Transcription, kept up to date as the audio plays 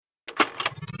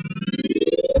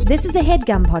This is a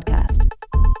HeadGum podcast.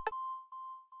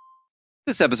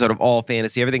 This episode of All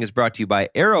Fantasy Everything is brought to you by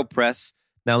AeroPress.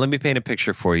 Now, let me paint a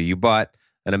picture for you. You bought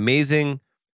an amazing,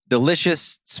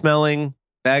 delicious smelling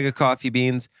bag of coffee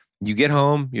beans. You get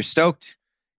home, you're stoked.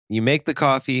 You make the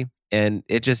coffee, and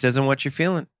it just isn't what you're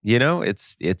feeling. You know,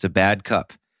 it's a bad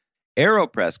cup.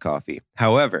 AeroPress coffee,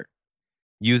 however,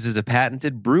 uses a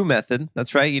patented brew method.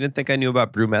 That's right. You didn't think I knew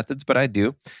about brew methods, but I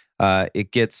do.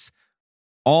 It gets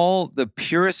all the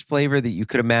purest flavor that you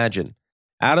could imagine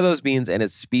out of those beans, and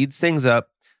it speeds things up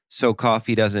so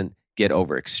coffee doesn't get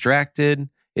over extracted.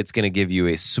 It's going to give you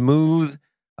a smooth,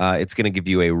 it's going to give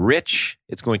you a rich,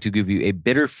 it's going to give you a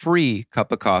bitter-free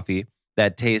cup of coffee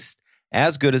that tastes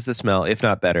as good as the smell, if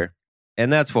not better.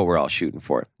 And that's what we're all shooting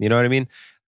for. You know what I mean?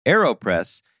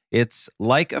 AeroPress, it's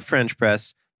like a French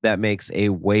press that makes a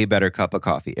way better cup of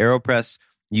coffee. AeroPress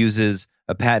uses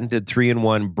a patented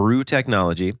 3-in-1 brew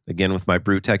technology. Again, with my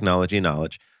brew technology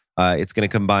knowledge, it's going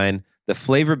to combine the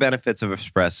flavor benefits of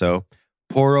espresso,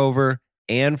 pour over,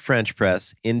 and French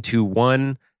press into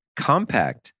one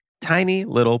compact, tiny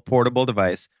little portable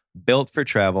device built for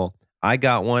travel. I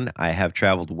got one. I have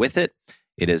traveled with it.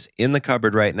 It is in the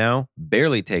cupboard right now,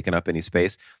 barely taking up any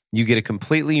space. You get a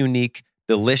completely unique,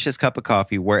 delicious cup of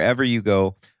coffee wherever you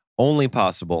go, only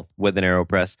possible with an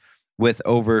AeroPress. With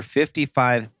over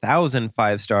 55,000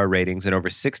 five-star ratings in over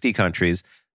 60 countries,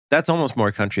 that's almost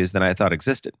more countries than I thought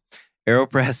existed.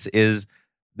 AeroPress is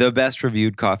the best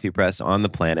reviewed coffee press on the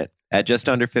planet at just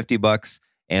under $50.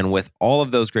 And with all of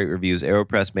those great reviews,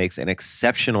 AeroPress makes an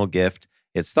exceptional gift.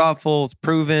 It's thoughtful, it's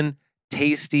proven,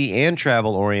 tasty, and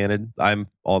travel-oriented. I'm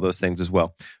all those things as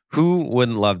well. Who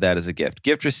wouldn't love that as a gift?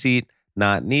 Gift receipt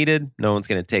not needed. No one's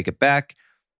going to take it back.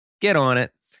 Get on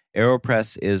it.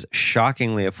 AeroPress is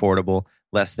shockingly affordable,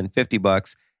 less than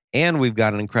 $50. And we've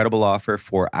got an incredible offer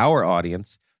for our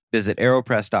audience. Visit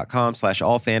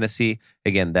aeropress.com/allfantasy.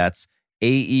 Again, that's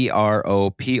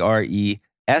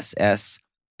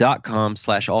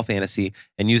AeroPress.com/allfantasy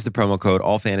and use the promo code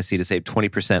allfantasy to save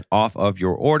 20% off of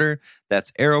your order.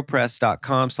 That's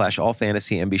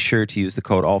aeropress.com/allfantasy and be sure to use the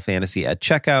code allfantasy at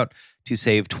checkout to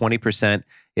save 20%.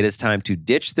 It is time to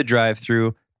ditch the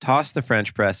drive-thru, toss the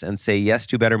French press, and say yes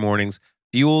to better mornings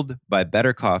fueled by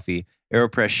better coffee.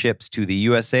 AeroPress ships to the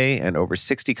USA and over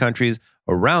 60 countries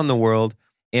around the world.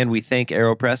 And we thank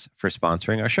AeroPress for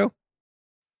sponsoring our show.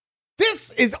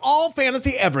 This is All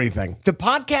Fantasy Everything, the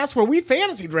podcast where we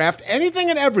fantasy draft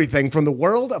anything and everything from the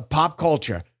world of pop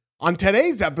culture. On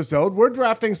today's episode, we're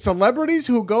drafting celebrities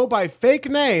who go by fake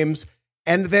names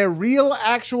and their real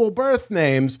actual birth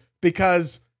names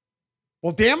because,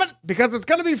 well, damn it, because it's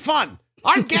going to be fun.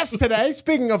 Our guest today,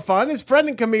 speaking of fun, is friend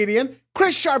and comedian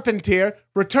Chris Charpentier,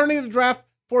 returning to the draft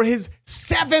for his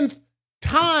 7th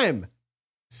time.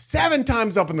 7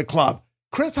 times up in the club.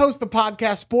 Chris hosts the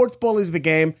podcast Sports Bullies the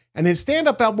Game, and his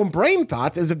stand-up album Brain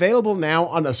Thoughts is available now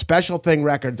on A Special Thing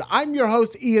Records. I'm your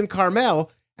host, Ian Carmel,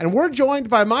 and we're joined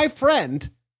by my friend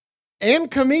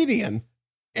and comedian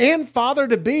and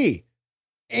father-to-be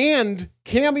and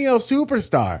cameo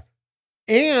superstar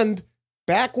and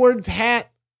backwards hat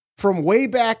from way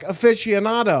back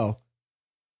aficionado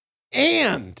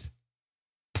and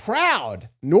proud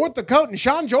North Dakotan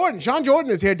Sean Jordan. Sean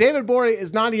Jordan is here. David Borey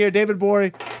is not here. David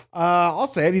Borey, I'll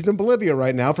say it, he's in Bolivia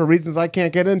right now for reasons I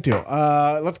can't get into.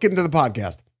 Let's get into the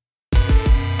podcast.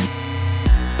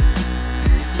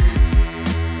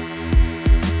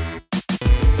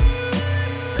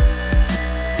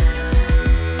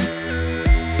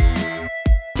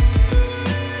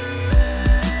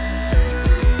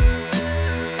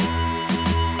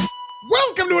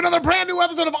 To another brand new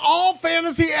episode of All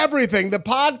Fantasy Everything, the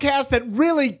podcast that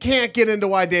really can't get into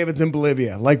why David's in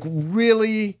Bolivia. Like,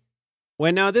 really?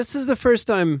 Well, now this is the first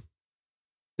time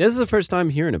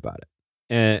hearing about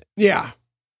it. Yeah.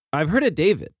 I've heard of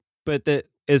David, but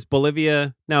is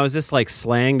Bolivia, now is this like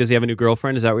slang? Does he have a new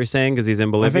girlfriend? Is that what you're saying? Because he's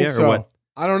in Bolivia? I think so. Or what?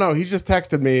 I don't know. He just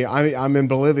texted me. I'm in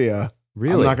Bolivia.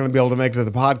 Really? I'm not going to be able to make it to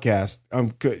the podcast.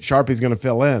 Sharpie's going to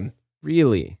fill in.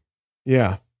 Really?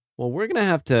 Yeah. Well, we're going to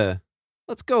have to,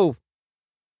 let's go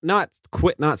not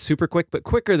super quick, but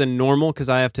quicker than normal. Cause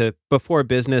I have to, before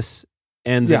business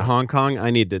ends in Hong Kong,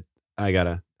 I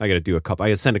gotta do a couple, I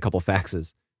gotta send a couple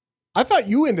faxes. I thought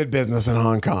you ended business in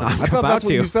Hong Kong. I thought that's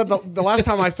what you said the last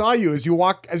time I saw you. As you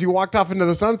walked off into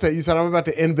the sunset, you said, "I'm about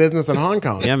to end business in Hong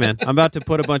Kong." Yeah, man. I'm about to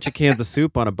put a bunch of cans of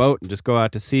soup on a boat and just go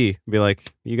out to sea and be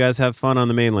like, "You guys have fun on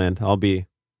the mainland. I'll be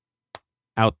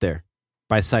out there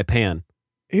by Saipan."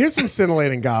 Here's some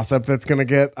scintillating gossip that's going to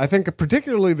get, I think,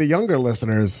 particularly the younger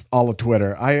listeners, all of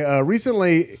Twitter. I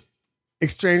recently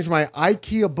exchanged my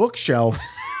IKEA bookshelf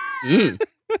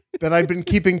that I'd been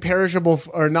keeping perishable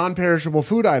or non-perishable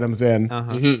food items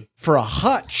in for a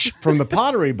hutch from the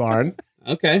Pottery Barn.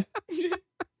 Okay.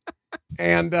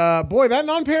 And boy, that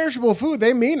non-perishable food,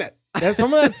 they mean it.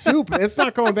 Some of that soup, it's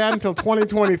not going bad until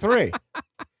 2023.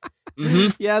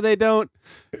 Yeah, they don't.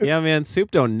 Yeah, man,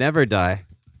 soup don't never die.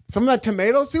 Some of that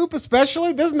tomato soup,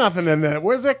 especially, there's nothing in there.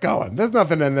 Where's it going? There's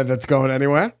nothing in there that's going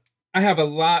anywhere. I have a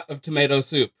lot of tomato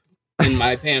soup in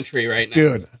my pantry right now.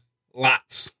 Dude.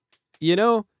 Lots. You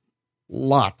know,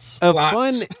 lots.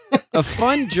 A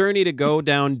fun journey to go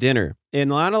down dinner. And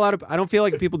not a lot of, I don't feel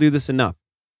like people do this enough.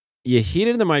 You heat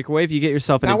it in the microwave, you get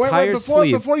yourself an entire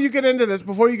sleeve. Before you get into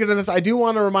this, I do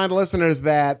want to remind listeners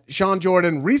that Sean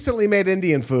Jordan recently made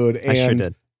Indian food. And, I sure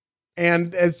did.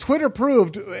 And as Twitter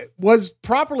proved, was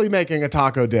properly making a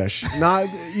taco dish. Not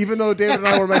even though David and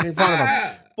I were making fun of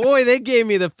him. Boy, they gave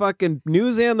me the fucking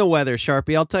news and the weather,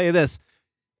 Sharpie. I'll tell you this.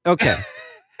 Okay.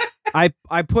 I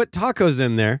put tacos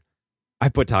in there. I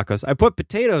put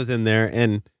potatoes in there,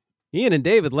 and Ian and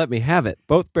David let me have it.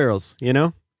 Both barrels, you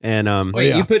know? And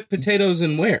Wait, you put potatoes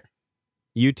in where?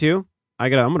 You too? I'm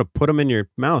gonna put them in your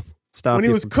mouth. Stop. When he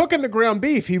was cooking the ground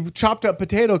beef, he chopped up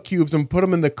potato cubes and put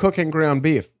them in the cooking ground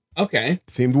beef. Okay.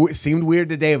 Seemed weird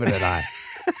to David and I.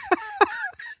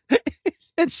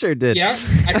 It sure did. Yeah,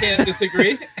 I can't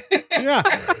disagree. Yeah.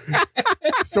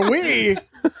 So we,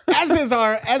 as is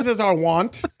our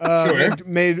wont,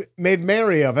 made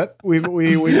merry of it.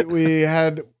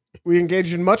 We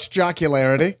engaged in much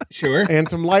jocularity, and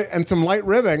some light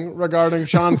ribbing regarding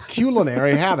Sean's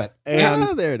culinary habit.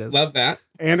 And there it is. Love that.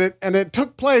 And it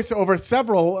took place over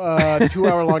several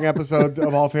 2-hour-long episodes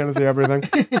of All Fantasy Everything,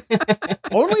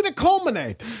 only to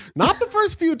culminate, not the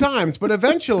first few times, but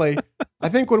eventually, I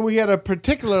think when we had a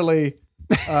particularly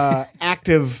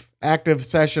active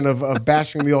session of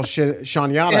bashing the old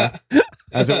Shanyata,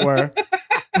 as it were.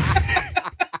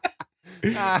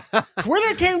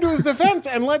 Twitter came to his defense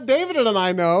and let David and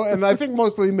I know, and I think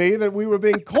mostly me, that we were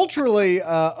being culturally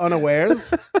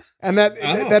unawares, and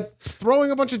that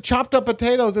throwing a bunch of chopped up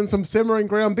potatoes and some simmering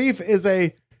ground beef is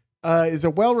a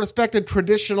well-respected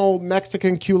traditional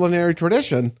Mexican culinary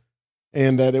tradition,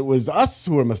 and that it was us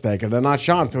who were mistaken and not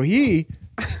Sean. So he's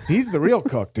the real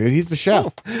cook, dude. He's the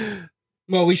chef.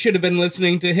 Well, we should have been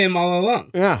listening to him all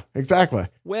along. Yeah, exactly.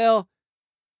 Well,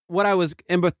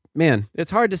 but man,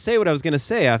 it's hard to say what I was going to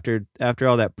say after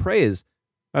all that praise.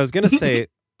 I was going to say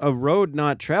a road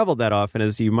not traveled that often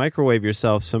is you microwave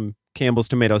yourself some Campbell's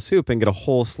tomato soup and get a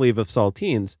whole sleeve of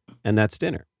saltines, and that's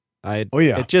dinner. It's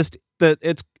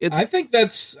I think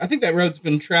that road's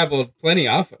been traveled plenty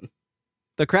often.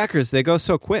 The crackers, they go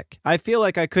so quick. I feel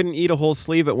like I couldn't eat a whole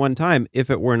sleeve at one time if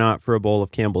it were not for a bowl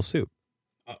of Campbell's soup.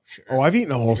 Oh, sure. Oh, I've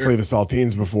eaten a whole sleeve of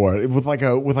saltines before with like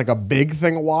a big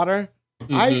thing of water.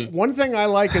 One thing I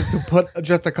like is to put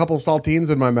just a couple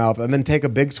saltines in my mouth and then take a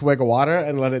big swig of water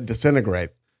and let it disintegrate.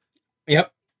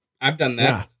 Yep, I've done that.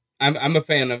 Yeah. I'm a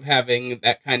fan of having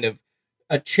that kind of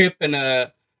a chip and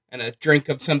a drink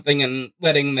of something and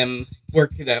letting them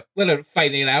work it out, let it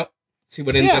fight it out, see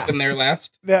what ends up in there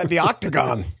last. The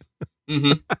octagon.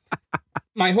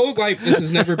 My whole life, this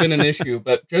has never been an issue,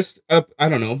 but just I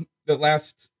don't know, the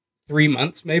last 3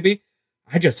 months maybe,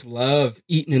 I just love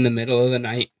eating in the middle of the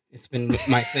night. It's been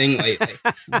my thing lately.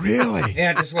 Really?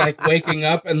 Yeah, just like waking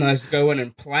up and just going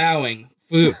and plowing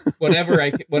food, whatever,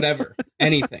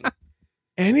 anything.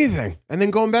 Anything. And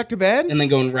then going back to bed? And then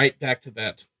going right back to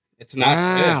bed. It's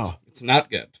not good. It's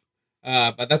not good.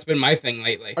 But that's been my thing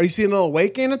lately. Are you seeing a little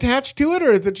weight gain attached to it,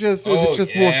 or is it just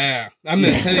more? I'm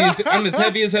as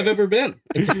heavy as I've ever been.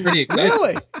 It's pretty exciting.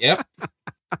 Really? Yep.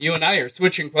 You and I are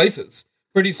switching places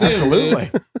pretty soon. Absolutely.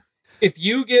 Dude. If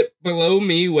you get below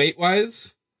me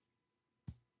weight-wise,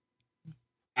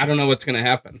 I don't know what's going to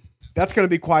happen. That's going to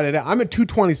be quite a day. I'm at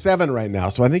 227 right now,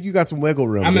 so I think you got some wiggle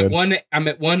room. I'm at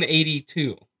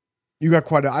 182. You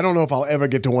got I don't know if I'll ever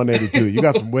get to 182. You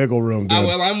got some wiggle room, dude.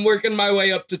 Well, I'm working my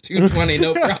way up to 220,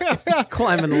 no problem.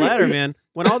 Climbing the ladder, man.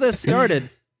 When all this started,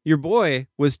 your boy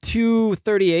was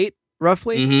 238,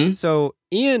 roughly. Mm-hmm. So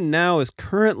Ian now is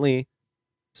currently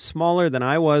smaller than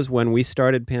I was when we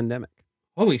started pandemic.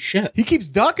 Holy shit. He keeps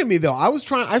ducking me, though. I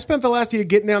spent the last year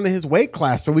getting down to his weight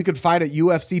class so we could fight at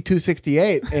UFC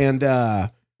 268, and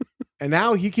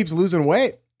now he keeps losing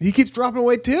weight. He keeps dropping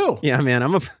weight, too. Yeah, man.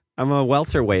 I'm a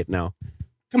welterweight now.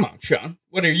 Come on, Sean.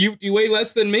 What are you? You weigh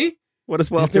less than me? What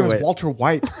is welterweight? His name is Walter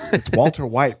White. It's Walter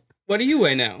White. What do you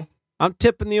weigh now? I'm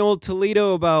tipping the old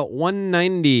Toledo about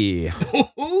 190.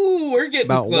 Ooh, we're getting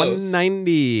about close.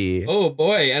 190. Oh,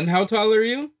 boy. And how tall are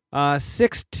you?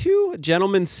 6'2",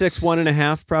 gentleman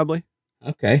 6'1.5", probably.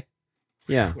 Okay.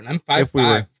 Yeah. When I'm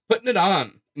 5'5", putting it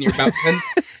on. And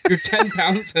you're You're 10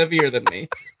 pounds heavier than me.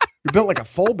 You're built like a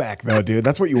fullback, though, dude.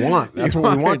 That's what you want. That's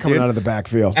what we want coming out of the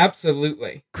backfield.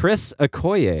 Absolutely. Chris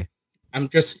Okoye. I'm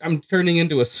turning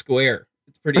into a square.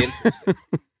 It's pretty interesting.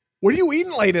 What are you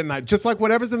eating late at night? Just like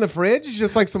whatever's in the fridge?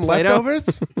 Just like some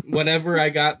leftovers? Whatever I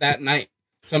got that night.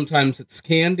 Sometimes it's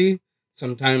candy.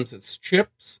 Sometimes it's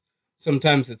chips.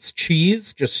 Sometimes it's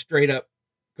cheese. Just straight up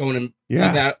going and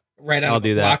that right out of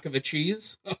a block of a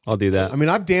cheese. I'll do that. I mean,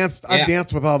 I've danced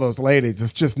with all those ladies.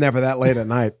 It's just never that late at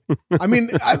night. I mean,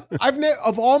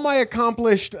 of all my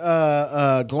accomplished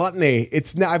gluttony,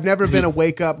 I've never been a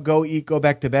wake up, go eat, go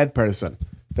back to bed person.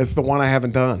 That's the one I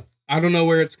haven't done. I don't know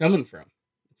where it's coming from.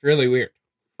 It's really weird.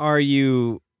 Are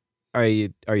you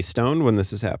stoned when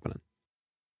this is happening?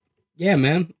 Yeah,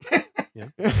 man. Yeah.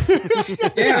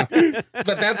 Yeah.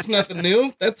 But that's nothing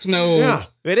new. That's no. Yeah.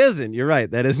 It isn't. You're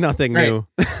right. That is nothing new.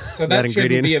 So that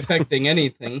shouldn't be affecting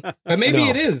anything. But maybe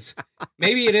it is.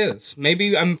 Maybe it is.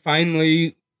 Maybe I'm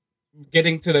finally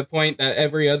getting to the point that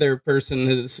every other person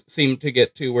has seemed to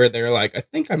get to where they're like, I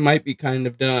think I might be kind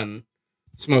of done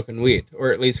smoking weed,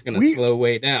 or at least going to slow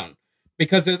way down.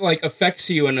 Because it like affects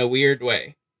you in a weird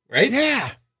way, right?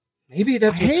 Yeah. Maybe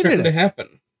that's what's starting to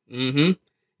happen. Mm-hmm.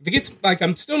 If it gets like,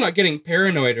 I'm still not getting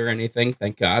paranoid or anything,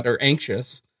 thank God, or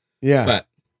anxious. Yeah. But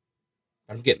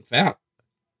I'm getting fat.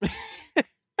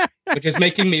 Which is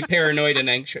making me paranoid and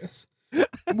anxious.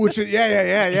 Which is,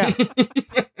 yeah.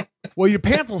 Well, your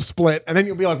pants will split, and then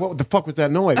you'll be like, what the fuck was that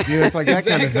noise? You know, it's like that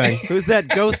kind of thing. Who's that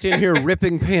ghost in here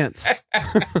ripping pants?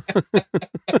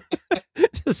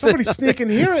 Somebody's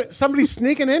sneaking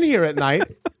in here at night.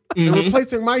 They're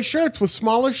replacing my shirts with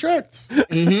smaller shirts.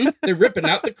 They're ripping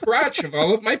out the crotch of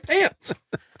all of my pants.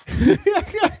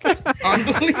 It's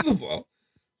unbelievable.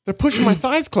 They're pushing my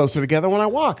thighs closer together when I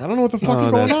walk. I don't know what the fuck's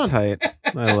going on. Tight.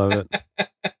 I love it.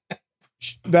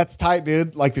 That's tight,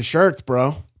 dude. Like the shirts,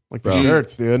 bro. Like the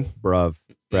shirts, dude.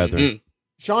 Brethren.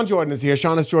 Sean Jordan is here.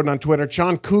 Sean is Jordan on Twitter.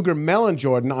 Sean Cougar Melon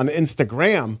Jordan on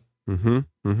Instagram.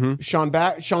 Sean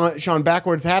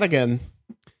Backwards Hattigan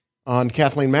on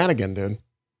Kathleen Madigan, dude.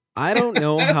 I don't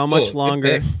know how much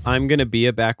longer I'm going to be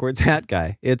a backwards hat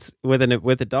guy. It's with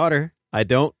a daughter. I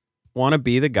don't want to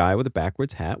be the guy with a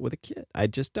backwards hat with a kid. I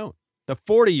just don't. The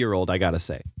 40-year-old, I got to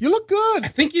say. You look good. I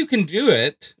think you can do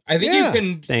it. I think you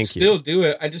can still do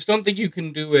it. I just don't think you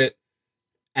can do it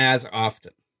as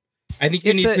often. I think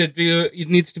it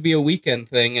needs to be a weekend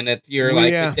thing, and it's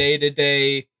a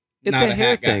day-to-day. It's a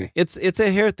hair thing. It's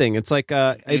a hair thing. It's like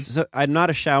I'm not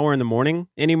a shower in the morning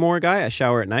anymore guy. I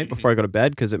shower at night before I go to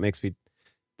bed because it makes me.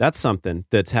 That's something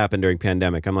that's happened during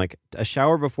pandemic. I'm like, a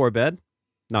shower before bed,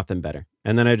 nothing better.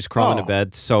 And then I just crawl into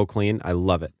bed so clean. I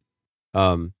love it.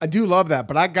 I do love that,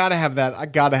 but I gotta have that. I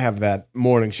gotta have that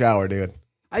morning shower, dude.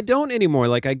 I don't anymore.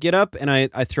 Like I get up and I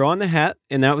throw on the hat,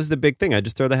 and that was the big thing. I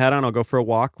just throw the hat on. I'll go for a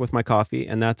walk with my coffee,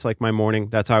 and that's like my morning.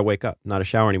 That's how I wake up. Not a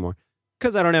shower anymore.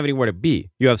 Because I don't have anywhere to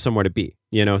be. You have somewhere to be,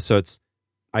 so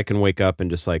I can wake up and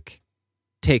just like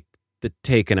take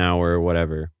an hour or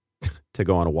whatever to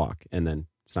go on a walk, and then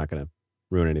it's not going to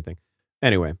ruin anything.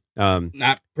 Anyway.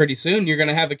 Not pretty soon. You're going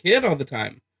to have a kid all the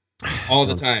time. All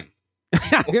the time.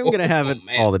 I'm going to have it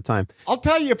all the time. I'll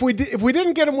tell you, if we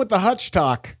didn't get him with the hutch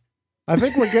talk, I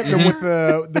think we're getting him with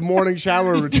the morning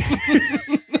shower routine.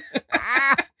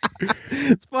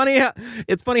 It's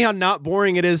funny how not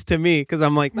boring it is to me because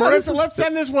I'm like, Marissa, let's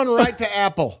send this one right to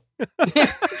Apple.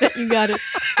 You got it.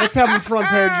 Let's have him front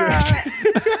page.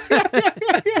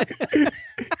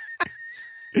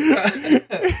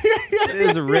 It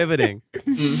is riveting.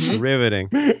 Riveting.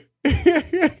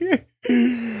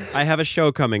 I have a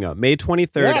show coming up May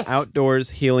 23rd,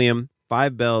 outdoors, Helium,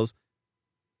 5 bells.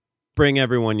 Bring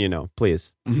everyone you know,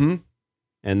 please. And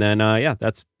then,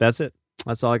 that's it.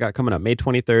 That's all I got coming up. May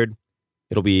 23rd.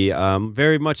 It'll be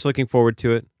very much looking forward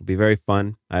to it. It'll be very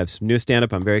fun. I have some new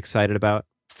stand-up I'm very excited about.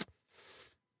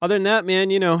 Other than that, man,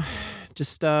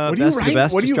 just best of the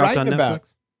best. What are you writing about?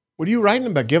 What are you writing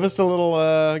about? Give us a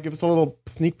little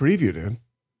sneak preview, dude.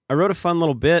 I wrote a fun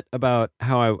little bit about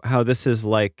how this is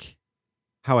like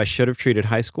how I should have treated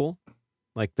high school,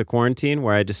 like the quarantine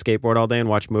where I just skateboard all day and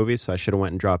watch movies. So I should have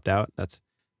went and dropped out.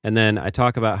 And then I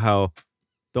talk about how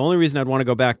the only reason I'd want to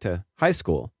go back to high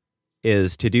school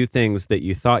is to do things that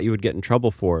you thought you would get in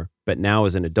trouble for, but now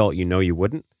as an adult, you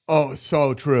wouldn't. Oh,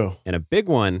 so true. And a big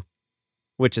one,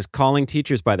 which is calling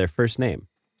teachers by their first name.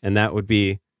 And that would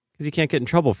be, because you can't get in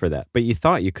trouble for that, but you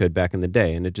thought you could back in the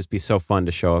day. And it'd just be so fun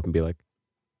to show up and be like,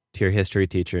 to your history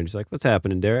teacher, and just like, what's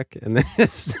happening, Derek? And then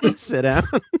just sit down.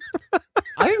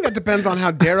 I think that depends on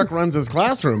how Derek runs his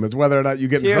classroom, is whether or not you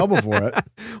get in trouble for it.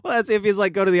 Well, that's if he's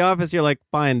like, go to the office, you're like,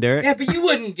 fine, Derek. Yeah, but you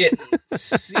wouldn't get in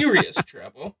serious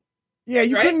trouble. Yeah,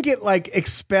 you Right? couldn't get like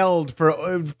expelled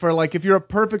for like if you're a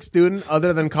perfect student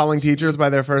other than calling teachers by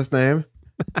their first name.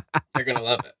 They're gonna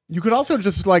love it. You could also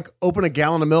just like open a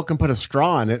gallon of milk and put a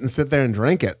straw in it and sit there and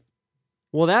drink it.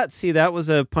 Well, that was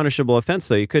a punishable offense,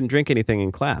 though. You couldn't drink anything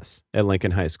in class at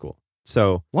Lincoln High School.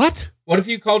 So What? What if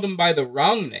you called him by the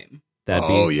wrong name? that'd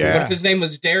Oh, be yeah. What if his name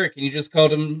was Derek and you just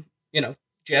called him,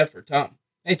 Jeff or Tom?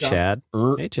 Hey, Tom. Chad.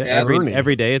 Hey, Chad. Chad. Ernie.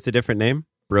 Every day it's a different name.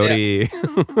 Brody.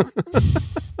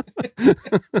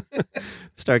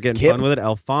 Start getting Kip. fun with it.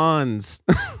 Alphonse.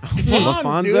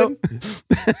 Alphonse, dude.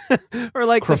 Or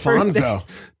like the first day. Crefonzo.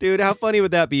 Dude, how funny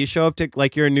would that be? You show up to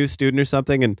like you're a new student or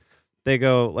something and they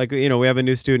go like, we have a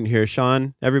new student here,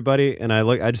 Sean, everybody. And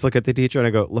I just look at the teacher and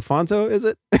I go, LaFonso, is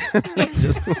it?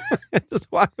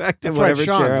 just walk back to That's right, whatever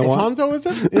Sean. chair I want. LaFonso, is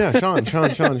it? Yeah, Sean.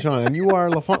 And you are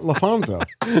LaFonso.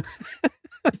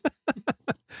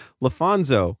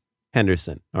 LaFonso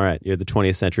Henderson. All right. You're the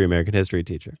 20th century American history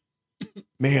teacher.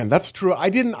 Man, that's true.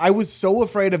 I was so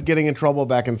afraid of getting in trouble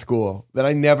back in school that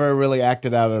I never really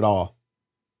acted out at all.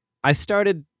 I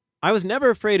was never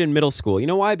afraid in middle school. You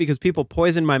know why? Because people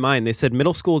poisoned my mind. They said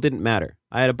middle school didn't matter.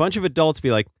 I had a bunch of adults be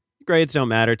like, grades don't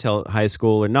matter till high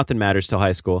school or nothing matters till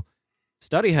high school.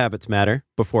 Study habits matter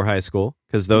before high school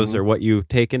because those are what you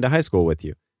take into high school with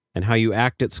you. And how you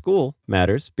act at school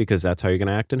matters because that's how you're going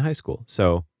to act in high school.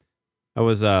 So I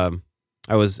wasn't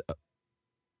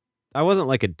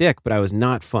like a dick, but I was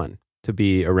not fun to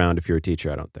be around if you're a teacher,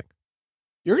 I don't think.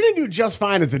 You're going to do just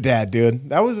fine as a dad,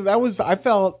 dude. I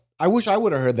wish I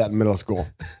would have heard that in middle school.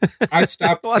 I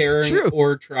stopped Well, that's caring true.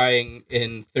 or trying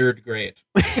in 3rd grade.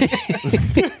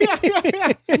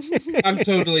 I'm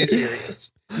totally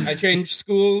serious. I changed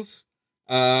schools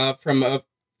from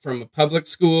a public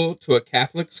school to a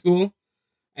Catholic school,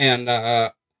 and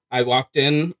I walked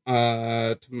in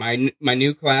to my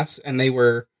new class, and they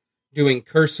were doing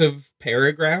cursive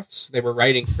paragraphs. They were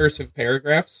writing cursive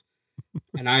paragraphs,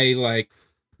 and I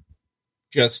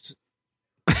just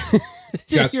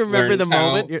you remember the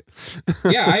moment?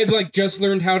 Yeah, I had just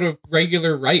learned how to write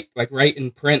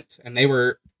in print, and they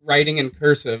were writing in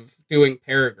cursive, doing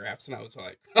paragraphs, and I was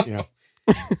like, Yeah.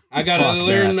 I gotta Fuck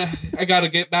learn. that. I gotta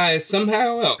get by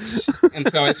somehow else, and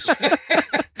so I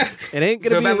It ain't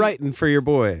gonna be writing for your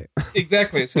boy.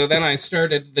 exactly. So then I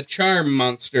started the charm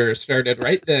monster. Started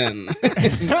right then, in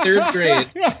 3rd grade.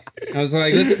 I was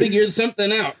like, let's figure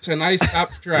something out, and I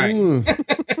stopped trying.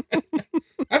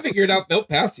 I figured out they'll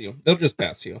pass you. They'll just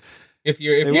pass you if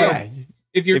you're cute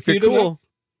cool. enough.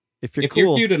 If you're If cool.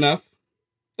 you're cute enough,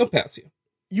 they'll pass you.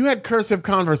 You had cursive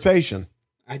conversation.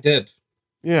 I did.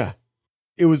 Yeah.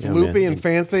 It was Yeah, loopy man. and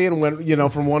fancy and went,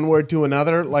 from one word to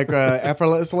another,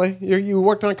 effortlessly. You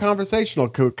worked on conversational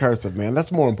cursive, man.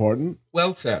 That's more important.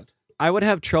 Well said. I would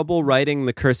have trouble writing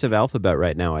the cursive alphabet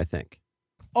right now, I think.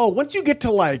 Oh, once you get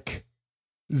to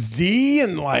Z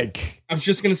and I was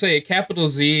just gonna say a capital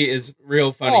Z is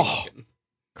real funny. Oh.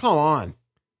 Come on.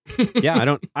 Yeah,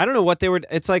 I don't know what they were.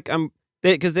 It's like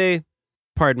because they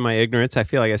pardon my ignorance. I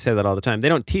feel like I say that all the time. They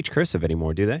don't teach cursive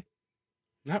anymore, do they?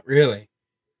 Not really.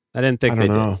 I didn't think I they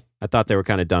don't did. know. I thought they were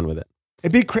kind of done with it.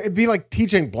 It'd be like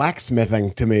teaching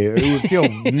blacksmithing to me. It would feel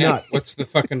Yeah, nuts. what's the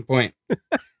fucking point?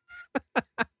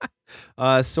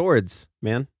 Swords,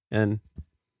 man, and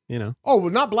Oh, well,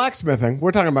 not blacksmithing.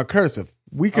 We're talking about cursive.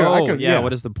 yeah.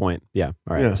 What is the point? Yeah.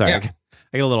 All right. Yeah. Sorry, Yeah.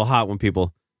 I get a little hot when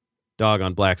people dog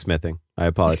on blacksmithing. I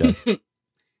apologize.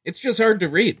 It's just hard to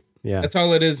read. Yeah. That's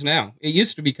all it is now. It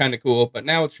used to be kind of cool, but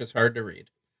now it's just hard to read.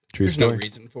 True There's story. no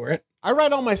reason for it. I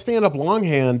write all my stand-up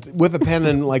longhand with a pen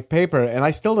and paper, and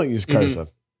I still don't use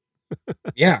cursive.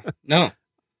 Yeah, no.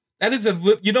 That is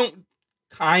you don't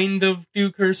kind of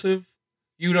do cursive.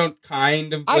 You don't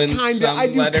kind of blend some I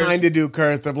do letters. kind of do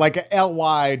cursive. Like a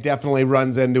LY definitely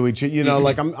runs into each.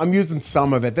 I'm using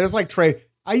some of it. There's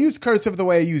I use cursive the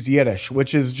way I use Yiddish,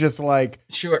 which is just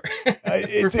Sure.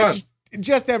 it's fun.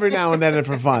 just every now and then and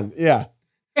for fun. Yeah.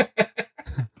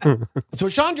 So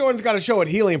Sean Jordan's got a show at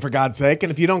Helium, for God's sake,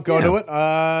 and if you don't go to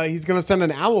it, he's going to send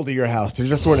an owl to your house to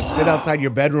just sort of sit outside your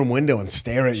bedroom window and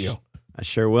stare at you. I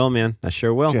sure will, man. I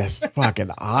sure will. Just fucking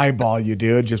eyeball you,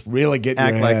 dude. Just really get in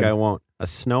Act your like head. I won't. A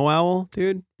snow owl,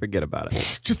 dude? Forget about it.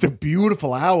 It's just a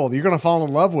beautiful owl you're going to fall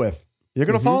in love with. You're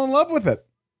going to fall in love with it.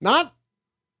 Not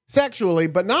sexually,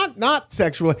 but not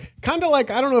sexually. Kind of like,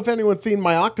 I don't know if anyone's seen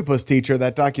My Octopus Teacher,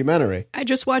 that documentary. I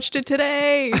just watched it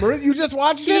today. You just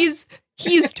watched it?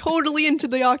 He's totally into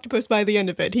the octopus by the end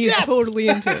of it. He's Yes! totally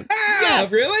into it.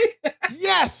 Yes! Really?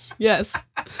 Yes! Yes.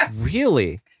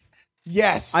 Really?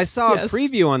 Yes. I saw Yes. a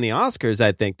preview on the Oscars,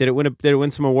 I think. Did it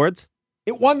win some awards?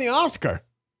 It won the Oscar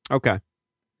Okay.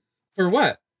 For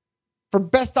what? for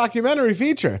Best Documentary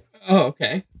Feature. Oh,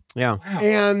 okay. Yeah. Wow.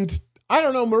 And I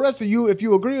don't know, Marissa, if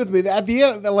you agree with me, at the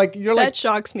end, like, you're like... That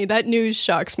shocks me. That news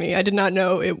shocks me. I did not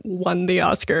know it won the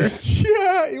Oscar.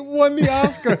 Yeah, it won the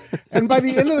Oscar. And by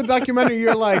the end of the documentary,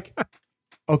 you're like,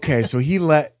 okay, so he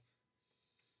made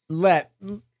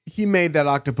that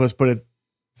octopus put its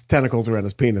tentacles around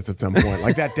his penis at some point.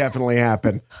 Like, that definitely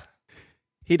happened.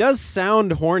 He does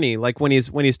sound horny. Like when you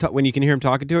can hear him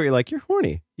talking to it, you're like, you're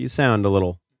horny. You sound a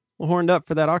little horned up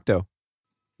for that octo.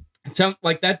 It sounds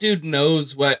like that dude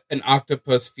knows what an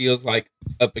octopus feels like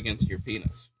up against your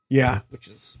penis. Yeah. Which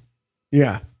is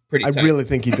pretty tight. I really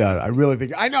think he does. I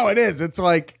know it is. It's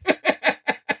like,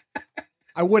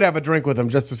 I would have a drink with him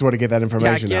just to sort of get that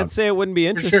information I can't out. say it wouldn't be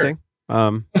interesting.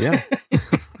 Sure. Yeah.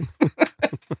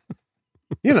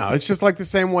 It's just like the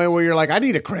same way where you're like, I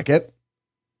need a cricket,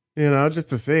 just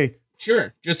to see.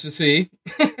 Sure. Just to see.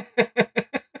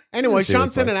 Anyway,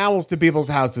 Sean's sending owls to people's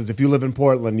houses. If you live in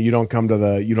Portland, you're going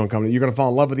to fall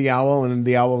in love with the owl, and then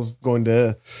the owl's going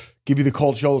to give you the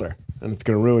cold shoulder, and it's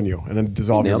going to ruin you and then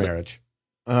dissolve your marriage.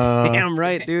 Damn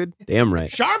right, dude. Damn right.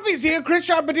 Sharpie's here. Chris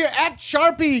Charpentier at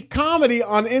Sharpie Comedy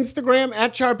on Instagram,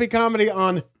 at Sharpie Comedy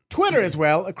on Twitter as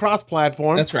well, across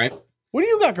platforms. That's right. What do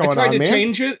you got going on,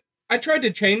 man? I tried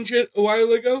to change it a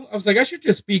while ago. I was like, I should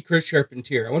just be Chris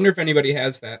Charpentier. I wonder if anybody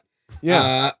has that.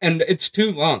 Yeah. And it's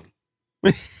too long.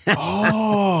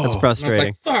 Oh. That's frustrating. And I was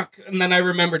like, fuck. And then I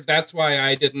remembered that's why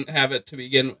I didn't have it to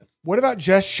begin with. What about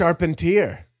just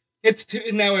Charpentier? It's too,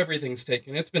 now everything's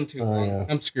taken. It's been too long. Yeah.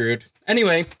 I'm screwed.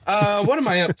 Anyway, what am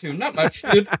I up to? Not much,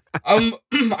 dude. I'm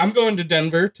going to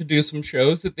Denver to do some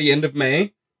shows at the end of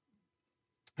May.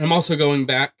 I'm also going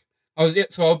back. At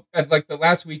the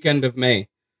last weekend of May,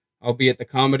 I'll be at the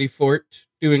Comedy Fort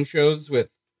doing shows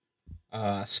with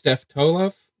Steph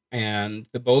Toloff and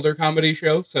the Boulder Comedy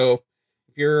Show. So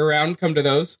if you're around, come to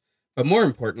those. But more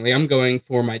importantly, I'm going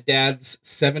for my dad's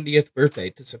 70th birthday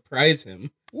to surprise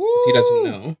him. Because he doesn't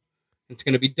know. It's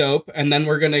going to be dope. And then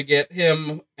we're going to get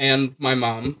him and my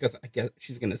mom, because I guess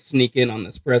she's going to sneak in on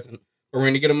this present. We're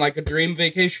going to get him like a dream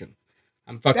vacation.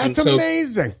 I'm fucking That's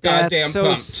amazing. Goddamn That's so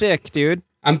pumped. Sick, dude.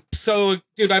 My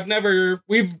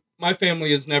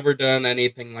family has never done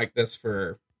anything like this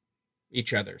for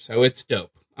each other. So it's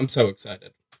dope. I'm so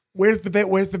excited. Where's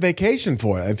the vacation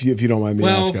for, if you don't mind me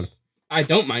asking? I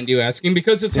don't mind you asking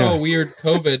because it's all weird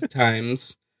COVID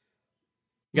times.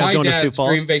 My dad's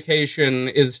dream vacation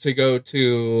is to go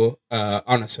to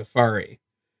on a safari.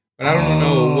 But I don't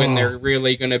know when they're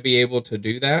really going to be able to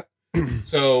do that.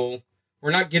 So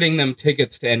we're not getting them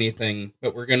tickets to anything,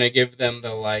 but we're going to give them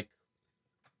the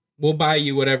we'll buy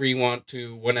you whatever you want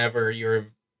to whenever you're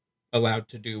allowed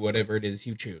to do whatever it is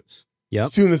you choose. Yep.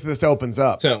 As soon as this opens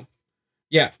up. So,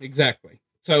 yeah, exactly.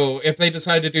 So if they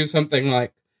decide to do something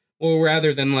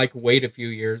rather than wait a few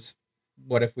years,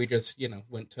 what if we just,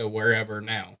 went to wherever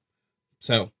now?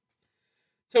 So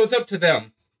it's up to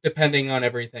them, depending on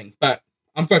everything. But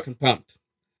I'm fucking pumped.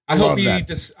 I hope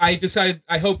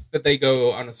that they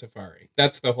go on a safari.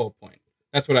 That's the whole point.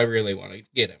 That's what I really want to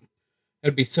get him.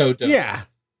 It'd be so dope. Yeah.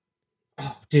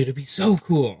 Oh, dude, it'd be so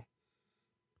cool.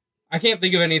 I can't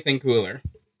think of anything cooler.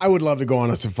 I would love to go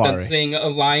on a safari. Than seeing a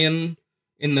lion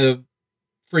in the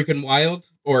freaking wild,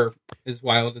 or as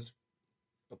wild as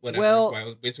whatever.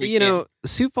 Well,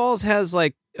 Sioux Falls has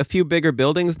a few bigger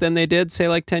buildings than they did,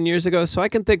 say 10 years ago. So I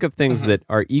can think of things that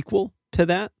are equal to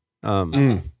that.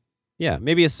 Yeah,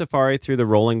 maybe a safari through the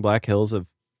rolling Black Hills of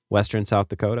western South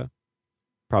Dakota.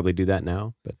 Probably do that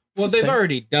now, but they've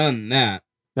already done that.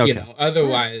 Okay.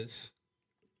 Otherwise,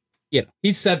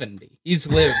 he's 70. He's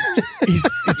lived. he's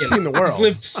seen the world. He's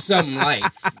lived some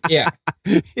life. Yeah.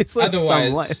 He's lived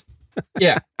some life.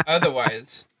 Yeah.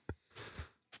 Otherwise,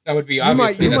 that would be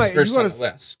obviously that's first on the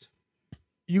list.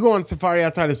 You go on safari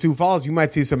outside of Sioux Falls, you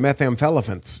might see some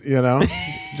methamphetamines,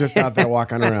 just out there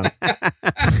walking around.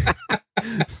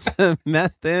 Some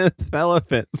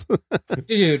methamphetamines.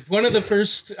 Dude, one of the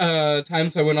first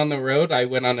times I went on the road, I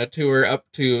went on a tour up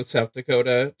to South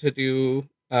Dakota to do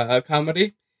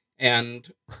comedy. And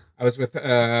I was with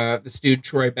this dude,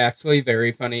 Troy Baxley,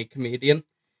 very funny comedian.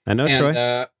 I know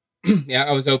Troy. Yeah,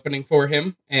 I was opening for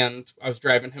him, and I was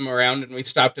driving him around, and we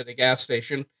stopped at a gas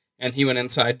station, and he went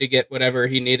inside to get whatever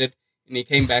he needed, and he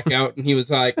came back out, and he was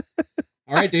like,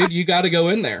 all right, dude, you got to go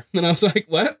in there. And I was like,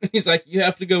 what? And he's like, you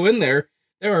have to go in there.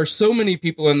 There are so many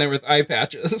people in there with eye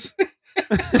patches.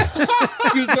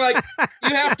 He was like,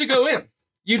 you have to go in.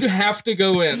 You'd have to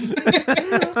go in.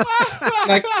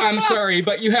 I'm sorry,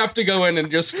 but you have to go in and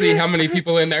just see how many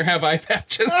people in there have eye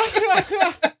patches.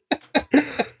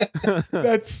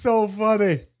 That's so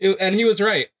funny. And he was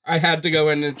right. I had to go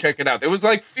in and check it out. It was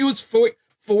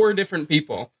four different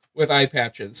people with eye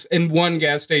patches in one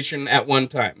gas station at one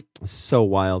time. So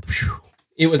wild.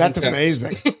 It was That's intense.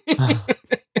 amazing.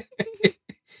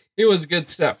 It was good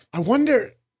stuff. I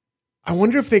wonder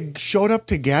if they showed up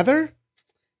together.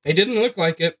 They didn't look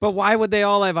like it. But why would they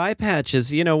all have eye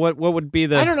patches? You know, what would be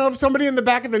the... I don't know if somebody in the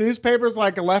back of the newspaper is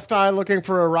like a left eye looking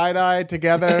for a right eye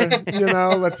together. You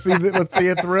know, let's see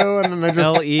it through, and then they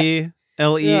just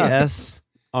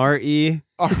LESRE.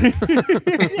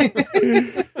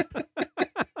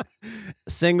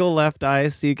 Single left eye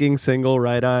seeking single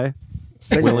right eye.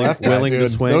 Single left eye, willing to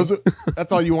dude. swing.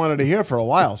 That's all you wanted to hear for a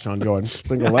while, Sean Jordan.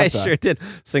 Single left eye. I sure did.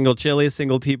 Single chili,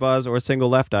 single T-Baz, or single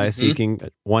left eye seeking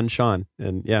one Sean.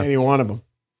 And yeah. Any one of them.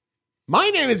 My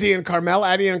name is Ian Carmel,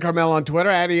 at Ian Carmel on Twitter,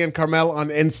 at Ian Carmel on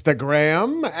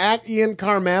Instagram, at Ian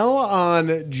Carmel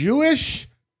on Jewish.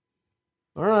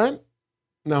 All right.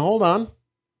 Now, hold on.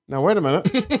 Now, wait a minute.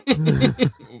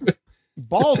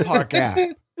 Ballpark app.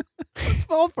 It's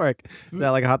ballpark. Is that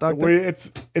like a hot dog?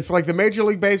 It's like the Major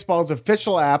League Baseball's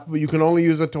official app, but you can only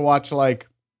use it to watch like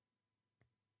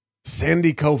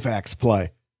Sandy Koufax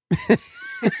play.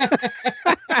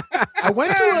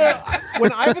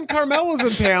 When Ivan Carmel was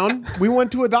in town, we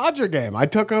went to a Dodger game. I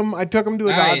took him to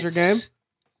a Dodger game.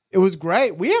 It was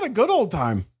great. We had a good old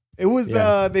time. It was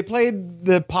they played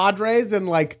the Padres and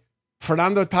like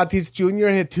Fernando Tatis Jr.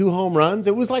 hit 2 home runs.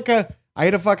 It was like I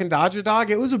ate a fucking Dodger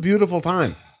dog. It was a beautiful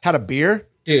time. Had a beer.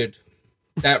 Dude,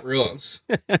 that rules.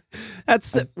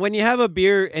 That's when you have a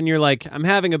beer and you're like, I'm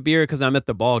having a beer because I'm at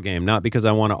the ball game, not because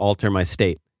I want to alter my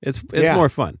state. It's more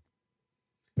fun.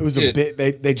 It was a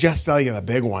bit. They just sell you the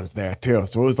big ones there too.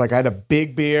 So it was like I had a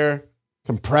big beer,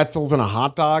 some pretzels, and a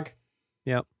hot dog.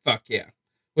 Yep. Fuck yeah.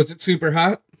 Was it super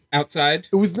hot outside?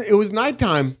 It was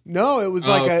nighttime. No, it was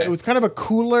it was kind of a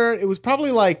cooler. It was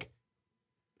probably like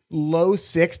low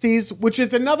 60s, which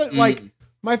is another like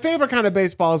my favorite kind of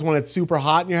baseball is when it's super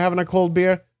hot and you're having a cold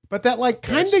beer. But that like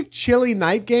kind of chilly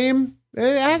night game,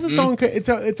 it has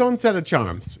its own set of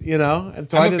charms, you know. And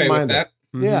so I didn't mind that.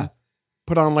 Mm-hmm. Yeah,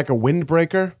 put on like a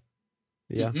windbreaker.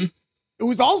 Yeah. Mm-hmm. It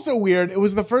was also weird. It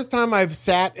was the first time I've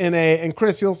sat in and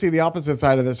Chris, you'll see the opposite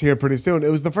side of this here pretty soon.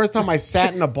 It was the first time I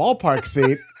sat in a ballpark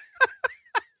seat.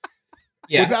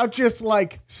 Yeah. Without just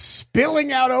like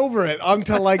spilling out over it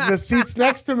onto like the seats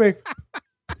next to me.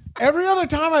 Every other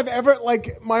time I've ever, like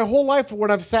my whole life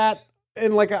when I've sat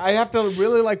in like, I have to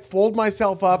really like fold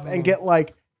myself up and get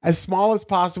like as small as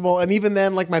possible. And even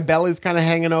then like my belly's kind of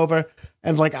hanging over.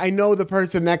 And like, I know the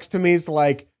person next to me is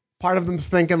like, part of them's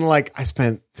thinking like, I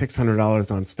spent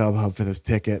 $600 on StubHub for this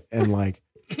ticket. And like,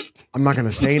 I'm not going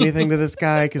to say anything to this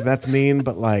guy because that's mean,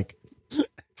 but like,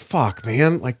 fuck,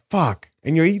 man. Like, fuck.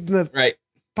 And you're eating the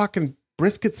fucking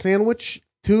brisket sandwich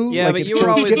too. Yeah, like, but you were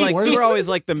always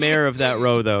like the mayor of that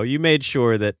row, though. You made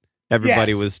sure that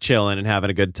everybody was chilling and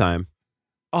having a good time.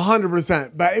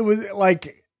 100%. But it was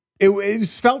like it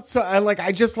felt so.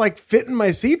 I just like fit in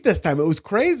my seat this time. It was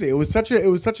crazy. It was such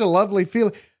a lovely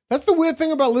feeling. That's the weird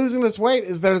thing about losing this weight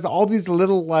is there's all these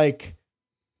little like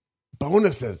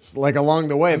bonuses like along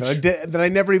the way that I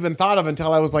never even thought of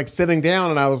until I was like sitting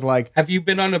down and I was like, have you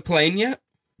been on a plane yet?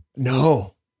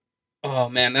 No. Oh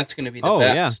man, that's going to be the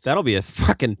best. Yeah, that'll be a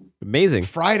fucking amazing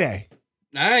Friday.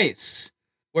 Nice.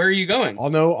 Where are you going?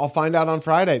 I'll find out on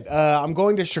Friday. I'm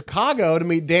going to Chicago to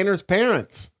meet Dana's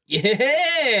parents.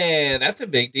 Yeah, that's a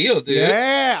big deal, dude.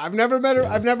 Yeah, I've never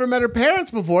met her parents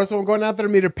before, so I'm going out there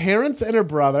to meet her parents and her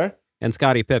brother. And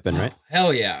Scottie Pippen, right?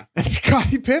 Hell yeah. And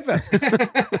Scottie Pippen.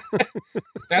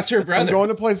 That's her brother. I'm going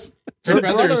to play. Her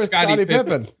brother is Scottie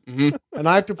Pippen. Mm-hmm. And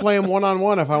I have to play him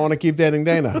one-on-one if I want to keep dating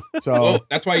Dana. So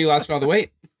that's why you lost all the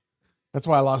weight. That's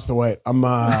why I lost the weight. I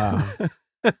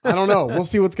don't know. We'll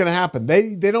see what's going to happen.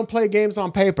 They don't play games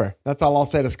on paper. That's all I'll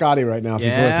say to Scottie right now if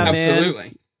he's listening.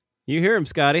 Absolutely. You hear him,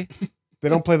 Scotty. They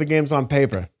don't play the games on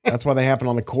paper. That's why they happen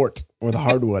on the court or the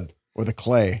hardwood or the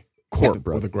clay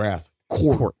or the grass.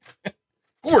 Court.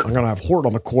 I'm going to have hort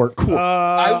on the court.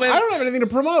 I don't have anything to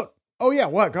promote. Oh, yeah.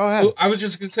 What? Go ahead. I was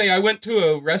just going to say, I went to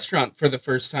a restaurant for the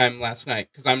first time last night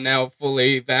because I'm now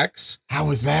fully vax. How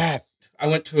was that? I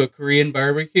went to a Korean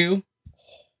barbecue.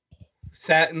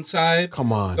 Sat inside.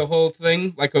 Come on. The whole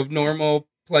thing, like a normal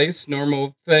place,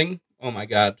 normal thing. Oh, my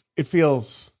God. It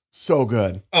feels so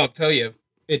good. I'll tell you,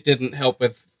 it didn't help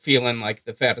with feeling like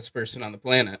the fattest person on the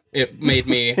planet. It made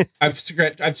me, I've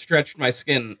stretched my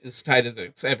skin as tight as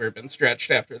it's ever been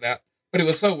stretched after that. But it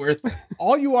was so worth it.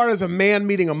 All you are is a man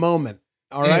meeting a moment.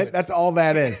 All right? That's all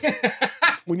that is.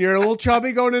 When you're a little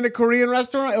chubby going into a Korean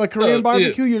restaurant, like Korean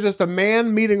barbecue, you're just a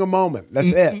man meeting a moment.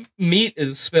 That's it. Meat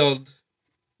is spilled,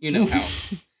 you know how.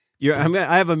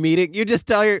 I have a meeting. You just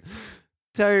tell your...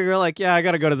 tell your girl like, yeah, I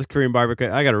gotta go to this Korean barbecue.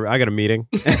 I got a meeting.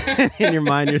 In your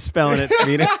mind, you're spelling it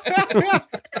meeting.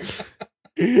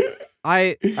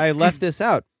 I left this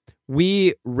out.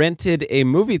 We rented a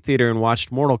movie theater and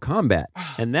watched Mortal Kombat,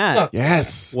 and that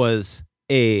was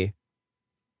it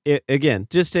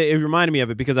reminded me of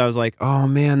it because I was like, oh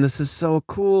man, this is so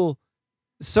cool.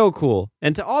 So cool.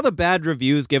 And to all the bad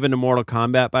reviews given to Mortal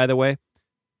Kombat, by the way,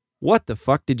 what the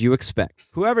fuck did you expect?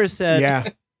 Whoever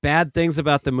said bad things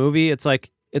about the movie, it's like,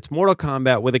 it's Mortal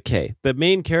Kombat with a K. The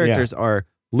main characters are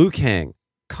Liu Kang,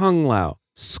 Kung Lao,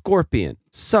 Scorpion,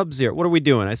 Sub-Zero. What are we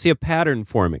doing? I see a pattern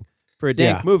forming for a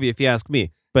dank movie, if you ask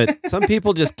me. But some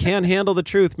people just can't handle the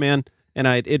truth, man. And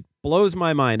it blows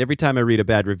my mind every time I read a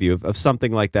bad review of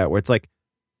something like that, where it's like,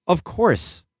 of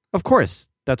course.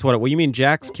 That's what you mean.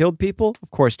 Jax killed people?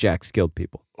 Of course, Jax killed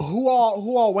people. Who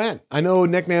all went? I know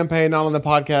Nick Nampay, not on the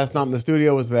podcast, not in the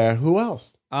studio, was there. Who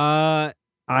else?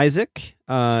 Isaac,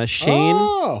 Shane,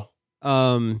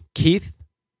 Keith,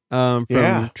 from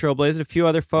Trailblazer, a few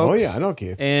other folks. Oh yeah, I know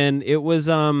Keith. And it was,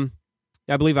 I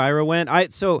believe Ira went. I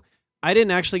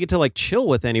didn't actually get to like chill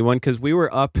with anyone because we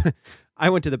were up. I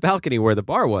went to the balcony where the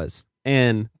bar was,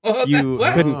 and you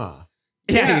couldn't.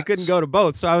 You couldn't go to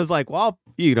both. So I was like, well,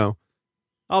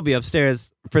 I'll be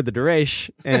upstairs for the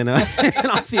duration, and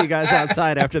I'll see you guys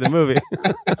outside after the movie.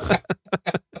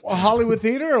 Well, Hollywood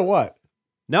Theater or what?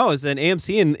 No, it's an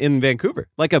AMC in Vancouver,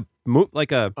 like a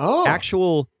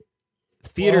actual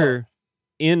theater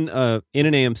in an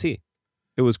AMC.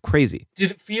 It was crazy.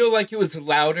 Did it feel like it was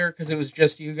louder because it was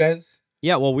just you guys?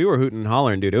 Yeah, well, we were hooting and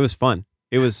hollering, dude. It was fun.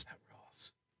 It was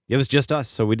just us,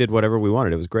 so we did whatever we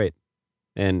wanted. It was great,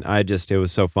 and it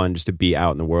was so fun just to be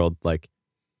out in the world, like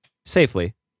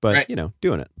safely. But,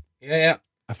 doing it. Yeah.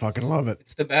 I fucking love it.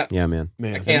 It's the best. Yeah, man.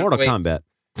 I can't Mortal wait. Kombat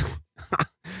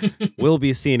will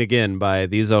be seen again by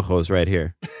these ojos right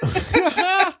here.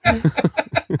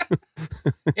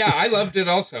 Yeah, I loved it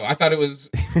also. I thought it was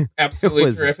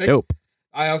absolutely terrific. Dope.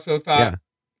 I also thought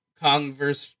Kong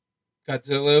vs.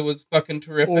 Godzilla was fucking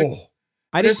terrific. Oh,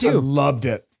 I did too. I loved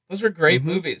it. Those were great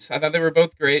movies. I thought they were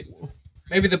both great.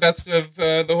 Maybe the best of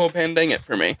the whole pandemic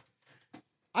for me.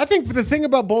 I think the thing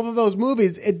about both of those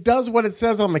movies, it does what it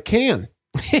says on the can.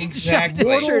 Exactly.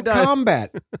 Mortal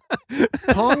Kombat.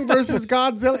 Kong versus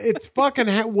Godzilla. It's fucking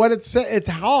what it says. It's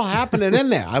all happening in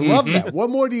there. I love that. What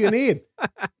more do you need?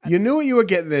 You knew what you were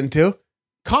getting into.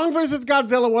 Kong versus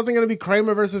Godzilla wasn't going to be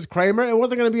Kramer versus Kramer. It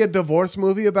wasn't going to be a divorce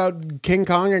movie about King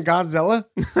Kong and Godzilla.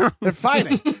 They're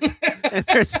fighting. And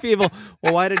there's people,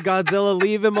 well, why did Godzilla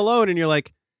leave him alone? And you're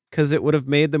like, because it would have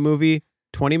made the movie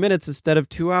 20 minutes instead of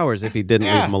 2 hours if he didn't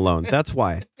leave him alone. That's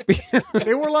why.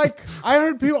 They were like,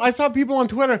 I saw people on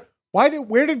Twitter,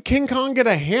 where did King Kong get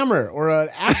a hammer or an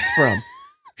axe from?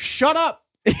 Shut up.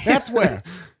 That's where.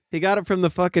 He got it from the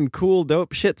fucking cool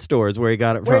dope shit stores where he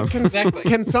got it from. Can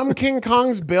some King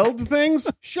Kongs build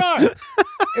things? Sure.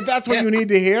 If that's what you need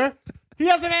to hear. He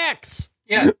has an axe.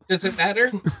 Yeah. Does it matter?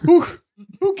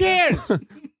 Who cares?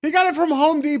 He got it from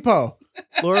Home Depot.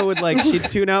 Laura would she'd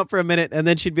tune out for a minute and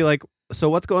then she'd be like, so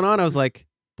what's going on? I was like,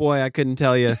 boy, I couldn't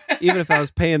tell you. Even if I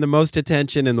was paying the most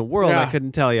attention in the world, I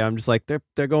couldn't tell you. I'm just like,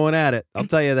 they're going at it. I'll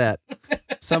tell you that.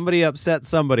 Somebody upset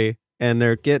somebody and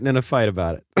they're getting in a fight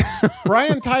about it.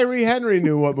 Brian Tyree Henry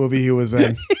knew what movie he was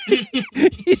in.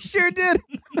 He sure did.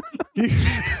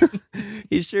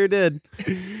 He sure did.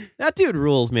 That dude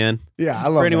rules, man. Yeah, I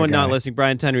love For anyone that guy. not listening,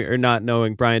 Brian Tyree or not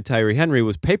knowing, Brian Tyree Henry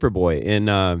was Paperboy in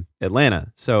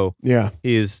Atlanta. So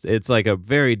it's like a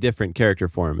very different character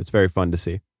for him. It's very fun to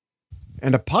see.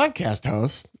 And a podcast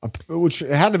host, which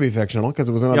had to be fictional because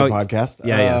it was another podcast.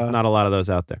 Yeah. Not a lot of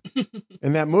those out there.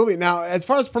 In that movie. Now, as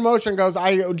far as promotion goes,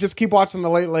 I just keep watching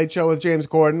The Late Late Show with James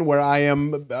Corden, where I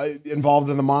am involved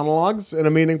in the monologues in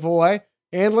a meaningful way,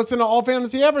 and listen to All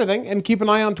Fantasy Everything, and keep an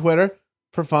eye on Twitter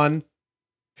for fun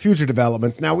future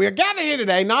developments. Now, we are gathered here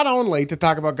today not only to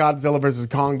talk about Godzilla versus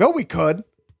Kong, though we could,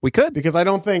 because I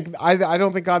don't think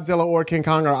Godzilla or King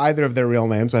Kong are either of their real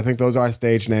names. I think those are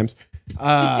stage names.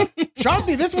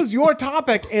 Sharpie, this was your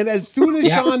topic, and as soon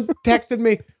as Sean texted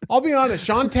me, I'll be honest,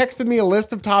 Sean texted me a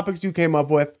list of topics you came up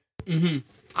with.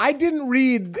 I didn't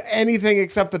read anything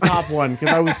except the top one because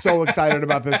I was so excited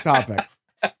about this topic.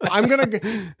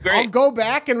 I'll go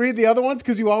back and read the other ones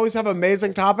because you always have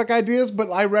amazing topic ideas, but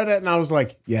I read it and I was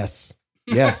like, yes.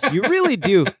 You really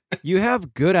do. You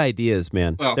have good ideas,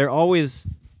 man. Well, they're always...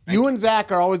 You and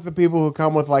Zach are always the people who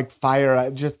come with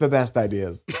just the best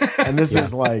ideas. And this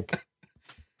is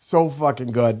so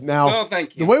fucking good. Now,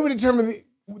 thank you. The way we determine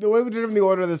the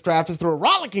order of this draft is through a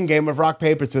rollicking game of rock,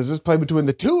 paper, scissors played between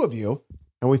the two of you,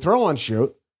 and we throw on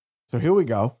shoot. So here we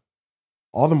go.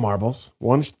 All the marbles,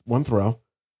 one throw.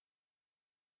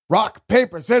 rock,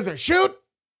 paper, scissors, shoot.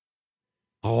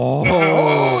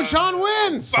 Oh, Sean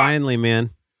wins. Finally,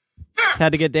 man.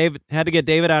 Had to get David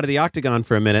out of the octagon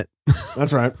for a minute.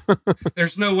 That's right.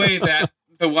 There's no way that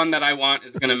the one that I want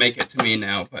is going to make it to me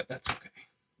now, but that's okay.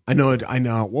 I know it. I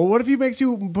know. Well, what if he puts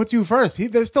you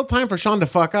first? There's still time for Sean to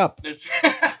fuck up.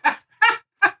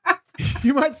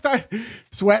 You might start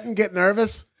sweating, get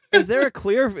nervous. Is there a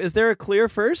clear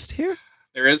first here?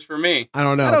 There is for me. I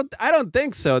don't know. I don't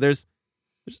think so. There's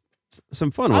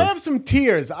some fun ones. I have some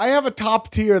tiers. I have a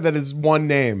top tier that is one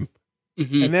name.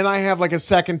 Mm-hmm. And then I have like a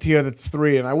second tier that's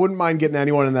 3, and I wouldn't mind getting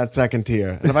anyone in that second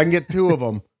tier. And if I can get 2 of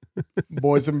them,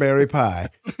 boysenberry pie.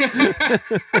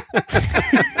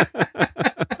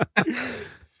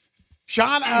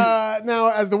 Sean, now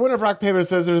as the winner of Rock, Paper,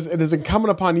 Scissors, it is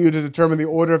incumbent upon you to determine the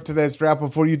order of today's draft.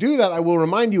 Before you do that, I will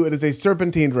remind you it is a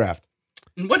serpentine draft.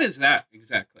 And what is that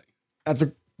exactly? That's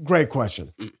a great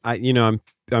question. I'm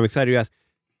excited you ask.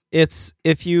 It's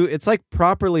like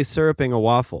properly syruping a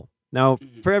waffle. Now,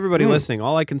 for everybody listening,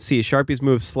 all I can see, Sharpie's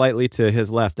moved slightly to his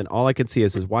left, and all I can see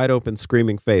is his wide open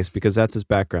screaming face because that's his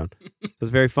background. So it's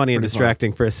very funny and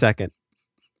distracting for a second.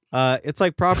 It's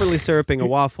like properly syruping a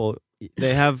waffle.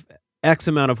 They have X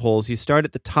amount of holes. You start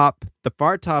at the top, the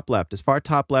far top left, as far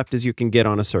top left as you can get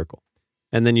on a circle.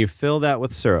 And then you fill that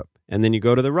with syrup. And then you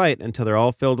go to the right until they're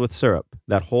all filled with syrup.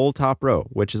 That whole top row,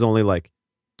 which is only like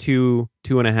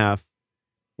 2.5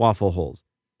 waffle holes.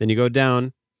 Then you go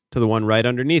down to the one right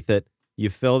underneath it. You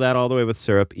fill that all the way with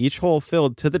syrup. Each hole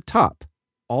filled to the top,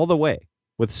 all the way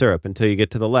with syrup until you get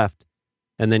to the left.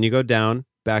 And then you go down,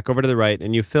 back over to the right,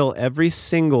 and you fill every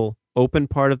single open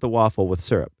part of the waffle with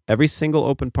syrup. Every single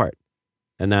open part.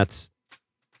 And that's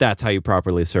how you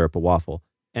properly syrup a waffle.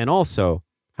 And also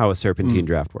how a serpentine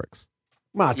draft works.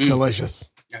 Well, it's delicious.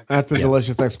 That's a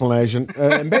delicious explanation.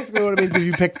 And basically what it means is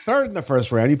you pick third in the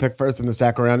first round, you pick first in the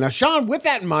second round. Now, Sean, with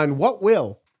that in mind, what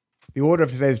will the order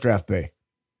of today's draft be?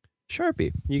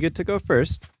 Sharpie, you get to go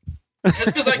first. Just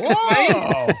because I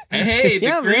complained? Hey,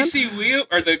 the greasy wheel,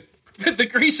 or the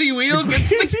greasy wheel gets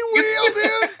greasy wheel,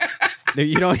 dude. No,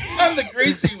 you don't. I'm the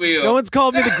greasy wheel. No one's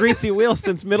called me the greasy wheel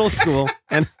since middle school.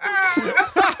 And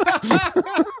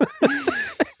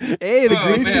hey, the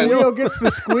greasy wheel gets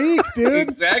the squeak, dude.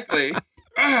 Exactly.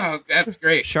 Oh, that's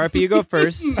great. Sharpie, you go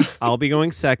first. I'll be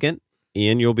going second.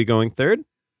 Ian, you'll be going third.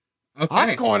 Okay.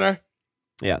 Hot corner.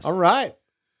 Yes. All right.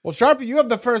 Well, Sharpie, you have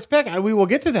the first pick, and we will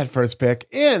get to that first pick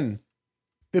in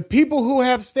the people who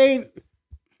have stayed.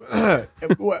 The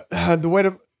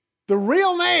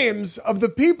real names of the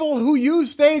people who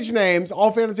use stage names,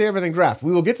 All Fantasy Everything Draft.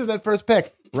 We will get to that first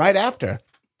pick right after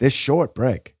this short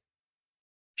break.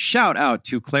 Shout out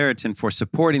to Claritin for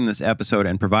supporting this episode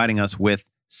and providing us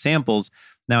with samples.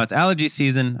 Now, it's allergy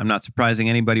season. I'm not surprising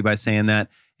anybody by saying that.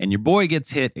 And your boy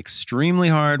gets hit extremely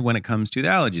hard when it comes to the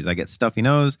allergies. I get stuffy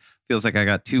nose. Feels like I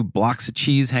got 2 blocks of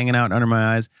cheese hanging out under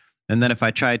my eyes. And then if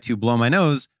I try to blow my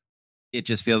nose, it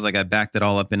just feels like I backed it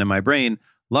all up into my brain.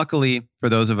 Luckily, for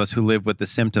those of us who live with the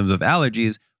symptoms of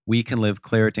allergies, we can live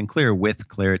Claritin Clear with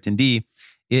Claritin D.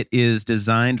 It is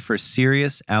designed for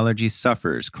serious allergy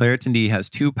sufferers. Claritin D has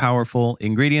 2 powerful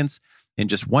ingredients in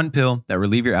just 1 pill that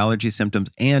relieve your allergy symptoms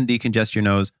and decongest your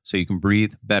nose so you can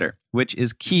breathe better, which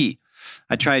is key.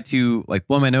 I try to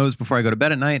blow my nose before I go to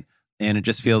bed at night, and it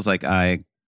just feels like I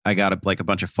got a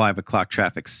bunch of 5 o'clock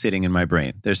traffic sitting in my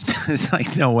brain. There's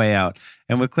no way out.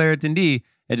 And with Claritin D,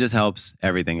 it just helps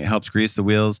everything. It helps grease the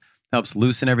wheels, helps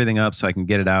loosen everything up so I can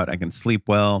get it out. I can sleep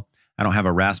well. I don't have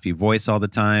a raspy voice all the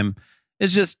time.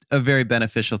 It's just a very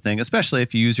beneficial thing, especially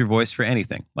if you use your voice for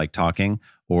anything, like talking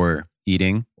or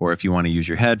eating, or if you want to use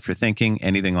your head for thinking,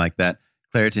 anything like that.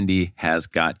 Claritin D has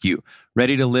got you.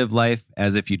 Ready to live life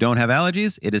as if you don't have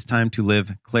allergies? It is time to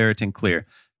live Claritin Clear.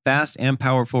 Fast and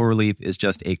powerful relief is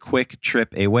just a quick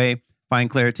trip away. Find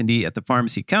Claritin D at the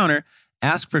pharmacy counter.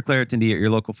 Ask for Claritin D at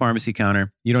your local pharmacy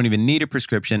counter. You don't even need a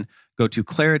prescription. Go to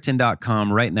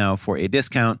Claritin.com right now for a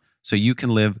discount so you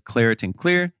can live Claritin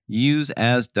Clear. Use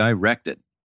as directed.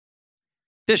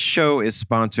 This show is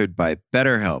sponsored by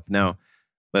BetterHelp. Now,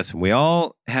 listen, we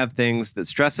all have things that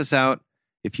stress us out.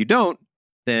 If you don't,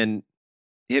 then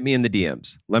hit me in the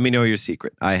DMs. Let me know your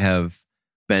secret. I have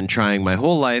been trying my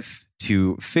whole life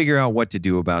to figure out what to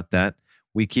do about that.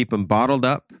 We keep them bottled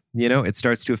up. It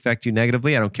starts to affect you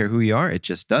negatively. I don't care who you are. It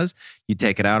just does. You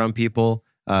take it out on people.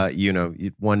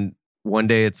 One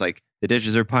day it's like the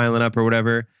dishes are piling up or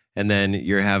whatever, and then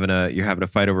you're having a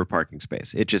fight over parking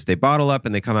space. They bottle up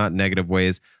and they come out in negative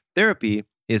ways. Therapy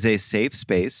is a safe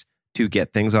space to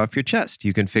get things off your chest.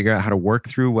 You can figure out how to work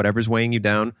through whatever's weighing you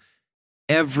down.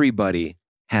 Everybody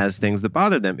has things that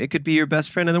bother them. It could be your best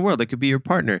friend in the world. It could be your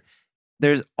partner.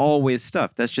 There's always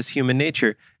stuff. That's just human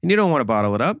nature. And you don't want to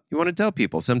bottle it up. You want to tell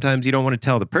people. Sometimes you don't want to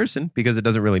tell the person because it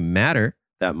doesn't really matter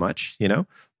that much,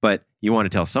 but you want to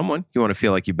tell someone. You want to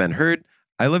feel like you've been heard.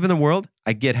 I live in the world.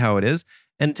 I get how it is.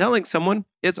 And telling someone,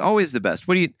 it's always the best.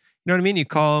 You know what I mean? You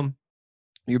call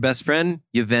your best friend,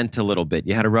 you vent a little bit.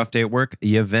 You had a rough day at work,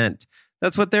 you vent.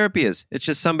 That's what therapy is. It's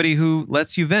just somebody who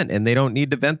lets you vent and they don't need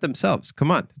to vent themselves.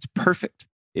 Come on, it's perfect.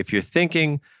 If you're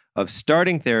thinking of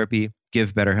starting therapy,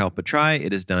 give BetterHelp a try.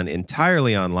 It is done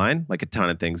entirely online, like a ton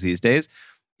of things these days.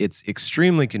 It's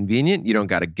extremely convenient. You don't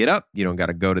got to get up. You don't got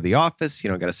to go to the office. You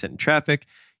don't got to sit in traffic.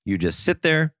 You just sit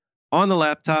there on the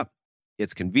laptop.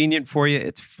 It's convenient for you.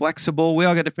 It's flexible. We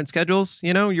all got different schedules.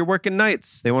 You're working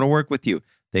nights. They want to work with you.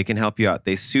 They can help you out.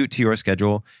 They suit to your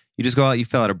schedule. You just go out, you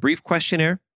fill out a brief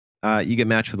questionnaire. You get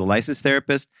matched with a licensed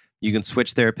therapist. You can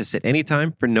switch therapists at any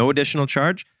time for no additional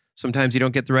charge. Sometimes you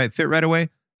don't get the right fit right away.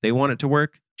 They want it to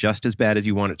work just as bad as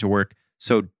you want it to work.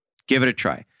 So give it a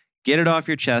try. Get it off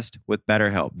your chest with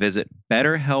BetterHelp. Visit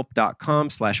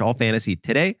betterhelp.com/allfantasy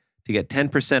today to get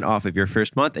 10% off of your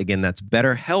first month. Again, that's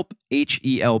BetterHelp,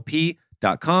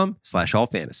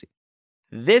 HELP.com/allfantasy.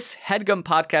 This HeadGum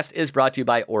podcast is brought to you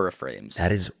by Aura Frames.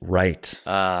 That is right.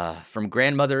 From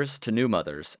grandmothers to new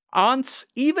mothers, aunts,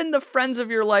 even the friends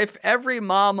of your life, every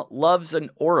mom loves an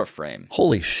Aura frame.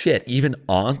 Holy shit, even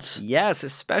aunts? Yes,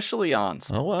 especially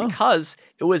aunts. Oh, wow. Because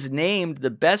it was named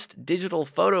the best digital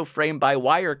photo frame by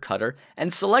Wirecutter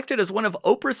and selected as one of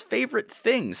Oprah's favorite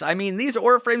things. I mean, these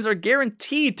Aura frames are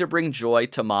guaranteed to bring joy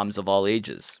to moms of all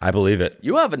ages. I believe it.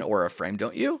 You have an Aura frame,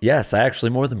 don't you? Yes, I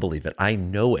actually more than believe it. I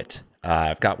know it.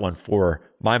 I've got one for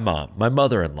my mom, my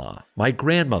mother-in-law, my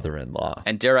grandmother-in-law.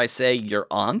 And dare I say, your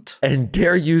aunt? And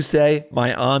dare you say,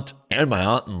 my aunt and my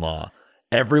aunt-in-law.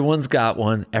 Everyone's got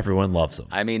one. Everyone loves them.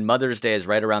 I mean, Mother's Day is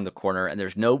right around the corner, and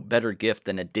there's no better gift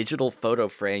than a digital photo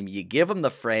frame. You give them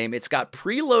the frame. It's got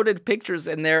preloaded pictures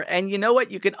in there, and you know what?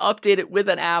 You can update it with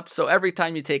an app, so every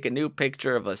time you take a new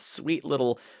picture of a sweet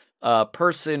little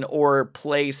person or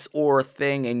place or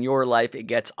thing in your life, it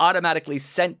gets automatically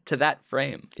sent to that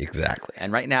frame. Exactly.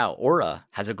 And right now, Aura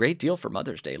has a great deal for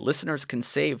Mother's Day. Listeners can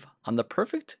save on the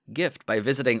perfect gift by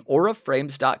visiting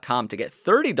auraframes.com to get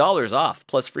 $30 off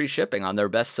plus free shipping on their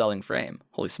best-selling frame.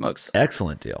 Holy smokes.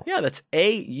 Excellent deal. Yeah, that's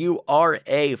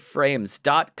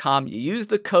auraframes.com. You use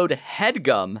the code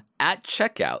HEADGUM at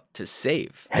checkout to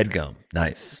save. HeadGum.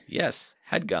 Nice. Yes.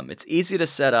 HeadGum. It's easy to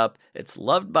set up. It's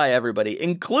loved by everybody,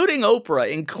 including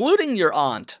Oprah, including your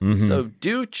aunt. Mm-hmm. So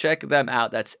do check them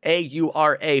out. That's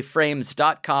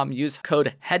auraframes.com. Use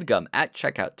code HEADGUM at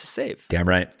checkout to save. Damn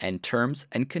right. And terms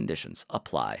and conditions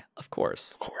apply, of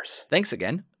course. Of course. Thanks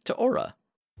again to Aura.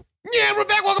 Yeah, we're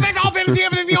back. Welcome back to All Fantasy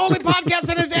Everything, the only podcast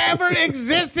that has ever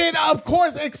existed, of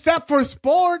course, except for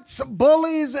Sports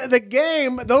Bullies, the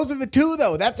game. Those are the two,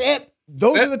 though. That's it.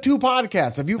 Those are the two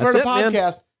podcasts. If you've heard a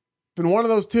podcast, it's been one of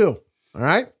those two. All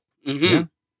right? Mm-hmm.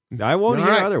 Yeah. I won't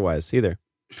hear otherwise either.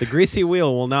 The greasy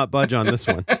wheel will not budge on this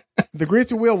one. The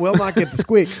greasy wheel will not get the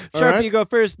squeak. Sharpie, you go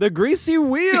first. The greasy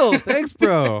wheel. Thanks,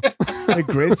 bro. The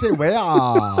greasy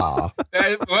wheel.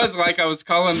 It was like I was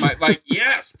calling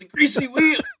yes, the greasy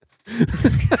wheel.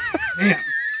 Man.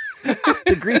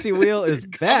 The greasy wheel is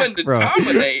back, to bro.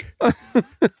 Dominate. That's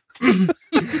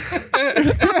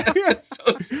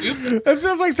so stupid. That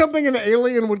sounds like something an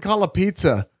alien would call a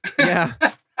pizza. Yeah.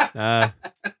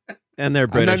 And they're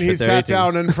British. And then he sat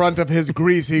down in front of his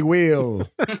greasy wheel.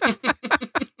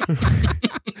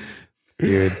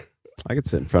 Dude, I could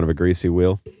sit in front of a greasy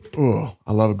wheel. Ooh,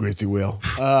 I love a greasy wheel.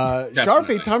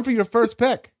 Sharpie, time for your first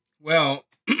pick. Well,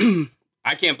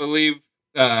 I can't believe,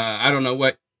 I don't know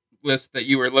what list that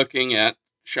you were looking at,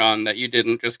 Sean, that you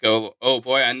didn't just go, oh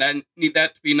boy, and then need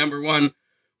that to be number one,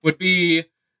 would be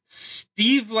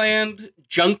Steveland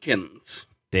Junkins.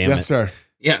 Damn yes, it. sir.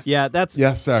 Yes. Yeah, that's...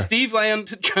 Yes, sir.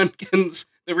 Steveland Junkins,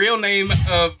 the real name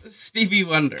of Stevie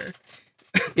Wonder.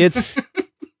 It's...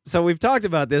 So we've talked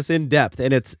about this in depth,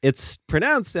 and it's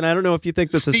pronounced, and I don't know if you think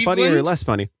this is funny or less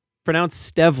funny,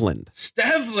 pronounced Stevland.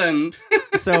 Stevland.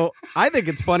 So I think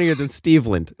it's funnier than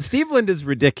Steveland. Steveland is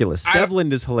ridiculous.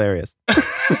 Stevland is hilarious.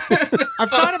 I've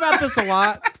thought about this a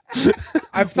lot.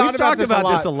 I've thought about this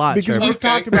a lot because we've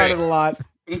talked about it a lot.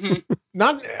 Mm-hmm.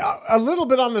 Not a little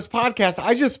bit on this podcast.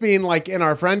 I just mean like in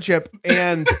our friendship,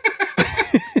 and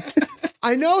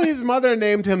I know his mother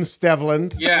named him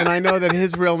Stevland, and I know that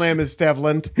his real name is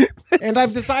Stevland, and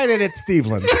I've decided it's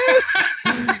Steveland.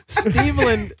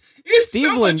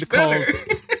 Steveland calls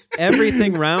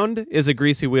everything round is a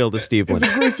greasy wheel to Steveland. It's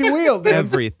a greasy wheel, dude.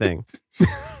 Everything.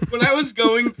 When I was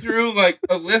going through like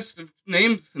a list of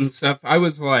names and stuff, I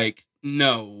was like,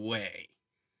 no way.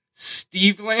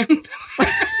 Steveland?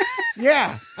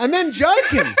 Yeah, and then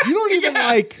Judkins. You don't even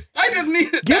I didn't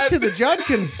need get to the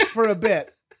Judkins for a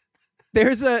bit.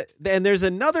 There's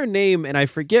another name, and I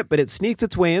forget, but it sneaks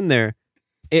its way in there.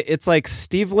 It's like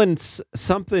Steveland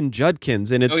something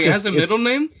Judkins, and it's he has a middle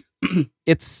name?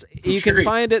 You can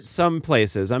find it some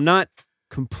places. I'm not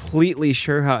completely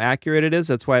sure how accurate it is.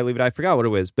 That's why I leave it. I forgot what it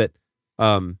was, but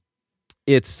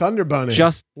it's Thunder Bunny.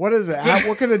 What is it?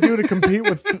 What can it do to compete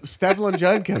with Stevlin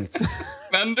Judkins?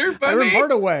 Thunder Bunny? Iron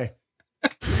Hardaway.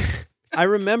 I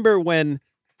remember when,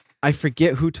 I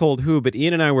forget who told who, but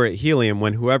Ian and I were at Helium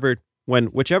when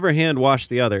whichever hand washed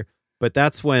the other, but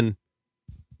that's when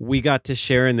we got to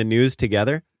share in the news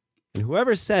together, and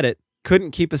whoever said it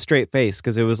couldn't keep a straight face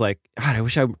because it was like, God,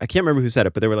 I can't remember who said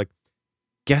it, but they were like,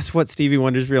 guess what Stevie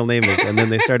Wonder's real name is? And then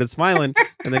they started smiling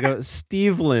and they go,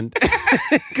 Steveland.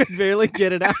 Could barely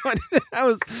get it out. That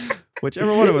was,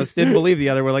 whichever one of us didn't believe the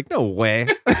other, we're like, no way.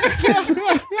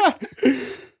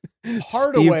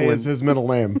 Hardaway is his middle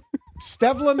name.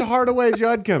 Stevlin Hardaway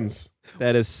Judkins.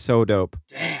 That is so dope.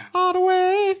 Damn.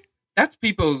 Hardaway. That's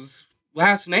people's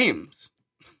last names.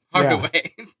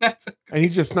 Hardaway. Yeah. And he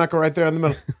just snuck it right there in the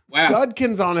middle. Wow.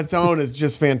 Judkins on its own is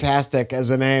just fantastic as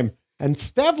a name. And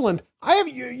Stevlin,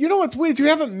 you know what's weird? You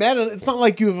haven't met it. It's not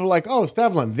like you've like, oh,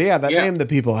 Stevlin. Yeah, that name that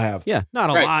people have. Yeah,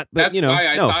 not a lot, but that's why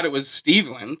I thought it was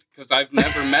Steveland, because I've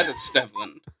never met a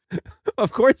Stevland.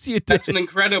 Of course you did. That's an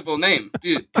incredible name,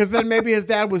 dude. Because then maybe his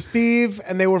dad was Steve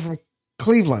and they were from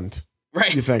Cleveland.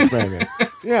 Right. You think, maybe.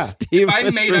 Yeah. If I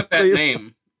made up that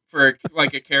name for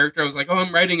like a character, I was like, oh,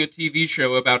 I'm writing a TV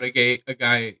show about a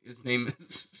guy. His name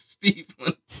is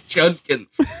Steveland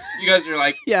Judkins. You guys are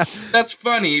like, yeah, that's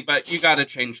funny, but you got to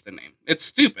change the name. It's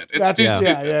stupid. It's too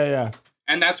stupid. Yeah.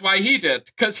 And that's why he did,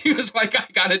 because he was like, I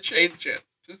got to change it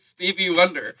to Stevie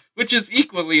Wonder, which is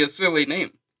equally a silly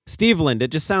name. Steveland. It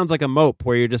just sounds like a mope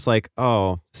where you're just like,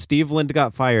 oh, Steveland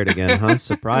got fired again, huh?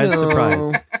 Surprise,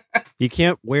 surprise. You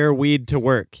can't wear weed to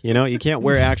work, you know? You can't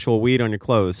wear actual weed on your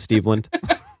clothes, Steveland.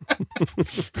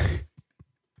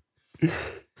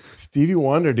 Stevie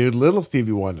Wonder, dude. Little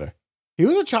Stevie Wonder. He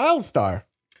was a child star.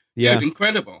 Yeah. Dude,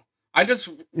 incredible. I just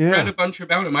read a bunch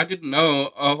about him. I didn't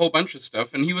know a whole bunch of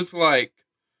stuff. And he was like,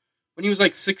 when he was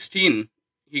like 16,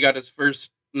 he got his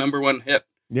first #1 hit.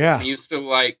 Yeah. And he used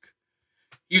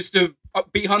to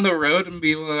be on the road and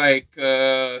be like,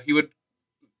 he would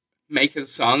make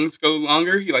his songs go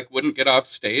longer. He like wouldn't get off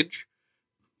stage,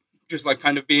 just like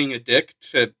kind of being a dick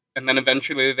to. And then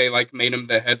eventually they like made him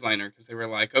the headliner because they were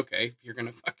like, okay, if you're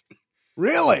gonna fucking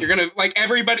you're gonna like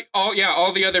everybody, all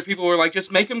the other people were like,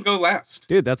 just make him go last.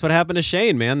 Dude, that's what happened to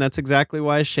Shane, man. That's exactly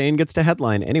why Shane gets to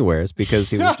headline anywhere, is because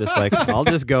he was just like, I'll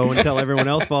just go until everyone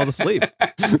else falls asleep.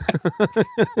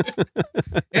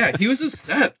 Yeah, he was a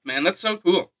stud, man. That's so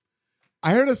cool.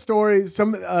 I heard a story. This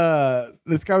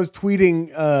guy was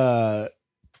tweeting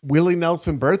Willie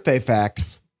Nelson birthday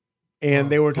facts,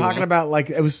 and they were talking about like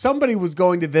it was somebody was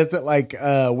going to visit like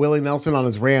Willie Nelson on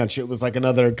his ranch. It was like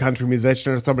another country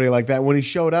musician or somebody like that. When he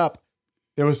showed up,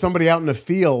 there was somebody out in the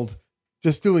field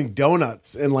just doing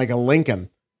donuts in like a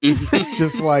Lincoln,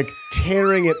 just like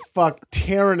tearing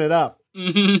it up.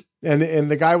 Mm-hmm. And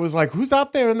the guy was like, "Who's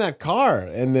out there in that car?"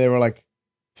 And they were like,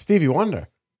 "Stevie Wonder."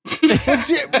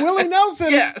 Willie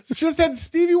Nelson just had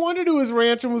Stevie Wonder to his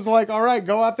ranch and was like, all right,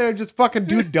 go out there and just fucking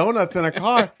do donuts in a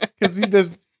car because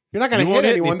you're not going to hit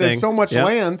anyone. There's so much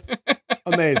land.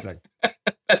 Amazing.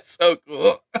 That's so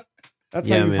cool. That's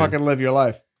how you fucking live your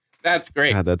life. That's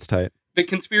great. God, that's tight. The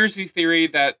conspiracy theory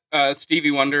that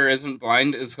Stevie Wonder isn't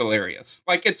blind is hilarious.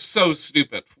 Like, it's so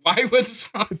stupid. Why would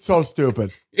it's so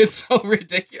stupid. It's so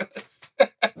ridiculous.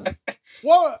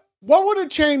 What would it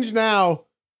change now?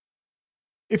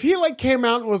 If he like came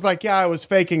out and was like, yeah, I was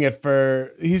faking it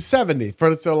he's 70.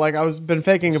 So like I was been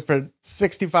faking it for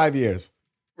 65 years.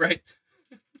 Right.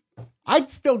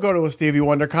 I'd still go to a Stevie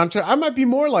Wonder concert. I might be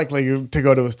more likely to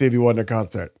go to a Stevie Wonder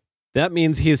concert. That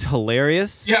means he's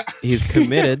hilarious. Yeah. He's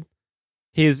committed.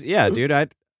 Dude,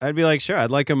 I'd be like, sure,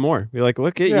 I'd like him more. Be like,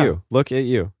 look at you. Look at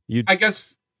you. I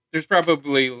guess there's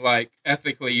probably like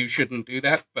ethically you shouldn't do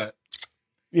that, but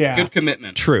good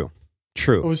commitment. True.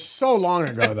 It was so long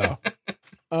ago though.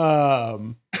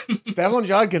 Stevlin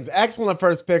Judkins, excellent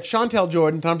first pick. Chantel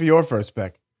Jordan, time for your first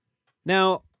pick.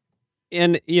 Now,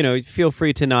 and feel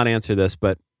free to not answer this,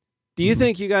 but do you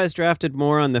think you guys drafted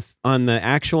more on the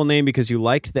actual name because you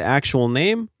liked the actual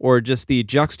name, or just the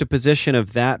juxtaposition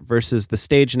of that versus the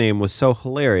stage name was so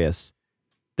hilarious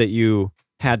that you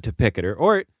had to pick it?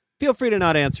 Or feel free to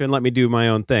not answer and let me do my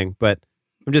own thing, but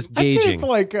I'm just gauging. I'd say it's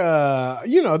like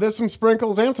there's some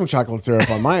sprinkles and some chocolate syrup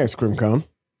on my ice cream cone.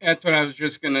 That's what I was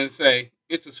just going to say.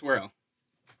 It's a swirl.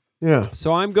 Yeah.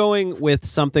 So I'm going with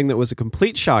something that was a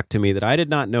complete shock to me that I did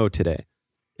not know today.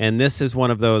 And this is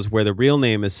one of those where the real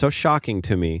name is so shocking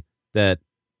to me that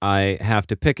I have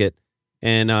to pick it.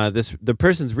 And the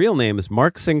person's real name is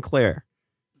Mark Sinclair.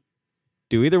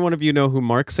 Do either one of you know who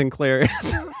Mark Sinclair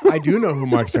is? I do know who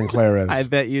Mark Sinclair is. I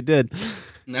bet you did.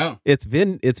 No. It's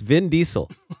Vin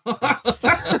Diesel.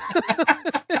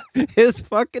 His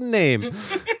fucking name.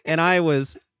 And I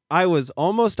was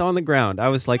almost on the ground. I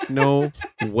was like, no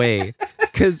way.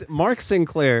 Because Mark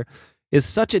Sinclair is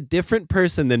such a different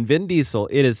person than Vin Diesel.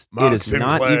 It is not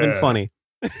even funny.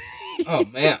 Oh,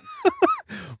 man.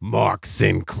 Mark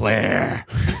Sinclair.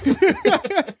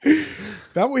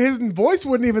 His voice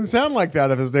wouldn't even sound like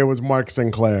that if his name was Mark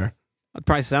Sinclair. I'd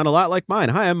probably sound a lot like mine.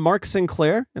 Hi, I'm Mark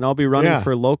Sinclair, and I'll be running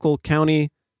for local county.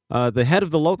 The head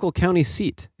of the local county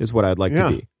seat is what I'd like to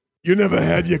be. You never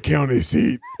had your county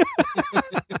seat.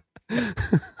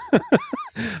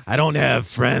 I don't have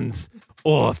friends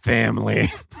or family.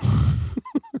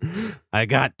 I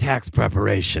got tax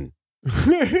preparation.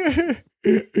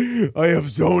 I have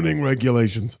zoning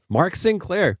regulations. Mark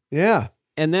Sinclair. Yeah.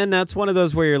 And then that's one of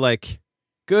those where you're like,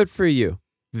 good for you.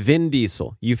 Vin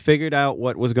Diesel. You figured out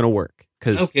what was going to work.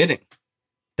 No kidding.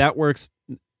 That works.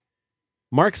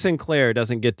 Mark Sinclair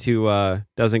doesn't get to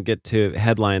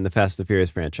headline the Fast and the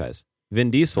Furious franchise. Vin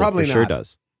Diesel Probably sure not.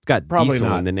 does. It's got Probably Diesel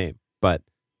not. in the name. But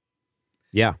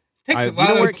yeah. Do you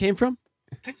know where it came from?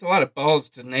 It takes a lot of balls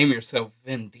to name yourself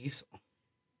Vin Diesel.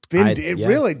 It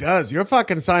really does. You're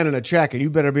fucking signing a check, and you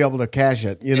better be able to cash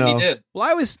it. You know. He did. Well,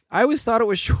 I always thought it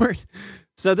was short.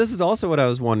 So this is also what I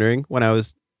was wondering when I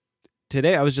was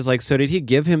today. I was just like, so did he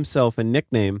give himself a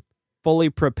nickname fully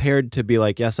prepared to be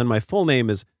like, yes, and my full name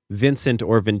is Vincent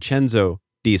or Vincenzo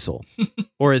Diesel,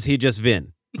 or is he just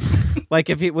Vin? Like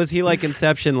was he like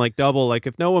Inception, like double? Like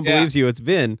if no one believes you, it's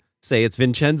Vin. Say it's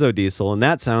Vincenzo Diesel, and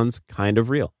that sounds kind of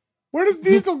real. Where does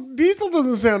Diesel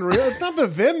doesn't sound real? It's not the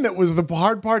Vin that was the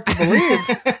hard part to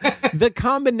believe. The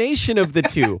combination of the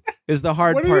two is the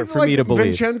hard part for me to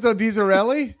believe. Vincenzo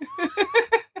Diesarelli?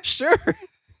 Sure.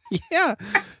 Yeah.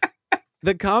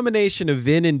 The combination of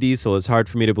Vin and Diesel is hard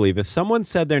for me to believe. If someone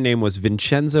said their name was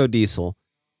Vincenzo Diesel,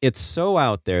 it's so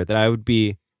out there that I would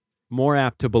be more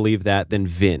apt to believe that than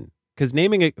Vin. Because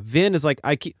naming it Vin is like,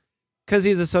 because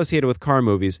he's associated with car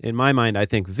movies. In my mind, I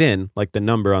think Vin, like the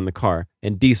number on the car,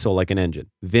 and Diesel, like an engine.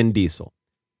 Vin Diesel.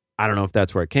 I don't know if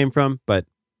that's where it came from, but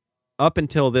up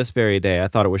until this very day, I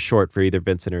thought it was short for either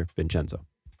Vincent or Vincenzo.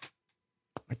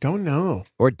 I don't know.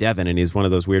 Or Devin, and he's one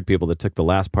of those weird people that took the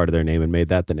last part of their name and made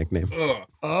that the nickname. Ugh.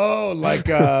 Oh, like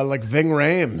Ving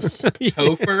Rhames.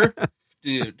 Topher?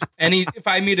 Dude. If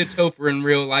I meet a Topher in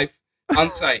real life,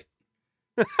 on site.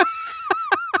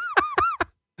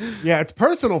 Yeah, it's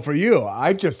personal for you.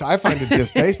 I find it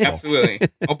distasteful. Absolutely.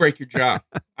 I'll break your jaw.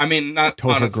 I mean, not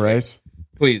Topher honestly. Grace.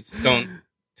 Please don't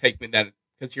take me that,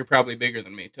 because you're probably bigger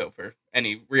than me, Topher.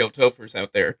 Any real Tophers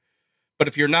out there. But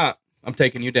if you're not, I'm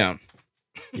taking you down.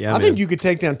 Yeah, I think you could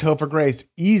take down Topher Grace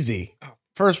easy.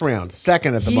 First round,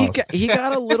 second at the most. He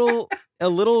got a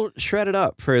little shredded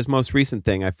up for his most recent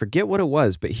thing. I forget what it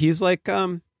was, but he's like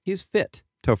he's fit,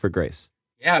 Topher Grace.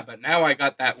 Yeah, but now I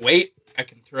got that weight I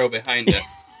can throw behind it.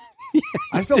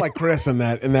 I still like Chris in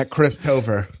that Chris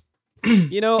Topher.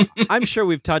 You know, I'm sure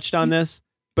we've touched on this,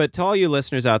 but to all you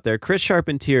listeners out there, Chris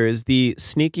Charpentier is the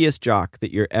sneakiest jock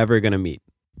that you're ever going to meet.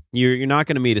 You're not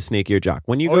going to meet a sneakier jock.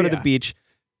 When you go to the beach,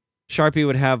 Sharpie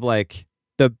would have like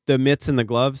the mitts and the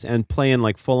gloves and playing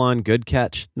like full on good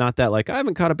catch. Not that like I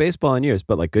haven't caught a baseball in years,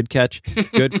 but like good catch,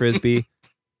 good frisbee,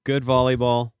 good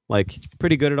volleyball, like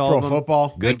pretty good at all of them. Pro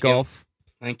football, good golf.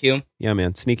 Thank you. Yeah,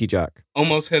 man, sneaky jock.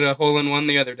 Almost hit a hole in one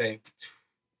the other day,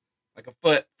 like a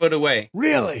foot away.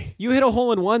 Really? You hit a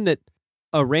hole in one that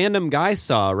a random guy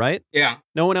saw, right? Yeah.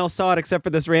 No one else saw it except for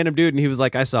this random dude, and he was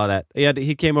like, "I saw that."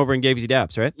 He came over and gave you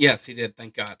daps, right? Yes, he did.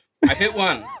 Thank God. I hit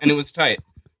one, and it was tight.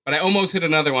 But I almost hit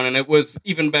another one, and it was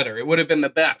even better. It would have been the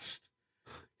best.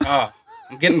 Oh,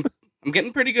 I'm getting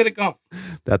pretty good at golf.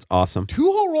 That's awesome.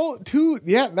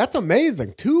 Yeah, that's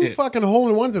amazing. Two fucking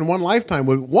hole-in-ones in one lifetime.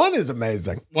 One is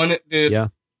amazing.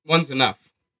 One's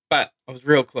enough. But I was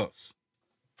real close.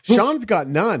 Sean's got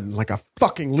none, like a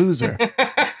fucking loser.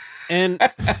 And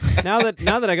now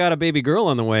that I got a baby girl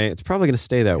on the way, it's probably going to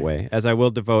stay that way, as I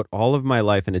will devote all of my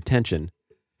life and attention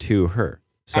to her.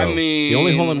 So the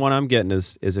only hole-in-one I'm getting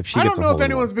is if she gets a hole-in-one. I don't know if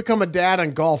anyone's become a dad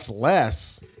and golfed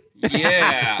less.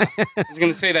 Yeah. I was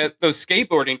going to say that those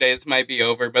skateboarding days might be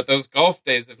over, but those golf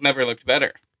days have never looked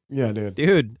better. Yeah, dude.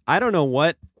 Dude, I don't know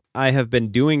what I have been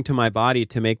doing to my body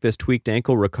to make this tweaked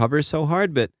ankle recover so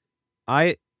hard, but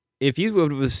if you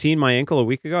would have seen my ankle a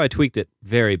week ago, I tweaked it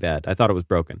very bad. I thought it was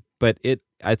broken. But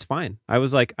it's fine. I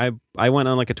was like, I went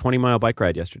on like a 20-mile bike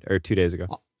ride yesterday or 2 days ago.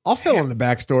 I'll fill in the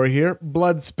backstory here.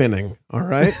 Blood spinning. All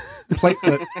right.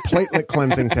 Platelet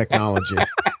cleansing technology.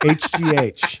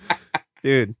 HGH.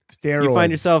 Dude,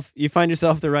 Steroids. you find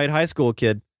yourself the right high school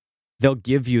kid, they'll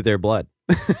give you their blood.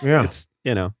 Yeah. It's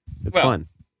it's Well, fun.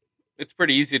 It's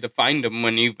pretty easy to find them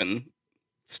when you've been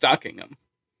stalking them.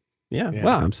 Yeah. Yeah.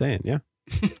 Well, I'm saying, yeah.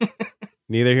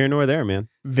 Neither here nor there, man.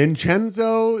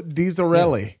 Vincenzo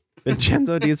Dizzarelli.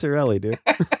 Vincenzo Di Sorelli, dude.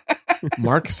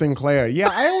 Mark Sinclair. Yeah,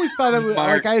 I always thought it was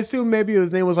Mark. like, I assumed maybe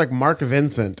his name was like Mark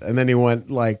Vincent, and then he went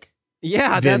like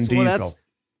Yeah, Vin that's Diesel.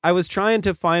 I was trying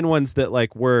to find ones that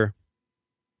like were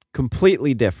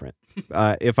completely different,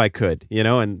 if I could,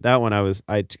 and that one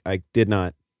I did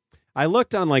not. I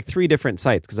looked on like 3 different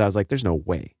sites because I was like, there's no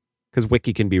way, because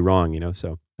Wiki can be wrong,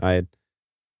 so man,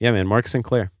 Mark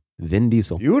Sinclair, Vin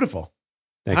Diesel. Beautiful.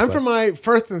 Thanks, Time bud. for my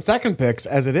first and second picks,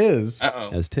 as it is Uh-oh.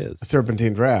 As tis. a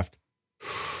Serpentine draft.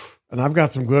 And I've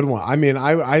got some good ones. I mean,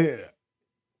 I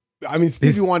mean,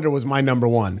 Stevie Wonder was my number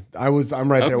one. I'm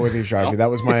right there with you, Sharpie. That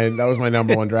was my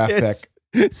number one draft It's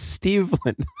pick.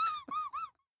 Steveland.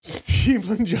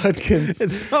 Steven Judkins.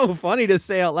 It's so funny to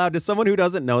say out loud to someone who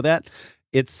doesn't know that.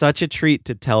 It's such a treat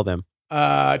to tell them.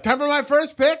 Time for my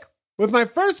first pick. With my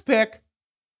first pick,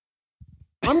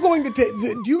 I'm going to take.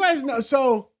 Do you guys know?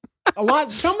 So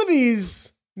some of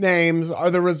these names are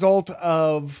the result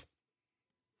of,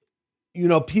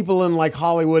 people in like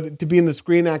Hollywood. To be in the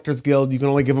Screen Actors Guild, you can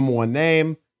only give them one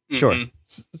name. Sure. Mhm.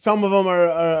 Some of them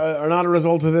are not a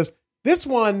result of this. This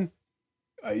one,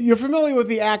 you're familiar with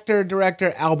the actor,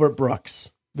 director Albert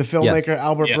Brooks, the filmmaker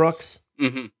Albert Yes. Brooks.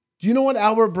 Mhm. Do you know what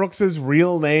Albert Brooks's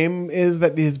real name is?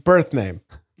 That his birth name?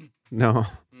 No.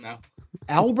 No.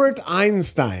 Albert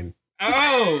Einstein.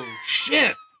 Oh,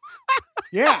 shit.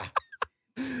 Yeah.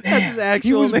 That's his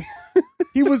actual was- name.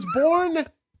 He was born,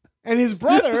 and his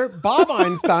brother, Bob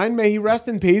Einstein, may he rest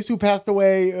in peace, who passed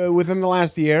away within the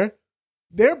last year,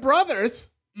 they're brothers,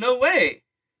 No way.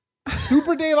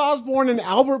 Super Dave Osborne and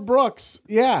Albert Brooks.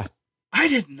 Yeah. I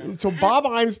didn't know. So Bob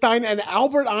Einstein and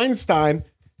Albert Einstein.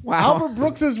 Wow. Albert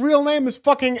Brooks' real name is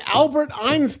fucking Albert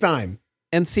Einstein.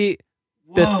 And see,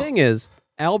 the Whoa. thing is,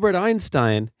 Albert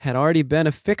Einstein had already been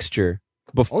a fixture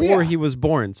before yeah. he was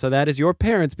born. So that is your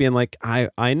parents being like,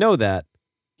 I know that.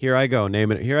 Here I go,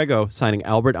 name it. Here I go, signing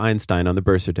Albert Einstein on the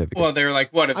birth certificate. Well, they're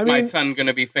like, what if I my mean- son going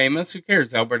to be famous? Who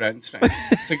cares? Albert Einstein.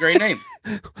 It's a great name.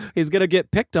 He's gonna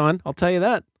get picked on. I'll tell you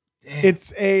that. Damn.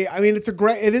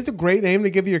 It is a great name to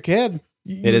give your kid.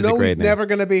 It is a great he's name. never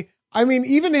going to be. I mean,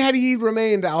 even had he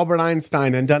remained Albert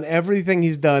Einstein and done everything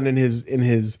he's done in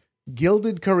his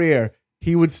gilded career,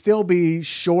 he would still be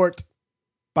short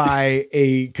by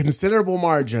a considerable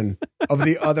margin of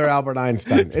the other Albert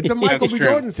Einstein. It's a Michael That's B. true.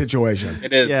 Jordan situation.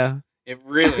 It is. Yeah. It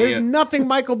really There's is. nothing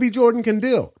Michael B. Jordan can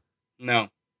do. No.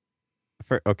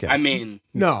 Okay. I mean,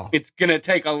 No. it's going to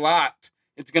take a lot.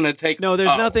 It's going to take. No, there's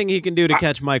oh, nothing he can do to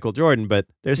catch Michael Jordan, but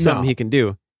there's something No. he can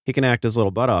do. He can act his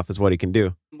little butt off, is what he can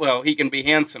do. Well, he can be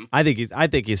handsome. I think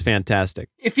he's fantastic.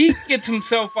 If he gets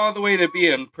himself all the way to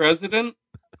being president,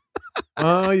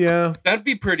 Oh, yeah. that'd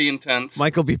be pretty intense.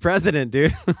 Michael be president,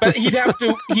 dude. But he'd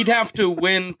have to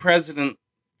win president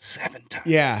 7 times.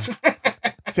 Yeah.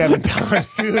 7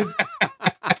 times, dude.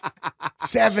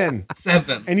 7.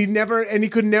 7. And he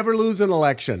could never lose an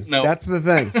election. No. That's the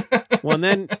thing. Well, and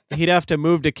then he'd have to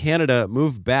move to Canada,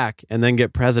 move back, and then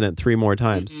get president 3 more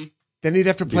times. Mhm. Then he'd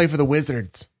have to play for the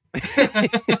Wizards.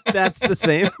 That's the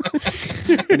same.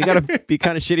 And you got to be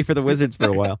kind of shitty for the Wizards for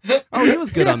a while. Oh, he was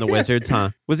good on the Wizards,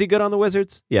 huh? Was he good on the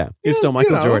Wizards? Yeah, he was still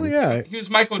Michael Jordan. Yeah. He was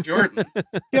Michael Jordan.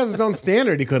 He has his own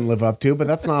standard he couldn't live up to, but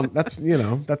that's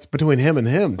between him and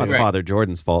him. That's dude. Right. Father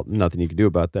Jordan's fault. Nothing you can do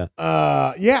about that.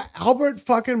 Yeah, Albert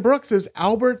fucking Brooks is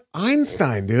Albert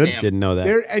Einstein, dude. Damn. Didn't know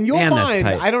that. And you'll Man, that's find,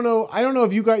 tight. I don't know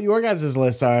if you got your guys'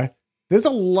 lists are, there's a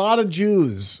lot of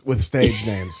Jews with stage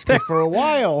names. Because for a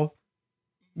while,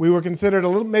 we were considered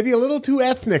maybe a little too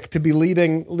ethnic to be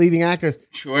leading actors.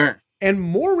 Sure. And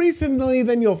more recently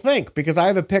than you'll think, because I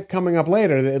have a pick coming up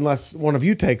later, that unless one of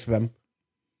you takes them,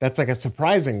 that's like a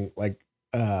surprising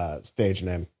stage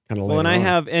name. Kind of. Well, and I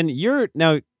have, and you're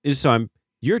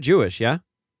you're Jewish, yeah?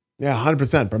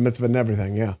 100% bar mitzvah and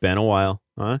everything. Yeah, Been a while,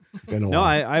 huh? been a No,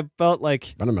 while. I felt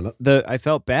like Been a minute. I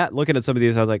felt bad looking at some of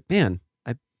these. I was like, man,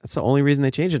 that's the only reason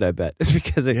they changed it. I bet it's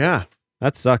because Yeah.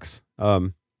 that sucks.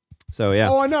 So yeah.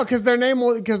 Oh, I know, because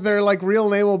their like real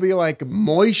name will be like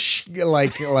Moish,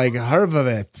 like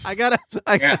Hervovitz.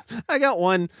 I got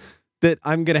one that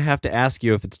I'm gonna have to ask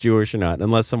you if it's Jewish or not,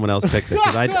 unless someone else picks it.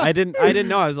 Because I didn't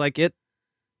know. I was like, it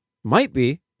might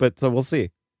be, but so we'll see.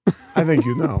 I think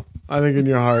you know. I think in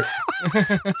your heart.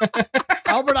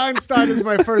 Albert Einstein is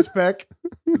my first pick.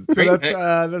 So Great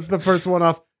that's the first one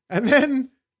off. And then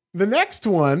the next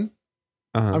one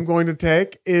I'm going to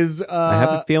take is... I have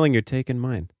a feeling you're taking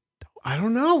mine. I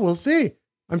don't know. We'll see.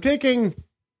 I'm taking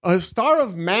a star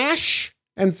of MASH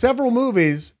and several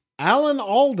movies, Alan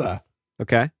Alda.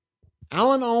 Okay.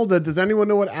 Alan Alda. Does anyone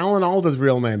know what Alan Alda's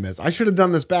real name is? I should have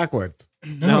done this backwards.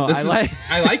 No,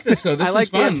 I like this though. This I like is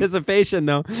fun. the anticipation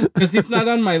though. Because he's not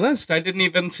on my list. I didn't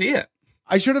even see it.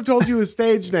 I should have told you his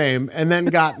stage name and then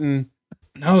gotten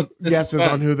guesses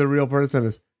on who the real person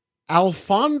is.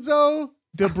 Alfonso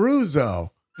D'Abruzzo.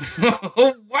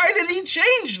 Why did he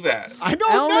change that? I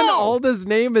don't Alan know. Alda's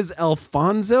name is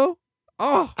Alfonso?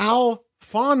 Oh.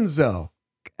 Alfonso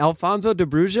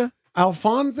D'Abruzzo?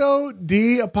 Alfonso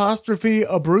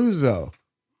D'Abruzzo.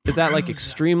 Is that like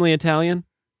extremely Italian?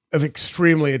 Of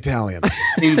extremely Italian.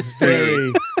 Seems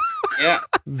very,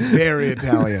 very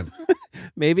Italian.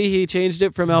 Maybe he changed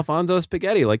it from Alfonso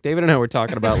Spaghetti, like David and I were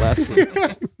talking about last week.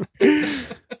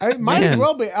 It might as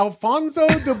well be Alfonso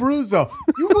D'Abruzzo.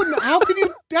 You wouldn't. How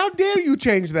dare you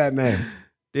change that name?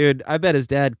 Dude, I bet his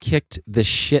dad kicked the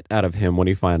shit out of him when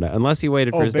he found out. Unless he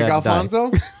waited for his big dad Alfonso?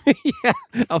 to die. Yeah,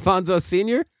 Alfonso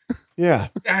Sr.? Yeah.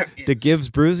 The Gibbs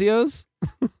Bruzios?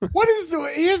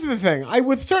 Here's the thing.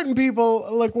 with certain people,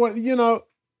 like what,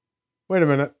 wait a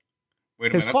minute.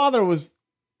 His father was,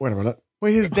 wait a minute.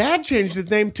 Wait, his dad changed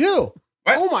his name too.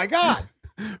 What? Oh my God.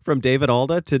 From David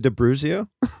Alda to D'Abruzzo?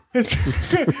 His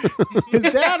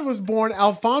dad was born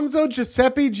Alfonso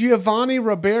Giuseppe Giovanni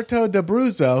Roberto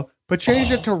D'Abruzzo, but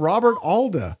changed it to Robert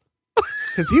Alda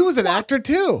because he was an actor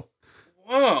too.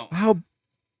 Whoa. How,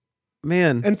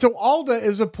 man. And so Alda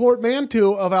is a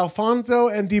portmanteau of Alfonso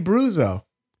and D'Abruzzo.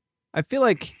 I feel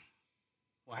like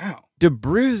Wow.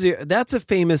 D'Abruzzo, that's a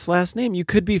famous last name. You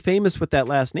could be famous with that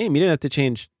last name. You didn't have to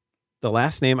change the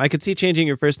last name. I could see changing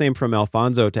your first name from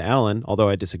Alfonso to Alan, although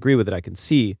I disagree with it. I can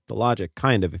see the logic,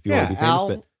 kind of, if you want to be famous.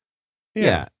 Al.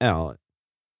 But Al.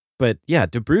 But yeah,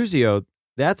 D'Abruzzo,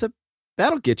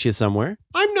 that'll get you somewhere.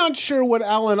 I'm not sure what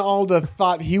Alan Alda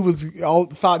thought he was going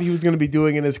to be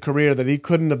doing in his career that he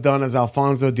couldn't have done as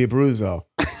Alfonso D'Abruzzo.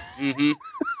 Mm-hmm.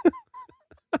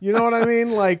 You know what I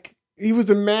mean? Like he was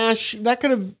a MASH. That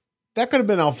could have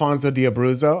been Alfonso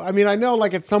D'Abruzzo. I mean, I know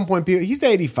like at some point he's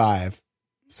 85.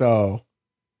 So,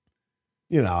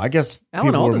 I guess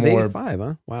Alan Alda's 85,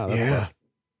 huh? Wow. Yeah.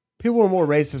 People were more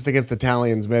racist against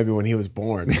Italians maybe when he was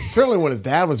born. Certainly when his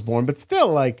dad was born, but still,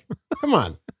 like, come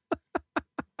on.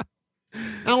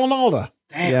 Alan Alda.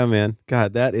 Damn. Yeah, man.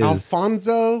 God, that is...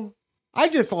 Alfonso. I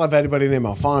just love anybody named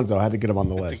Alfonso. I had to get him on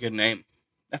the That's list. a good name.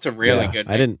 That's a really good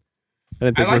name. I didn't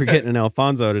think we were getting an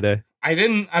Alfonso today. I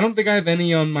don't think I have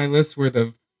any on my list where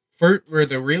the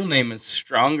real name is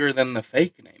stronger than the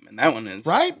fake name, and that one is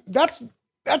Right? That's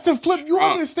a flip. You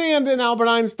understand in Albert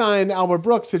Einstein, Albert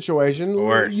Brooks situation,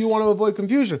 you want to avoid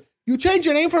confusion. You change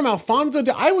your name from Alfonso.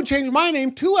 I would change my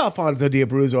name to Alfonso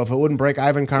D'Abruzzo if it wouldn't break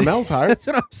Ivan Carmel's heart. That's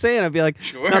what I'm saying. I'd be like,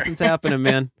 nothing's happening,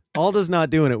 man. Alda's not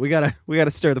doing it. We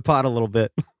gotta stir the pot a little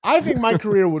bit. I think my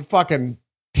career would fucking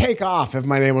take off if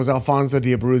my name was Alfonso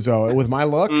D'Abruzzo with my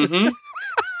look. Mm-hmm.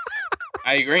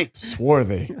 I agree.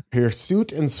 Swarthy.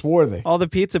 Hirsute and swarthy. All the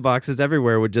pizza boxes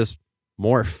everywhere would just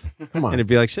morph. Come on. And it'd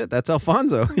be like, shit, that's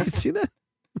Alfonso. You see that?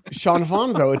 Sean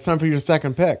Fonzo, it's time for your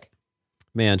second pick.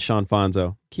 Man, Sean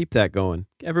Fonzo. Keep that going.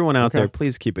 Everyone out there,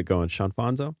 please keep it going. Sean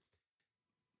Fonzo.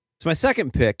 So my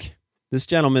second pick, this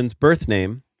gentleman's birth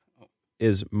name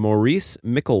is Maurice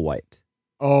Micklewhite.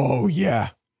 Oh, yeah.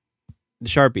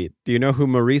 Sharpie, do you know who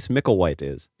Maurice Micklewhite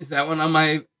is? Is that one on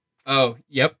my... Oh,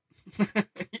 yep.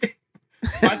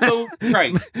 Michael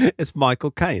Caine. It's Michael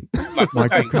Caine.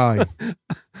 Michael Caine.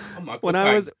 Oh, When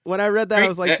I read that, I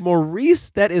was like,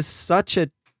 Maurice, that is such a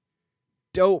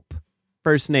dope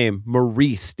first name.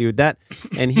 Maurice, dude.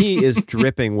 And he is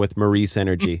dripping with Maurice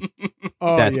energy.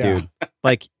 Oh, that yeah. dude.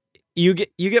 Like you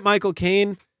get Michael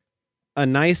Caine a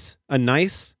nice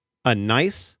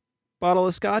bottle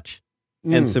of scotch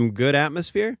and some good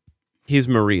atmosphere. He's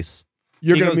Maurice.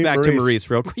 You're he gonna goes meet back Maurice. to Maurice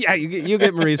real quick. Yeah, you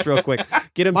get Maurice real quick.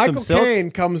 Get him Michael some silk. Caine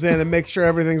comes in and makes sure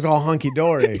everything's all hunky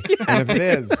dory, and if it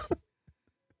is,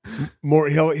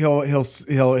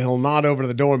 he'll nod over to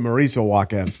the door, and Maurice will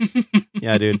walk in.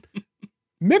 Yeah, dude.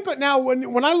 Now,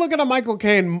 when I look at a Michael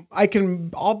Caine,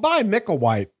 I'll buy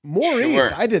Micklewhite. Maurice,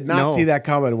 Sure. I did not see that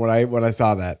coming when I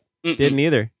saw that. Didn't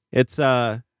either. It's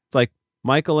like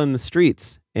Michael in the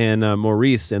streets and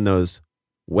Maurice in those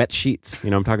wet sheets. You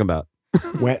know what I'm talking about?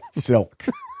 Wet silk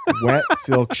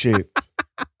sheets.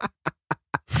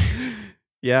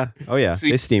 Yeah. Oh yeah.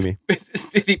 See- They steamy.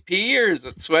 Did he pee or is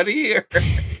it sweaty? Or...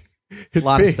 a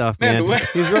lot P. of stuff, man.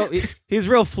 He's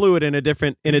real fluid in a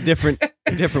different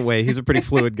way. He's a pretty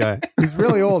fluid guy. He's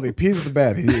really old. He pees the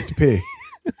bed. It's P.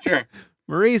 Sure.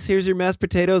 Maurice, here's your mashed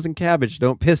potatoes and cabbage.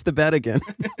 Don't piss the bed again.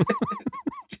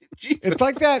 Jesus. It's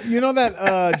like that,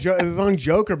 that song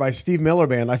Joker by Steve Miller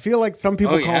Band. I feel like some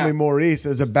people call me Maurice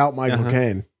is about Michael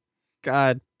Caine.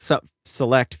 God,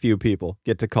 select few people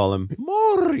get to call him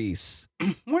Maurice.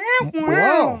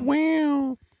 Wow.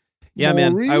 Wow. Yeah,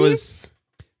 Maurice?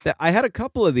 Man, I had a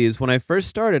couple of these when I first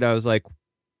started. I was like,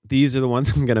 these are the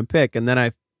ones I'm going to pick. And then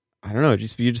I don't know,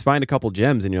 you just find a couple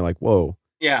gems and you're like, whoa.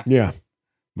 Yeah. Yeah.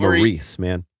 Maurice,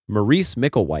 man. Maurice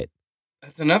Micklewhite.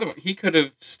 That's another one. He could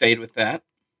have stayed with that.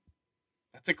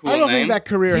 That's a cool name. I don't think that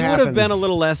career He happens. would have been a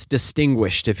little less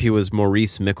distinguished if he was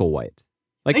Maurice Micklewhite.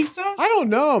 Like, think so? I don't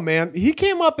know, man. He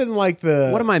came up in like the...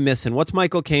 What am I missing? What's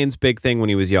Michael Caine's big thing when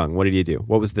he was young? What did he do?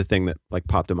 What was the thing that like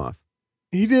popped him off?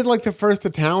 He did like the first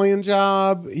Italian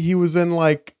job. He was in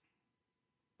like...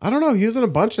 I don't know. He was in a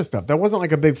bunch of stuff. That wasn't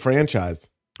like a big franchise.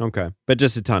 Okay. But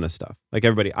just a ton of stuff. Like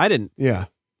everybody. I didn't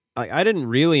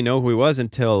really know who he was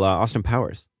until Austin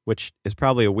Powers, which is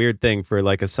probably a weird thing for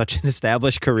like such an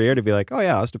established career to be like, oh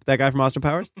yeah, that guy from Austin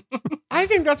Powers. I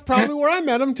think that's probably where I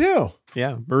met him too.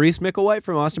 Yeah. Maurice Micklewhite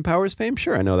from Austin Powers fame.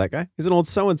 Sure. I know that guy. He's an old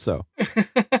so-and-so.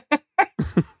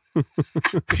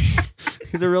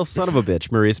 He's a real son of a bitch,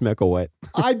 Maurice Micklewhite.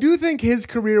 I do think his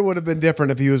career would have been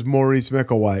different if he was Maurice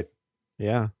Micklewhite.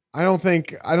 Yeah. I don't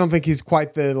think he's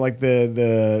quite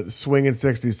the swinging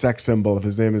 60s sex symbol if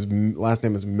his last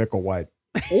name is Micklewhite.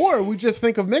 Or we just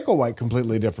think of Micklewhite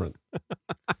completely different.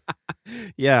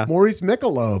 Yeah. Maurice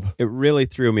Michelob. It really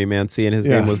threw me, man, seeing his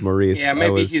name was Maurice. Yeah,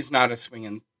 maybe he's not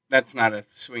that's not a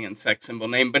swinging sex symbol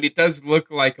name, but he does look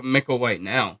like a Micklewhite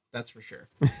now. That's for sure.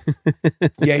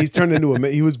 Yeah, he's turned into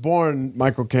he was born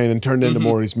Michael Caine and turned into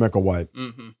Maurice Micklewhite.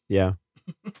 Mm-hmm. Yeah.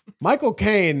 Michael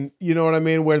Caine, you know what I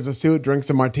mean? Wears a suit, drinks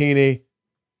a martini.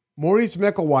 Maurice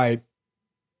Micklewhite.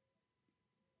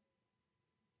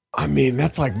 I mean,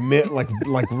 that's like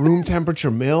room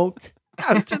temperature milk.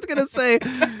 I was just gonna say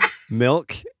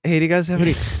milk. Hey, do you guys have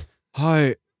any?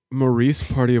 Hi, Maurice,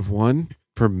 party of one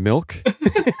for milk.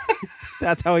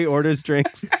 That's how he orders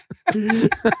drinks.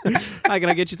 Hi, can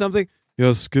I get you something?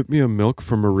 Yes, get me a milk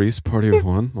for Maurice, party of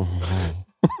one. Oh.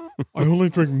 I only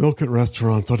drink milk at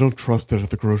restaurants. I don't trust it at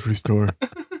the grocery store.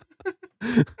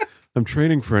 I'm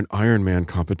training for an Ironman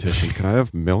competition. Can I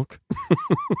have milk?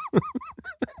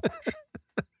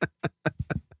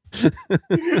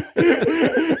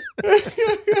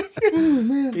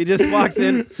 He just walks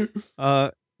in.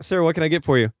 Sir, what can I get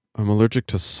for you? I'm allergic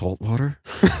to salt water.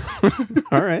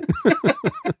 All right.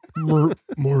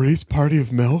 Maurice, party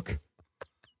of milk?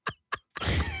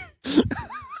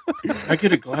 I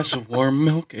get a glass of warm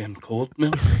milk and cold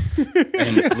milk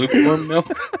and lukewarm milk.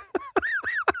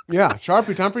 Yeah,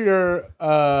 Sharpie, time for your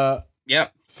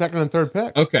second and third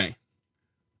pick. Okay.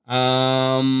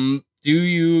 Do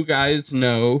you guys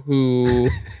know who...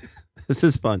 This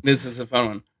is fun. This is a fun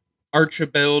one.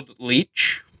 Archibald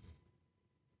Leach.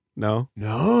 No.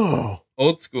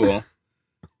 Old school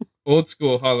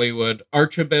Hollywood.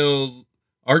 Archibald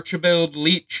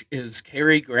Leach is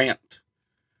Cary Grant.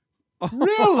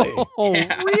 Really? Oh,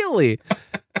 Yeah. really?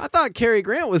 I thought Cary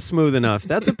Grant was smooth enough.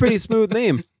 That's a pretty smooth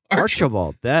name.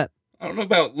 Archibald. I don't know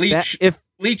about Leach.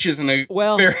 Leach isn't very...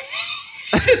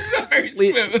 It's not very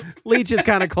smooth. Leach is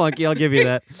kind of clunky. I'll give you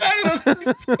that. I don't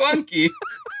know. It's clunky.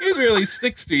 It really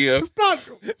sticks to you. It's not.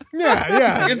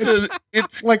 Yeah. It's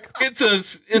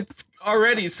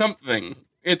already something.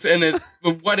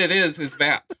 What it is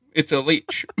that it's a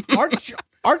leech.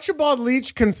 Archibald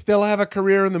Leach can still have a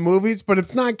career in the movies, but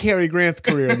it's not Cary Grant's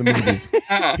career in the movies.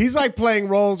 He's like playing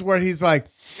roles where he's like,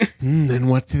 and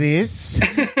what's this?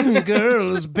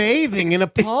 Girls bathing in a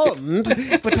pond,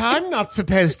 but I'm not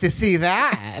supposed to see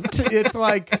that. It's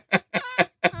like,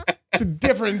 it's a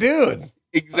different dude.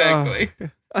 Exactly.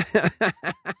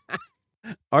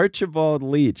 Archibald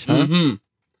Leach, huh? Mm-hmm.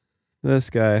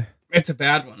 This guy. It's a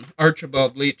bad one.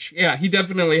 Archibald Leach. Yeah, he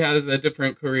definitely has a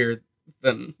different career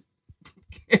than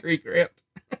Cary Grant.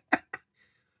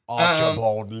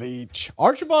 Archibald Leach.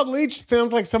 Archibald Leach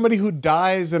sounds like somebody who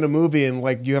dies in a movie and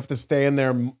like you have to stay in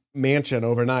their mansion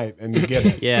overnight and you get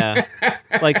it. Yeah.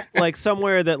 like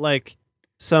somewhere that like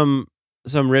some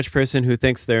rich person who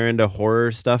thinks they're into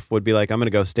horror stuff would be like, I'm going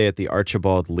to go stay at the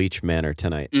Archibald Leach Manor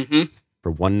tonight. Mm-hmm.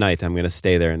 For one night, I'm going to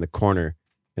stay there in the corner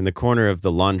of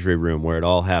the laundry room where it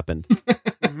all happened.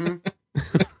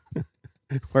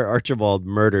 Where Archibald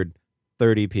murdered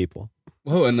 30 people.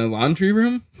 Whoa, in the laundry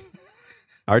room?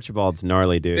 Archibald's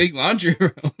gnarly, dude. Big laundry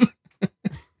room.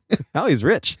 Hell, he's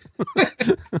rich.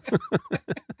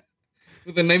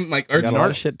 With a name like Got a Archibald. lot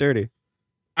of shit dirty.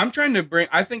 I'm trying to bring.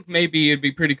 I think maybe it'd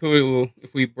be pretty cool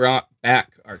if we brought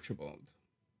back Archibald.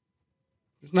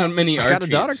 There's not many I Archies. got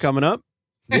a daughter coming up.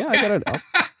 Yeah,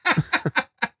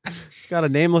 got a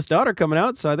nameless daughter coming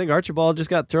out, so I think Archibald just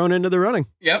got thrown into the running.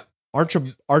 Yep.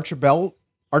 Archibelda?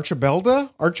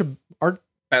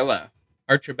 Bella.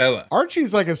 Archibella.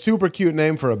 Archie's like a super cute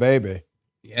name for a baby.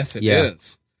 Yes, it Yeah.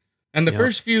 is. And the Yeah.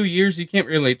 first few years, you can't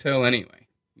really tell anyway.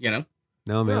 You know.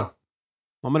 No, man. Yeah.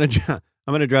 I'm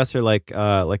gonna dress her like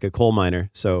a coal miner,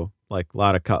 so like a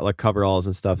lot of like coveralls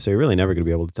and stuff. So you're really never gonna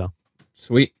be able to tell.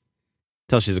 Sweet.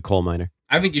 Tell she's a coal miner.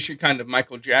 I think you should kind of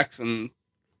Michael Jackson,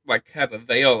 like have a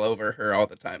veil over her all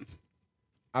the time.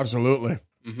 Absolutely.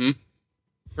 Mm-hmm.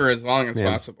 For as long as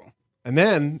Man. possible. And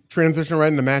then transition right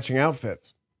into matching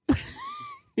outfits.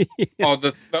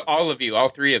 All of you, all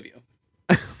three of you.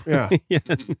 Yeah. Yeah.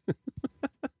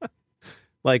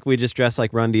 Like we just dress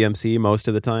like Run DMC most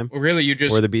of the time, Well, really, you just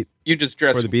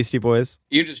dress or the Beastie Boys.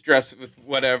 You just dress with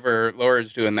whatever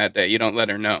Laura's doing that day. You don't let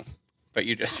her know, but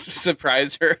you just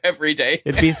surprise her every day.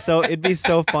 It'd be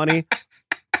so funny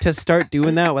to start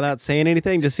doing that without saying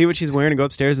anything. Just see what she's wearing and go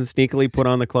upstairs and sneakily put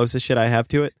on the closest shit I have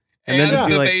to it, and then just the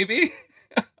be like, baby.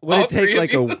 would All it take three of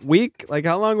like you? a week? Like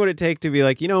how long would it take to be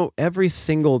like, every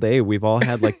single day we've all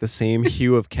had like the same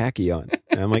hue of khaki on?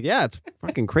 And I'm like, yeah, it's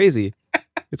fucking crazy.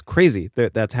 It's crazy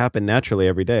that that's happened naturally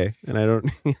every day, and I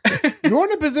don't. You're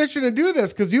in a position to do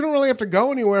this because you don't really have to go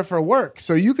anywhere for work.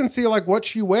 So you can see like what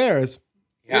she wears.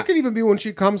 Yeah. It could even be when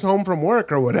she comes home from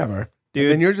work or whatever. Dude,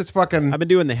 And then you're just fucking... I've been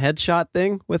doing the headshot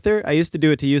thing with her. I used to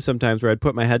do it to you sometimes where I'd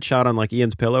put my headshot on like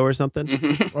Ian's pillow or something.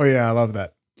 Oh, yeah, I love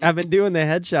that. I've been doing the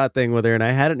headshot thing with her, and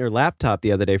I had it in her laptop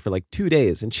the other day for like 2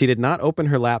 days, and she did not open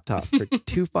her laptop for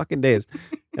 2 fucking days.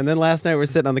 And then last night we're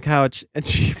sitting on the couch, and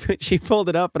she pulled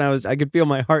it up, and I could feel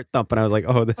my heart thump, and I was like,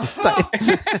 "Oh, this is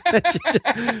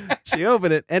tight." she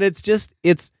opened it, and it's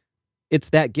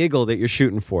that giggle that you're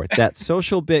shooting for, that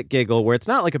social bit giggle where it's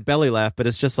not like a belly laugh, but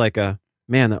it's just like a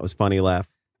man, that was funny laugh.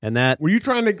 And that Were you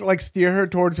trying to like steer her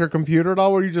towards her computer at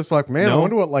all? Were you just like, man, I No.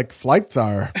 wonder what like flights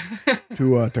are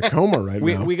to Tacoma right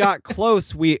now? we got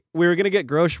close. We were gonna get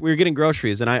we were getting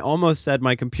groceries, and I almost said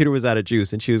my computer was out of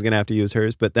juice and she was gonna have to use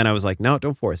hers. But then I was like, no,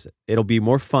 don't force it. It'll be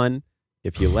more fun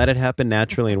if you let it happen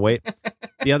naturally and wait.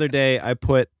 The other day,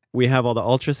 we have all the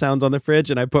ultrasounds on the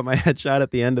fridge, and I put my headshot at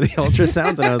the end of the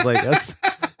ultrasounds, and I was like,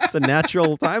 that's a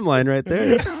natural timeline right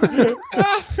there.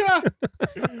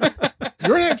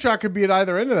 Your headshot could be at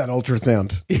either end of that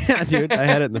ultrasound. Yeah, dude. I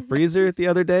had it in the freezer the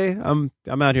other day. I'm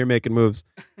out here making moves.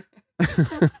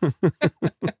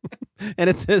 And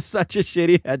it's such a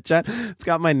shitty headshot. It's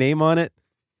got my name on it.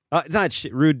 It's not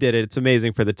Rude did it. It's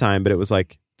amazing for the time, but it was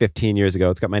like 15 years ago.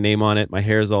 It's got my name on it. My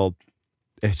hair's all.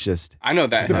 It's just. I know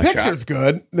that The headshot. picture's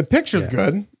good. The picture's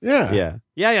good. Yeah.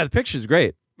 Yeah. The picture's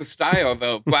great. The style,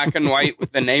 though, black and white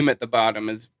with the name at the bottom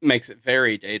makes it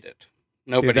very dated.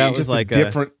 Nobody. that was Just like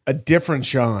a different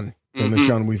Sean than the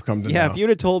Sean we've come to know. Yeah, if you'd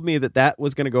have told me that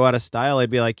was going to go out of style, I'd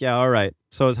be like, yeah, all right.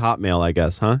 So is Hotmail, I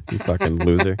guess, huh? You fucking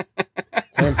loser.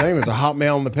 Same thing. There's a hot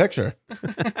male in the picture.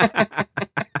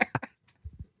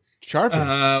 Sharpie.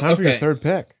 Time for your okay. third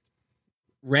pick.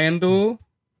 Randall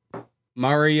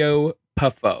Mario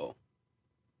Puffo.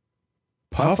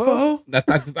 Puffo?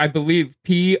 That's I believe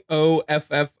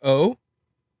Poffo.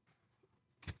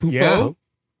 Pufo? Yeah.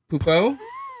 Pufo?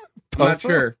 I'm not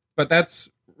sure, but that's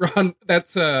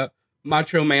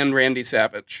Macho Man Randy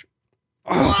Savage.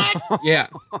 What? Yeah,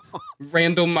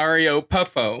 Randall Mario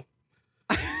Puffo.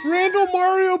 Randall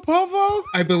Mario Puffo?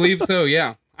 I believe so.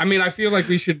 Yeah, I mean, I feel like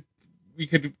we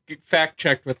could get fact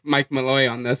checked with Mike Malloy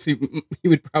on this. He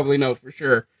would probably know for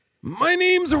sure. My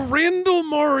name's Randall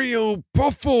Mario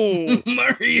Puffo,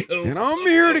 Mario, and I'm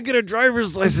here to get a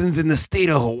driver's license in the state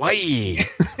of Hawaii.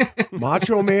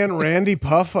 Macho Man Randy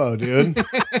Puffo, dude.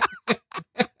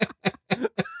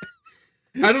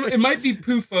 I don't. It might be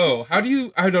Pufo.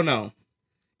 I don't know.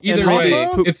 Either And way,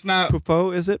 Puffo? it's not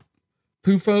Puffo, is it?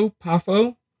 Pufo.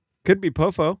 Puffo. Could be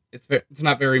Puffo. It's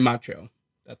not very macho.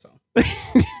 That's all.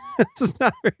 It's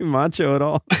not very macho at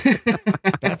all.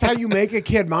 That's how you make a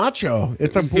kid macho.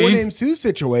 It's a boy named Sue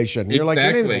situation. You're like,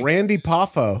 your name's Randy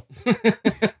Puffo.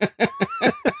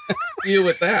 Deal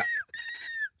with that.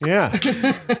 Yeah.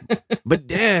 But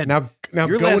Dad, Now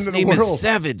your go last into the name world. is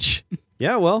Savage.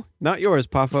 Yeah, well, not yours,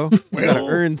 Puffo. You gotta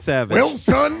earn Savage. Well,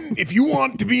 son, if you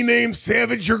want to be named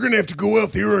Savage, you're going to have to go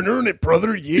out there and earn it,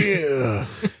 brother. Yeah.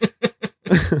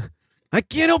 I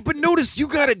can't help but notice you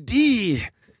got a D.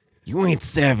 You ain't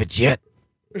Savage yet.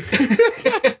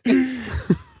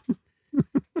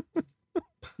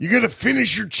 You got to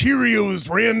finish your Cheerios,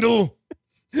 Randall.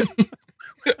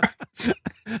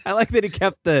 I like that he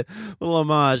kept the little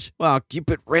homage. Well, keep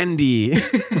it Randy.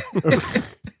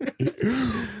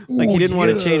 Like he didn't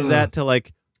want to change that to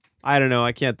like, I don't know.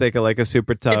 I can't think of like a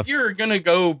super tough. If you're going to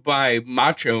go by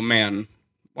Macho Man,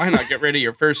 why not get rid of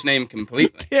your first name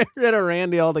completely? Get rid of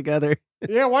Randy altogether.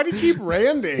 Yeah, why do you keep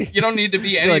Randy? You don't need to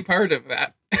be any part of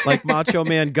that. Like Macho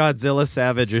Man Godzilla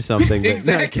Savage or something. But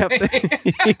Exactly. no,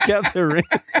 he kept the Randy.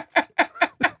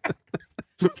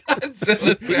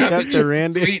 Godzilla Savage is a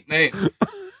Randy. sweet name.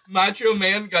 Macho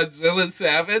Man Godzilla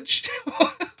Savage?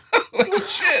 Holy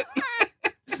shit.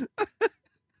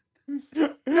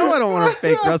 No, I don't want to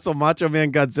fake Russell Macho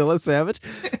Man Godzilla Savage.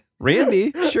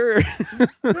 Randy, sure.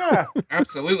 Yeah.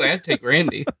 Absolutely, I'd take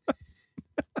Randy.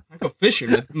 I'd go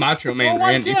fishing with Macho Man Well,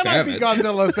 why Randy can't Savage. I be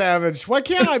Godzilla Savage? Why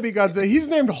can't I be Godzilla? He's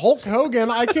named Hulk Hogan.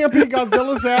 I can't be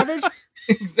Godzilla Savage?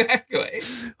 Exactly.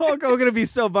 Hulk Hogan would be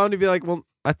so bummed to be like, well,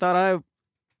 I thought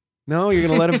No, you're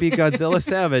going to let him be Godzilla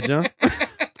Savage, huh?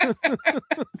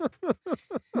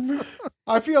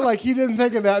 I feel like he didn't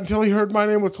think of that until he heard my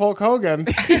name was Hulk Hogan.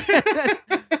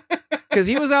 Because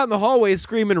he was out in the hallway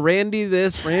screaming, Randy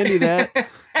this, Randy that.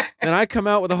 And I come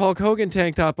out with a Hulk Hogan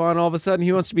tank top on. All of a sudden,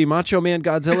 he wants to be Macho Man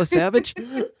Godzilla Savage.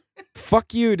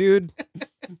 Fuck you, dude.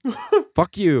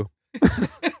 Fuck you.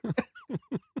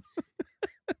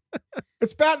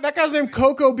 It's bad. That guy's named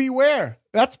Coco Beware.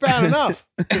 That's bad enough.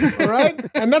 All right?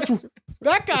 And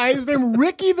that guy is named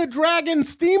Ricky the Dragon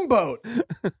Steamboat.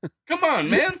 Come on,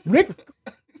 man. Rick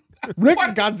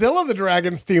Godzilla the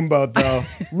Dragon Steamboat, though.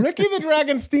 Ricky the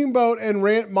Dragon Steamboat and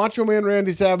Macho Man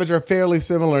Randy Savage are fairly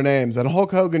similar names, and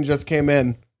Hulk Hogan just came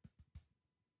in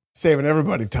saving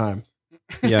everybody time.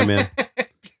 Yeah, man.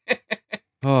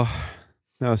 Oh,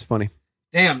 that was funny.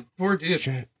 Damn, poor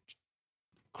dude.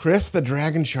 Chris the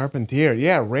Dragon Charpentier.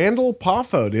 Yeah, Randall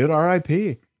Poffo, dude.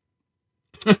 R.I.P.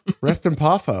 Rest in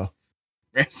Poffo.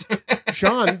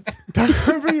 Sean, time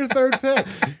for your third pick.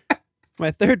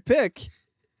 My third pick.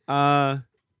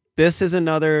 This is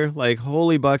another like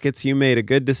holy buckets. You made a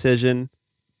good decision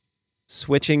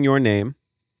switching your name.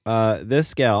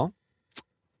 This gal,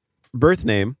 birth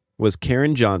name was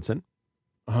Karen Johnson.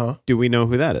 Uh-huh. Do we know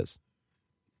who that is?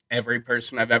 Every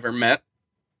person I've ever met.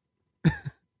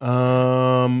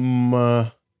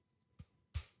 Cyndi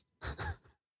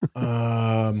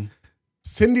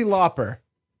Lauper.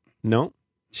 No,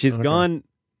 she's Okay. gone.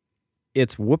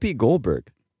 It's Whoopi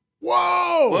Goldberg.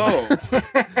 Whoa!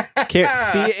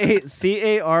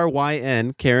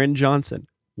 Caryn, Karen Johnson.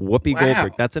 Whoopi Wow.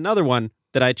 Goldberg. That's another one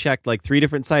that I checked like 3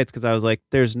 different sites because I was like,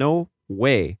 there's no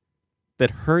way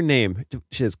that her name,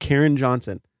 she is Karen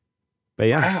Johnson. But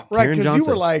yeah, Wow. Right, Karen because you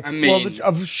Johnson. were like, I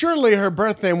mean- surely her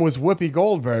birth name was Whoopi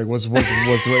Goldberg was what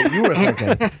you were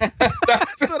thinking.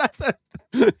 That's what I thought.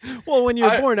 Well, when you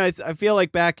were born, I feel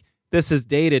like back, this is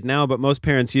dated now, but most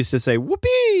parents used to say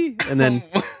Whoopi. And then,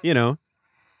 you know,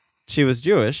 she was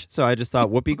Jewish. So I just thought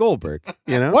Whoopi Goldberg,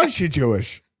 you know? Was she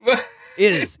Jewish?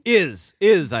 Is,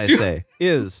 I say.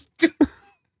 Is.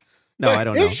 No, I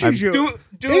don't know. Is she Jewish?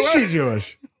 Is she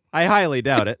Jewish? I highly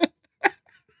doubt it.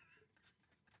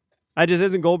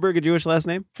 Isn't Goldberg a Jewish last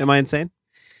name? Am I insane?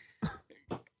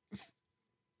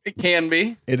 It can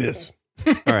be. It is.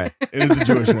 All right. It is a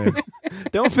Jewish name.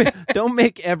 Don't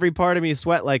make every part of me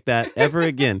sweat like that ever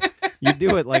again. You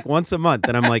do it like once a month,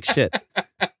 and I'm like, shit.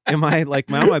 Am I like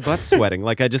my butt's sweating?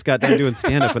 Like I just got done doing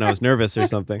stand up and I was nervous or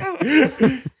something.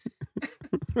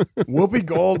 Whoopi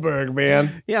Goldberg,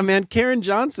 man. Yeah, man. Karen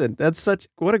Johnson.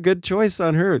 What a good choice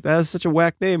on her. That is such a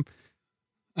whack name.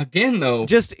 Again, though.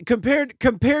 Just compared to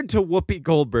Whoopi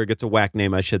Goldberg, it's a whack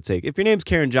name, I should say. If your name's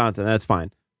Karen Johnson, that's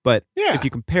fine. But Yeah. if you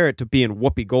compare it to being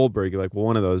Whoopi Goldberg, you're like, well,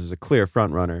 one of those is a clear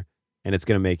front runner, and it's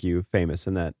going to make you famous.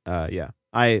 And that, yeah,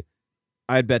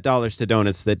 I'd bet dollars to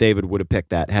donuts that David would have picked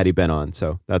that had he been on.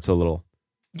 So that's a little.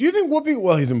 Do you think Whoopi?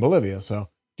 Well, he's in Bolivia, so.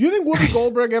 Do you think Whoopi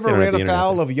Goldberg ever They don't have ran the internet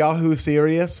afoul there. of Yahoo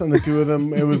Serious, and the two of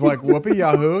them? It was like Whoopi,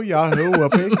 Yahoo,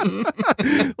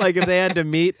 Whoopi. Like if they had to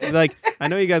meet, like, I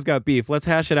know you guys got beef. Let's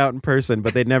hash it out in person,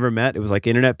 but they'd never met. It was like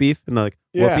internet beef. And they're like,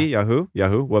 Yeah. Whoopi,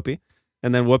 Yahoo, Whoopi.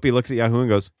 And then Whoopi looks at Yahoo and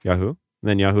goes, Yahoo. And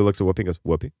then Yahoo looks at Whoopi and goes,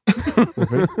 Whoopi.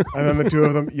 Whoopi. And then the two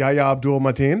of them, Yahya Abdul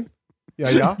Mateen.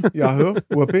 Yahya, Yahoo,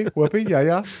 Whoopi,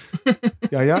 Yahya.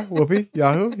 Yahya, Whoopi,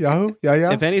 Yahoo,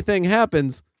 Yahya. If anything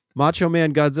happens, Macho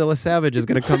Man Godzilla Savage is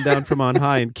going to come down from on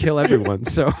high and kill everyone.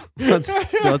 So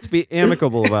let's be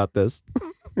amicable about this.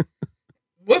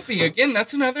 Whoopi, again,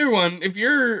 that's another one. If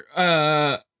you're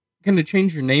going to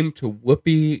change your name to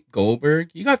Whoopi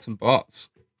Goldberg, you got some balls.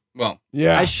 Well,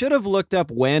 Yeah. I should have looked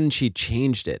up when she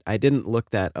changed it. I didn't look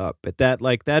that up, but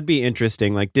that'd be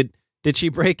interesting. Like, did she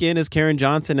break in as Karen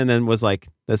Johnson and then was like,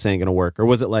 this ain't going to work? Or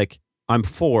was it like, I'm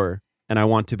 4 and I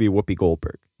want to be Whoopi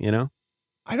Goldberg, you know?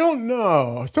 I don't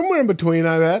know. Somewhere in between,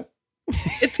 I bet.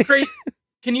 It's great.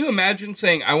 Can you imagine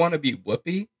saying, I want to be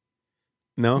Whoopi?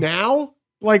 No? Now?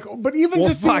 Like, but even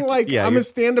just being like, I'm a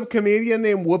stand-up comedian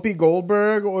named Whoopi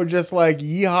Goldberg, or just like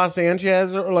Yeehaw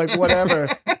Sanchez, or like whatever.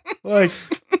 Like,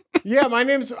 yeah,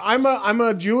 I'm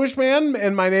a Jewish man,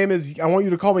 and my name is, I want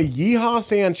you to call me Yeehaw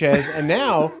Sanchez, and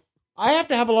now I have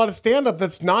to have a lot of stand-up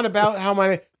that's not about how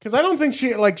because I don't think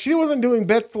she wasn't doing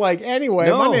bits like,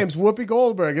 anyway, my name's Whoopi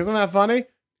Goldberg. Isn't that funny?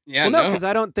 Yeah, well, no, because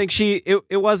I don't think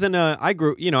it wasn't I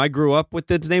grew up with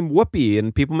the name Whoopi,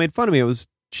 and people made fun of me. It was,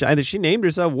 she named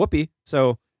herself Whoopi,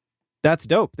 so that's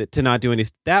dope. That to not do any,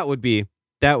 that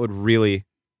would really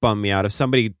bum me out if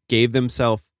somebody gave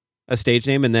themselves a stage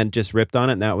name and then just ripped on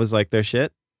it, and that was like their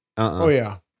shit. Oh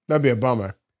yeah, that'd be a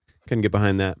bummer. Couldn't get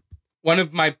behind that. One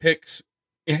of my picks,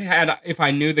 if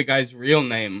I knew the guy's real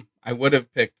name, I would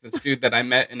have picked this dude that I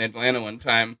met in Atlanta one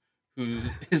time,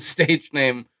 his stage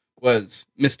name was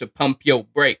Mr. Pump Yo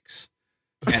Brakes,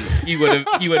 and he would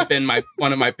have been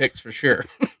one of my picks for sure.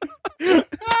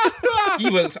 He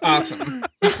was awesome.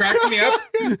 He cracked me up.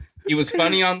 He was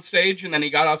funny on stage, and then he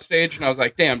got off stage, and I was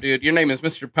like, "Damn, dude, your name is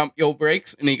Mr. Pump Yo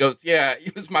Brakes?" And he goes, "Yeah,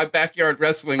 it was my backyard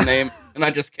wrestling name, and I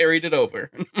just carried it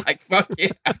over." And I'm like, "Fuck yeah,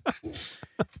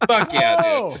 fuck yeah,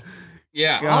 dude."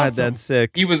 Yeah, God, awesome. That's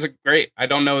sick. He was great. I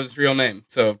don't know his real name,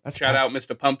 so shout out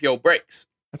Mr. Pump Yo Brakes.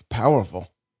 That's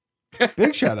powerful.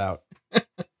 Big shout out.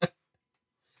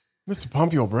 Mr.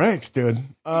 Pump Your Brakes, dude.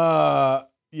 Yeah,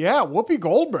 Whoopi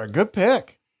Goldberg. Good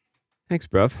pick. Thanks,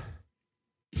 bruv.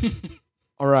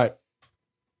 All right.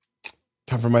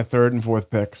 Time for my third and fourth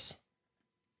picks.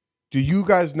 Do you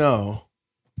guys know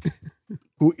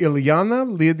who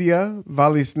Ilyana Lydia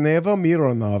Valisneva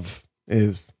Mironov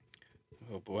is?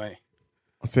 Oh, boy.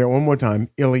 I'll say it one more time.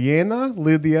 Ilyana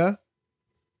Lydia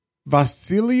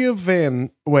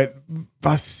Vasilyevna.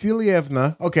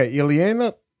 Okay,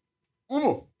 Ilyana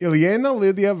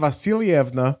Lydia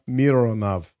Vasilyevna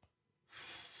Mironov.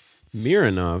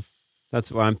 Mironov. That's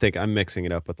why I'm mixing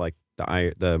it up with like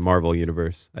the Marvel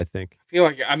universe, I think. I feel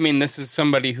like, this is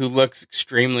somebody who looks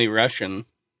extremely Russian.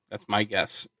 That's my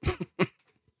guess.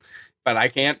 But I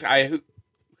can't. Who?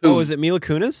 Oh, is it Mila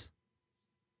Kunis?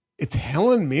 It's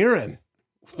Helen Mirren.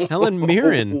 Helen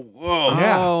Mirren. Whoa.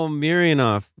 Yeah. Oh,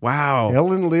 Mironov. Wow.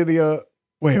 Helen Lydia.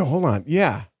 Wait, hold on.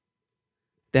 Yeah.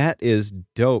 That is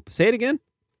dope. Say it again.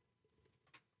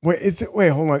 Wait,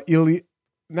 hold on.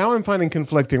 Now I'm finding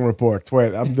conflicting reports.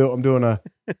 Wait, I'm doing a.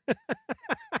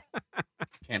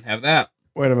 Can't have that.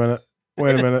 Wait a minute.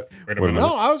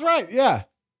 No, I was right. Yeah.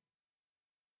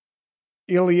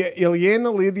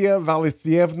 Ilyana Lydia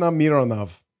Valisyevna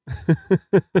Mironov.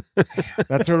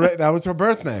 That was her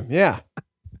birth name. Yeah.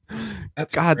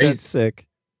 That's God, crazy. that's sick.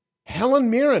 Helen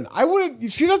Mirren.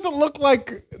 She doesn't look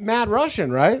like Mad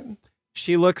Russian, right?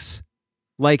 She looks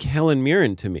like Helen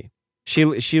Mirren to me.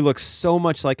 She looks so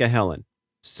much like a Helen.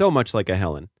 So much like a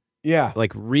Helen. Yeah.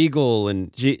 Like regal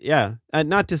and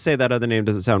not to say that other name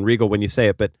doesn't sound regal when you say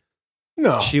it, but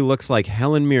No. she looks like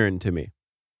Helen Mirren to me.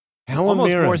 Helen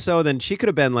Almost Mirren. more so than she could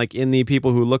have been like in the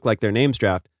people who look like their names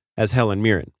draft as Helen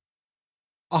Mirren.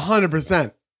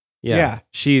 100%. Yeah.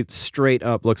 She straight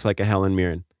up looks like a Helen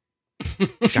Mirren.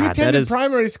 She attended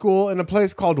primary school in a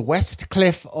place called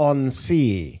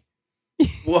Westcliff-on-Sea.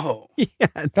 Whoa.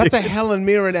 Yeah, That's a Helen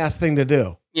Mirren-ass thing to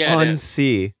do. Yeah. on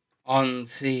sea. On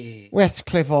sea.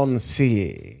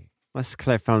 Westcliff-on-Sea.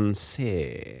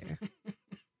 Westcliff-on-Sea.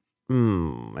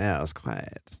 Yeah, that's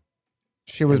quiet.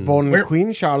 She was born in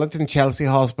Queen Charlotte and Chelsea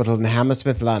Hospital in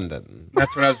Hammersmith, London.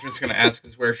 That's what I was just going to ask,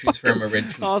 is where she's from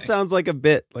originally. All sounds like a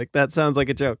bit. Like that sounds like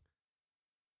a joke.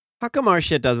 How come our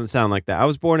shit doesn't sound like that? I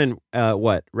was born in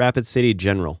Rapid City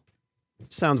General.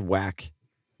 Sounds whack.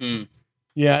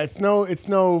 Yeah, it's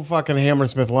no fucking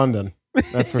Hammersmith, London.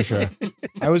 That's for sure.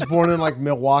 I was born in like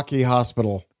Milwaukee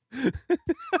Hospital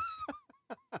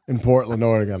in Portland,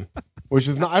 Oregon, which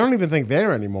is not. I don't even think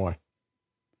there anymore.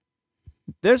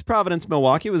 There's Providence,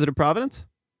 Milwaukee. Was it a Providence?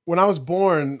 When I was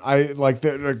born, there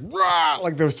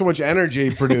was so much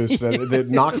energy produced that it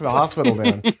knocked the hospital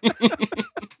down.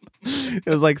 It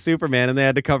was like Superman, and they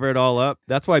had to cover it all up.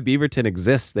 That's why Beaverton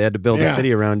exists. They had to build a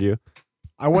city around you.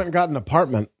 I went and got an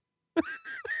apartment.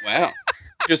 Wow.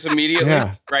 Just immediately,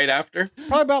 right after?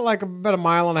 Probably about a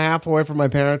mile and a half away from my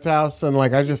parents' house. And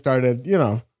I just started,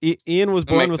 Ian was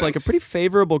born with like a pretty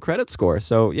favorable credit score.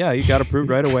 So yeah, you got approved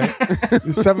right away.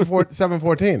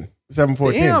 714.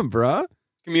 Damn, bruh.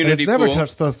 Community it's never pool.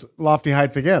 touched those lofty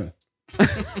heights again.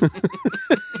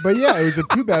 But yeah, it was a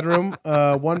 2-bedroom,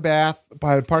 1 bath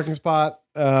by a parking spot.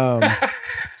 And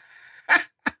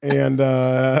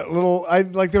there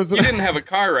was You didn't have a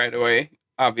car right away.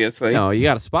 obviously. No, you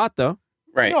got a spot though.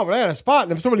 Right. No, but I had a spot,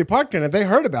 and if somebody parked in it, they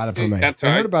heard about it from me. That's they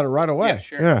right. heard about it right away. Yeah,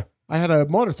 sure. Yeah. I had a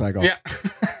motorcycle. Yeah.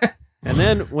 And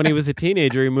then when he was a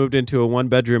teenager, he moved into a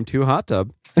 1-bedroom, 2 hot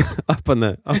tub up on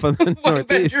the One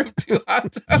northeast. bedroom, 2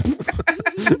 hot tub.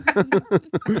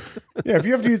 Yeah, if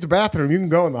you have to use the bathroom, you can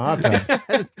go in the hot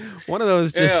tub. One of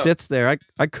those just Yeah. sits there.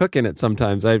 I cook in it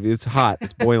sometimes. It's hot.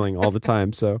 It's boiling all the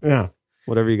time. So Yeah.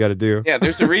 whatever you got to do. Yeah,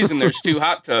 there's a reason there's 2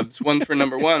 hot tubs. One's for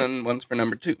number 1 and one's for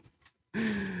number 2.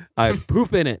 I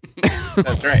poop in it.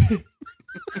 That's right.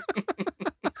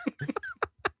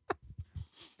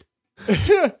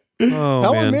 Oh,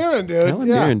 Helen man. Mirren, dude. Helen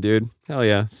yeah. Mirren, dude. Hell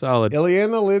yeah. Solid.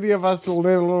 Ilyana Lydia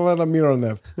Vasilina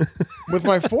Mironev. With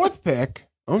my fourth pick,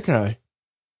 okay.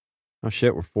 Oh,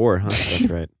 shit. We're 4, huh? That's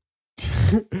right.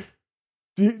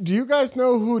 Do you guys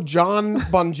know who John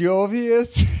Bon Jovi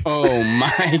is? Oh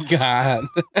my God.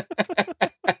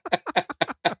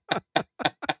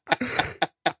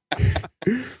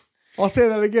 I'll say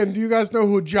that again. Do you guys know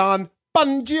who John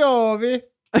Bon Jovi?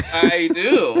 I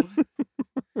do.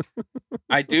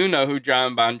 I do know who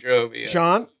John Bon Jovi is.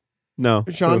 Sean? No.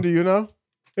 Sean, do you know?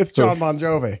 It's John Bon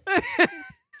Jovi.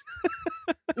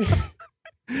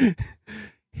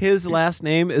 His last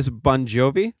name is Bon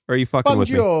Jovi? Or are you fucking Bon with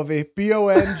me? Jovi.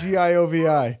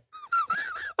 Bongiovi.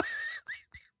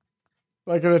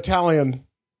 Like an Italian.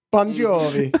 Bon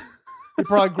Jovi. He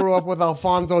probably grew up with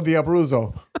Alfonso di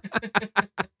Abruzzo.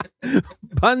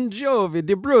 Bon Jovi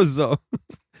di Bruzzo.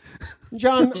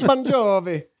 John Bon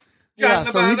Jovi. Yeah,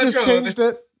 so he just changed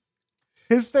it.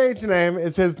 His stage name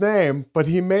is his name, but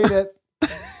he made it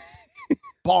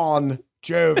Bon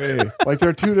Jovi. Like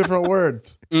they're 2 different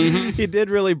words. Mm-hmm. He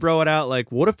did really bro it out.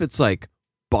 Like, what if it's like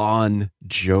Bon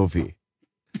Jovi?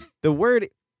 The word,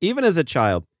 even as a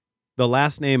child, the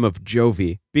last name of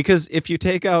Jovi, because if you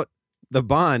take out the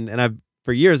Bon, and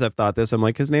for years I've thought this, I'm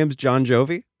like, his name's John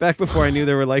Jovi, back before I knew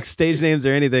there were like stage names or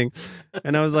anything.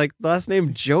 And I was like, the last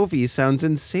name Jovi sounds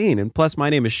insane. And plus my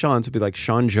name is Sean, so it'd be like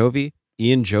Sean Jovi,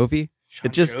 Ian Jovi.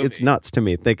 It's nuts to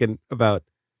me thinking about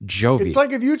Jovi. It's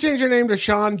like if you change your name to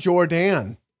Sean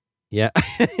Jordan. Yeah.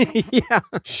 Yeah.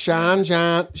 Sean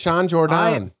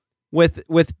Jordan. With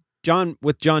John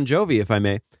Jovi, if I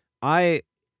may, I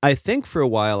think for a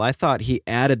while I thought he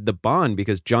added the Bon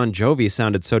because John Jovi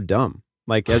sounded so dumb.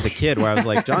 Like as a kid, where I was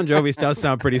like, John Jovi does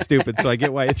sound pretty stupid, so I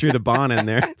get why you threw the Bon in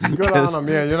there. Good on him.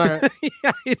 Yeah, you're not.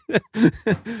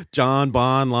 Yeah, John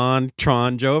Bon Lon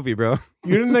Tron Jovi, bro.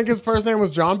 You didn't think his first name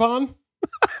was John Bon?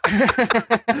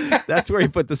 That's where he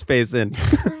put the space in.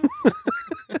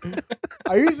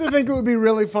 I used to think it would be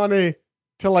really funny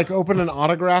to like open an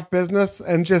autograph business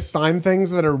and just sign things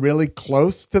that are really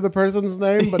close to the person's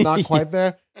name, but not quite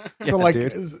there. So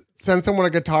like send someone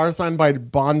a guitar signed by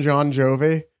Bon John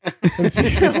Jovi and see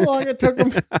how long it took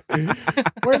him.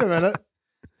 Wait a minute.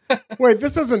 Wait,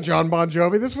 this isn't John Bon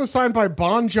Jovi. This was signed by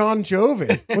Bon John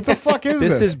Jovi. What the fuck is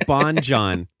this? This is Bon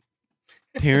John.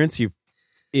 Terrence, you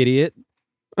idiot.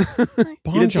 Bon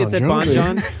You didn't see it said Bon Jovi.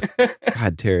 John?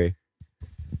 God, Terry.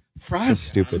 So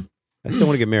stupid. I still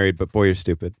want to get married, but boy, you're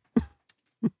stupid.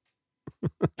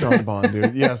 John Bon,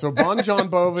 dude. Yeah, so Bon John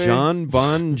Bovi. John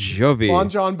Bon Jovi. Bon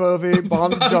John Bovi.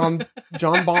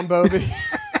 John Bon Bovi.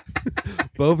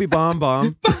 Bovi Bomb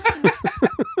Bomb.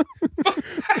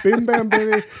 Bim Bam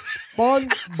Baby. Bon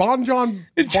Jovi.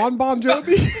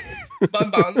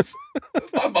 Bonbons.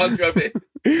 Bon Jovi.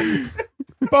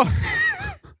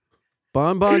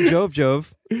 Bon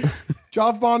Jove.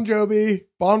 Jov Bon Jovi.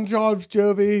 Bon Jov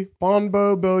Jovi. Bon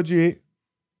Bo Boji.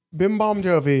 Bim Bom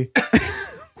Jovi.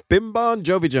 Bim Bon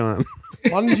Jovi John.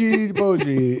 Bunji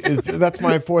Boji that's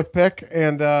my fourth pick,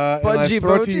 and I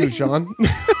throw it to you, Sean.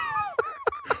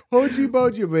 Hoji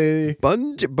Boji baby.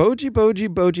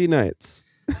 Boji Nights.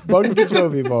 Bunji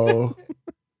Jovi Bo.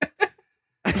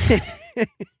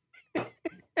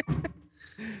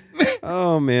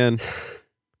 Oh man.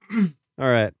 All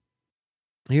right.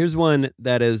 Here's one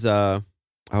that is where'd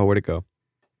it go?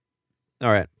 All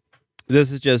right.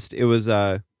 This is just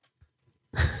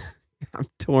I'm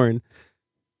torn.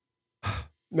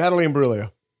 Natalie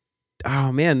Imbruglia.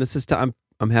 Oh man, this is I'm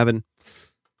having.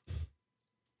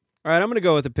 All right, I'm going to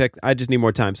go with a pick. I just need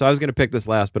more time. So I was going to pick this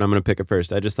last, but I'm going to pick it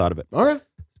first. I just thought of it. All right.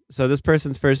 So this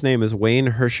person's first name is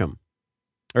Wayne Hersham.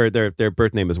 Or their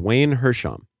birth name is Wayne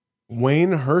Hersham.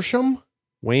 Wayne Hersham?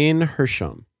 Wayne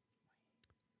Hersham.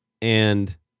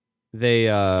 And they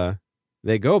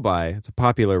go by, it's a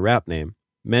popular rap name,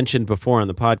 mentioned before on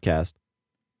the podcast,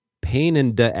 Pain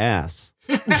in the Ass.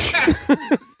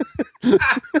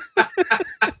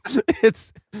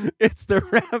 It's the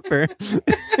rapper.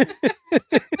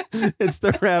 It's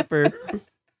the rapper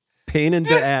Pain in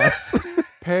the Ass.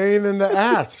 pain in the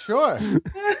ass. Sure.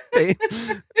 Pain,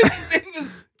 His name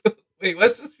is. Wait,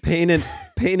 what's his? pain in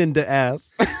the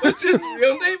ass. What's his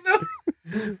real name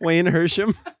though? Wayne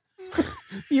Hersham.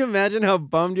 You imagine how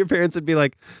bummed your parents would be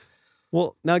like,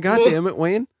 well, now goddamn it,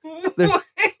 Wayne.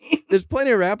 There's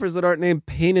plenty of rappers that aren't named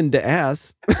Pain in the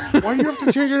Ass. Why do you have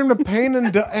to change your name to Pain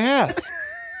in the Ass?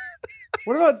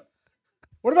 What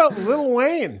about Lil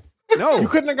Wayne? No. You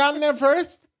couldn't have gotten there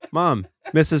first? Mom,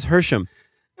 Mrs. Hersham.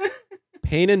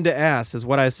 Pain in the Ass is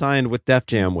what I signed with Def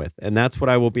Jam with, and that's what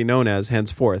I will be known as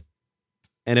henceforth.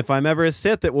 And if I'm ever a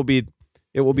Sith, it will be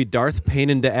Darth Pain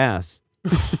in the Ass.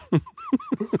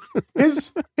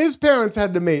 His parents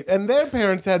had to meet, and their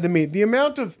parents had to meet. The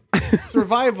amount of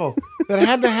survival that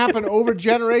had to happen over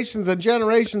generations and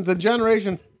generations and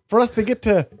generations for us to get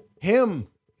to him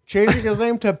changing his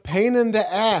name to Pain in the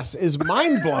Ass is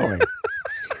mind-blowing.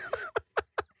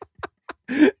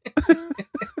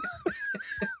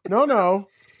 No.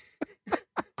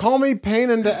 Call me Pain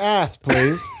in the Ass,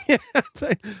 please. Yeah, it's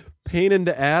like Pain in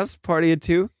the Ass, party of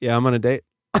two. Yeah, I'm on a date.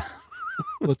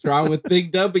 What's wrong with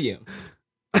Big W?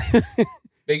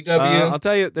 Big W. I'll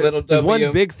tell you, Little there's W.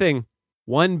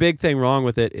 one big thing wrong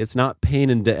with it. It's not pain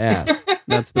in the ass.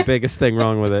 That's the biggest thing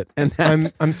wrong with it. And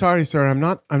that's, I'm sorry, sir. I'm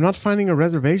not finding a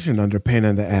reservation under Pain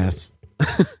in the Ass.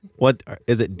 what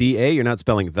is it? DA? You're not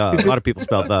spelling the. A lot of people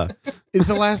spell the. Is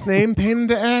the last name Pain in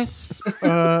the Ass?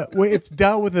 Wait, it's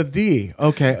Duh with a D.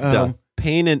 Okay. Duh.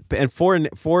 Pain and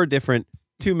four different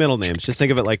two middle names. Just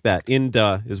think of it like that. In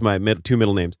Duh is my two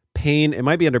middle names. Pain. It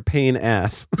might be under Pain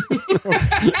Ass.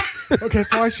 Okay,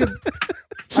 so I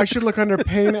should look under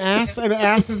Pain Ass, and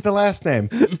Ass is the last name.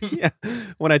 Yeah.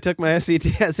 When I took my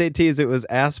SATs, it was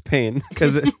Ass Pain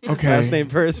because last name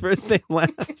first name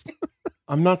last.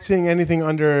 I'm not seeing anything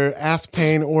under Ass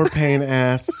Pain or Pain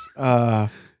Ass. And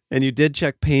you did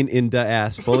check Pain in the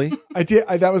Ass fully? I did.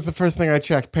 That was the first thing I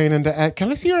checked. Pain in the Ass.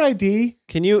 Can I see your ID?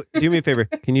 Can you do me a favor?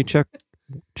 Can you check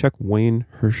Wayne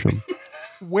Hersham?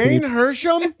 Wayne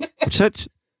Hersham? Such.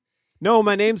 No,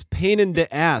 my name's Pain in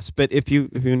the Ass. But if you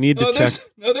need to check,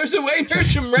 there's a Wayne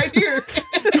Hersham right here.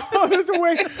 Oh, there's a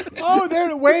Wayne. Oh,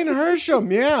 there's Wayne Hersham.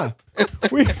 Yeah.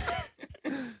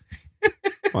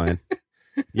 Fine.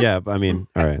 Yeah, I mean,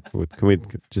 all right. Can we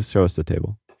just show us the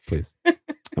table, please?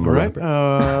 I'm all right.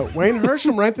 Wayne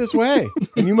Hersham, right this way.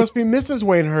 And you must be Mrs.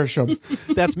 Wayne Hersham.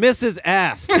 That's Mrs.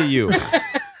 Ass to you.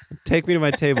 Take me to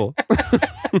my table.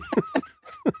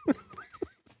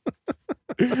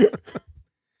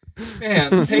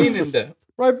 Man, pain in the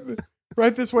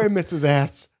right this way, Mrs.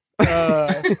 Ass.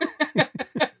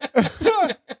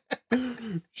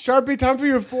 Sharpie, time for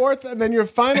your fourth and then your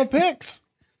final picks.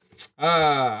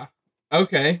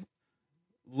 Okay.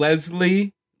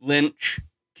 Leslie Lynch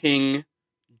King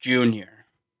Jr.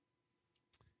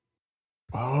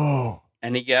 Oh.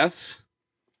 Any guess?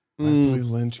 Leslie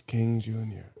Lynch King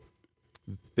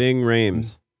Jr. Bing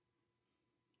Rames.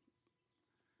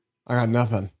 I got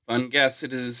nothing. Fun guess.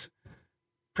 It is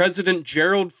President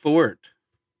Gerald Ford.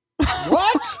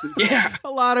 What? Yeah. A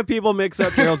lot of people mix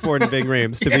up Gerald Ford and Bing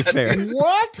Rames, to be fair. Dude.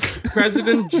 What?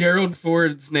 President Gerald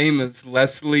Ford's name is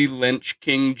Leslie Lynch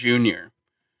King Jr.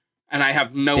 And I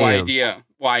have no idea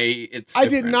why it's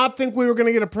different. I did not think we were going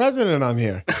to get a president on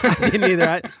here. I didn't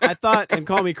either. I thought, and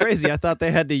call me crazy, I thought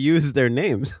they had to use their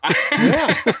names.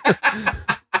 Yeah.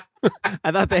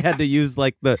 I thought they had to use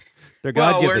like their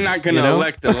God-givens. Well, we're not going to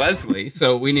elect a Leslie,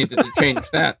 so we needed to change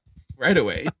that right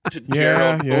away to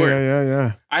Gerald Ford.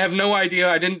 Yeah. I have no idea.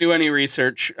 I didn't do any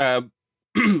research,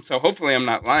 so hopefully I'm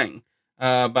not lying.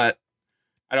 But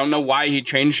I don't know why he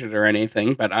changed it or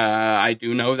anything, but I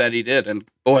do know that he did. And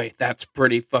boy, that's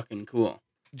pretty fucking cool.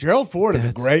 Gerald Ford is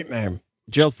a great name.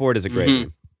 Gerald Ford is a great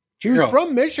name. He was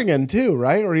from Michigan too,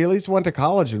 right? Or he at least went to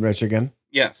college in Michigan.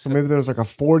 Yes. So maybe there was like a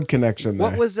Ford connection there.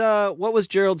 What was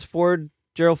Gerald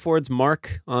Ford's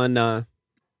mark on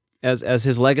as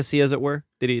his legacy, as it were?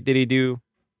 Did he do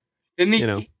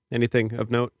anything of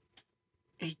note?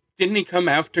 Didn't he come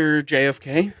after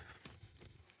JFK?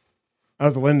 That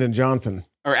was Lyndon Johnson.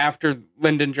 Or after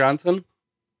Lyndon Johnson?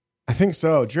 I think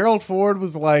so. Gerald Ford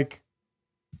was like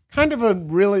kind of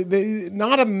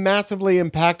not a massively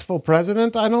impactful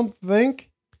president, I don't think.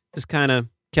 Just kind of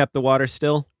kept the water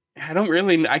still.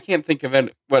 I can't think of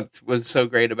it. What was so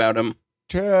great about him?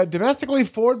 Domestically,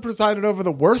 Ford presided over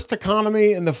the worst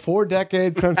economy in the 4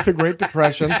 decades since the Great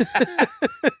Depression.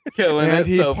 Killing it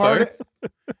so far.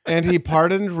 And he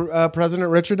pardoned President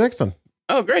Richard Nixon.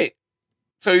 Oh, great.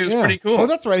 So he was pretty cool. Oh,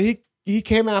 that's right. He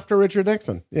came after Richard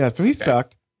Nixon. Yeah, so he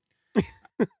sucked.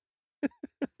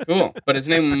 Cool. But his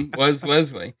name was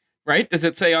Leslie, right? Does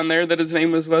it say on there that his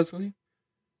name was Leslie?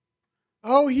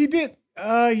 Oh, he did.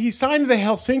 He signed the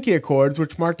Helsinki Accords,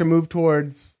 which marked a move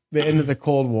towards the end of the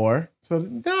Cold War. So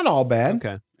not all bad.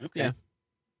 Okay. Okay.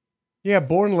 Yeah,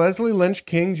 born Leslie Lynch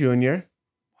King Jr.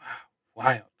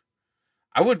 Wild.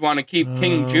 I would want to keep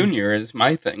King Jr. as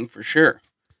my thing for sure.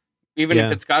 Even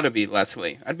if it's got to be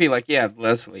Leslie. I'd be like, yeah,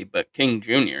 Leslie, but King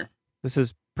Jr. This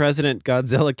is President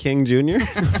Godzilla King Jr.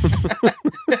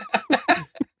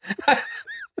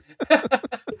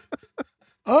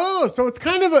 Oh, so it's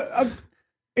kind of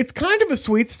a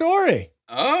sweet story.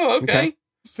 Oh, okay.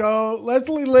 So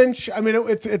Leslie Lynch, I mean,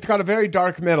 it's got a very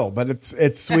dark middle, but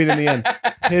it's sweet in the end.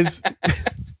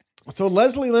 So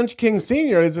Leslie Lynch King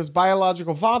Sr. is his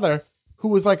biological father, who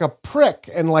was like a prick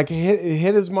and like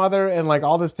hit his mother and like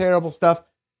all this terrible stuff.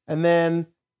 And then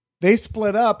they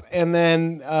split up, and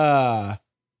then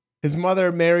his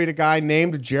mother married a guy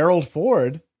named Gerald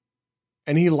Ford,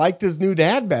 and he liked his new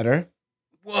dad better.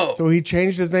 Whoa. So he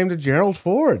changed his name to Gerald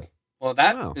Ford. Well,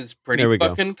 that is pretty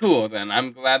fucking cool then.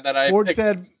 I'm glad that Ford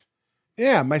said,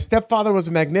 yeah, my stepfather was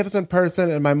a magnificent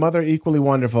person and my mother equally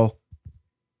wonderful.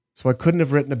 So I couldn't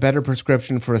have written a better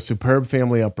prescription for a superb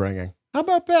family upbringing. How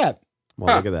about that?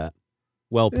 Well, look at that.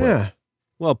 Well put. Yeah.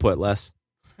 Well put, Les.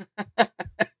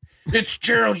 It's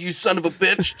Gerald, you son of a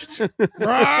bitch.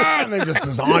 And they just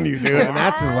is on you, dude. And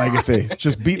that's his legacy. It's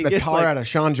just beating the tar out of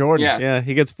Sean Jordan. Yeah.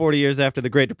 He gets 40 years after the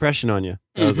Great Depression on you.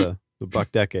 That was a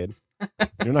buck decade.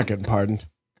 You're not getting pardoned.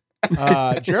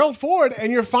 Gerald Ford,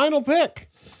 and your final pick.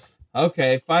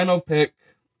 Okay, final pick.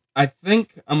 I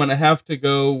think I'm going to have to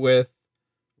go with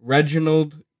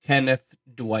Reginald Kenneth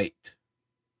Dwight.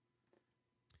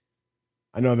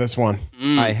 I know this one.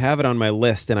 I have it on my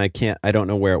list, and I don't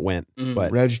know where it went.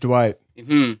 But Reg Dwight.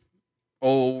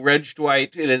 Oh, Reg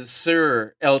Dwight. It is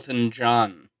Sir Elton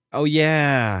John. Oh,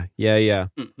 yeah. Yeah.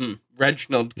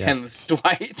 Reginald Kenneth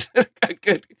Dwight.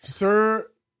 Good. Sir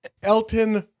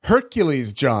Elton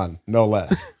Hercules John, no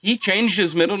less. He changed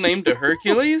his middle name to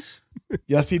Hercules?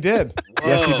 Yes, he did. Whoa.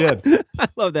 Yes, he did. I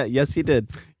love that. Yes, he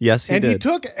did. Yes, he did. And he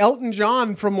took Elton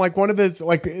John from like one of his,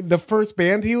 like the first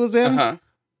band he was in. Uh-huh.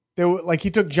 They were, like,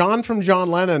 he took John from John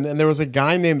Lennon, and there was a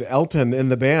guy named Elton in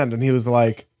the band, and he was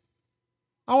like,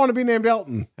 I want to be named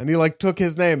Elton. And he like took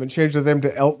his name and changed his name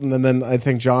to Elton, and then I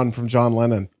think John from John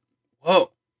Lennon. Whoa.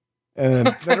 And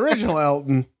that original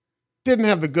Elton didn't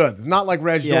have the goods, not like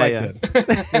Reg Dwight did.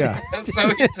 Yeah. So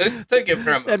he took it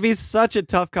from him. That'd be such a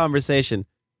tough conversation.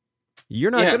 You're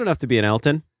not good enough to be an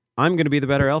Elton. I'm going to be the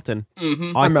better Elton.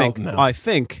 Mm-hmm. I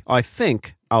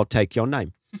think I'll take your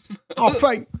name. I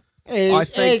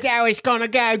think how it's going to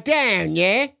go down,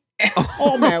 yeah?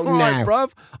 I'm Elton now.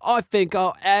 Bruv. I think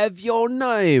I'll have your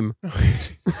name.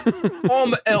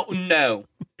 I'm Elton now.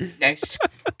 Now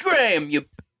scram, you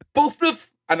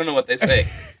boofloof. I don't know what they say.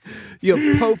 You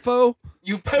pofo.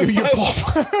 You pofo.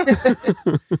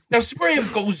 Now scram,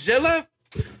 Godzilla.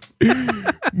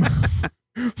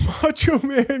 Macho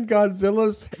Man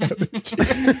Godzilla's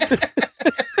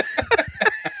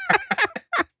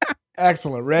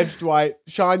Excellent. Reg Dwight.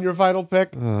 Sean, your final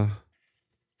pick?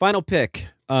 Final pick.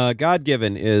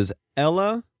 God-given is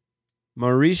Ella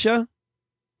Marisha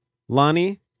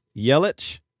Lonnie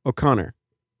Yelich O'Connor.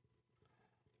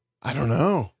 I don't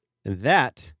know. And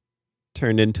that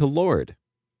turned into Lord,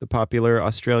 the popular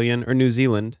Australian, or New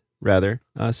Zealand, rather,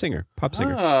 singer, pop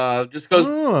singer. Just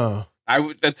goes...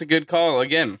 that's a good call.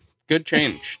 Again, good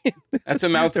change. That's a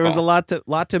mouthful. There was a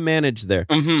lot to manage there.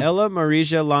 Mm-hmm. Ella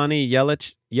Marisha Lonnie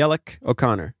Yelich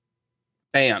O'Connor.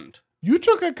 Band. You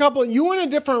took a couple. You went a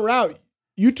different route.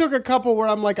 You took a couple where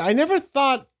I'm like, I never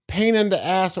thought Pain in the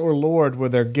Ass or Lord were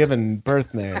their given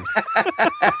birth names.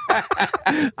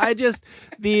 I just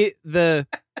the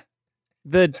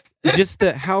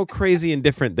how crazy and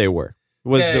different they were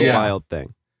was the wild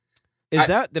thing. Did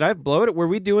I blow it? Were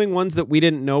we doing ones that we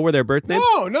didn't know were their birth names?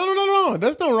 No.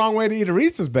 There's no wrong way to eat a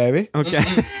Reese's, baby. Okay.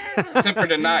 Mm-hmm. Except for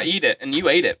to not eat it, and you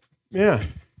ate it. Yeah.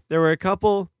 There were a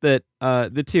couple that,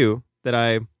 the two that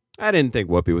I didn't think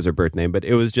Whoopi was her birth name, but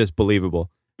it was just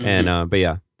believable. Mm-hmm. And, but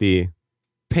yeah, the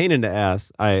Pain in the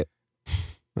Ass,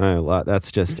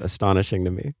 that's just astonishing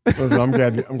to me. Listen, I'm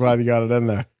glad you got it in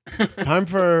there. Time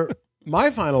for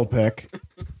my final pick.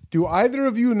 Do either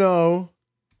of you know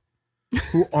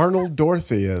who Arnold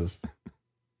Dorsey is?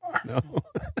 No.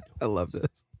 I love this.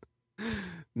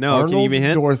 No, Arnold can you give me a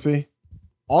hint? Dorsey,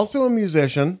 also a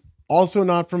musician, also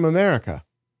not from America.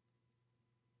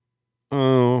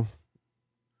 Oh.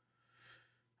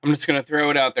 I'm just going to throw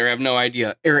it out there. I have no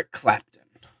idea. Eric Clapton.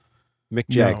 Mick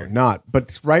Jagger. No, not. But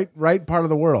it's right part of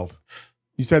the world.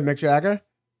 You said Mick Jagger?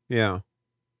 Yeah.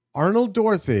 Arnold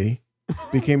Dorsey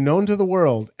became known to the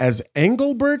world as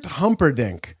Engelbert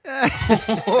Humperdinck.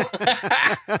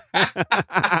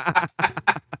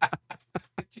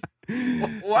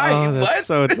 Why? Oh, that's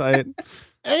what? so tight.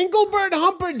 Engelbert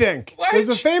Humperdinck. What? There's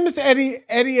a famous Eddie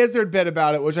Izzard bit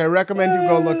about it, which I recommend you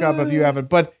go look up if you haven't.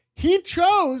 But he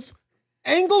chose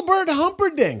Engelbert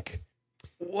Humperdinck.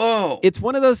 Whoa. It's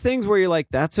one of those things where you're like,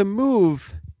 that's a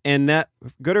move, and that,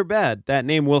 good or bad, that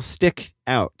name will stick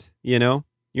out, you know?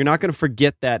 You're not going to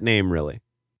forget that name, really.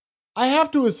 I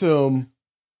have to assume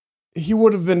he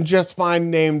would have been just fine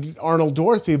named Arnold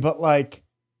Dorsey, but like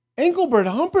Engelbert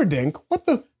Humperdinck, what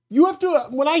the? You have to,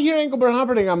 when I hear Engelbert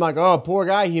Humperdinck, I'm like, oh, poor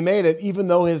guy, he made it, even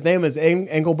though his name is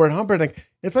Engelbert Humperdinck.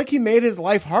 It's like he made his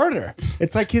life harder.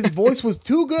 It's like his voice was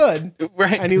too good.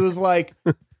 Right. And he was like,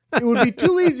 it would be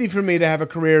too easy for me to have a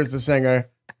career as a singer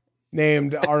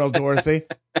named Arnold Dorsey.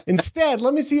 Instead,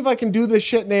 let me see if I can do this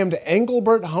shit named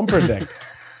Engelbert Humperdinck.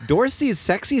 Dorsey's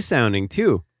sexy sounding,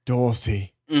 too.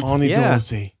 Dorsey. Arnie Yeah.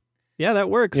 Dorsey. Yeah, that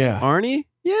works. Yeah. Arnie?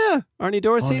 Yeah. Arnie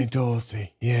Dorsey. Arnie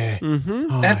Dorsey. Yeah. Mm-hmm.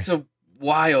 Hi. That's a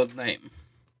wild name.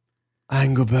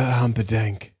 Engelbert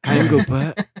Humperdinck.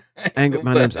 Engelbert.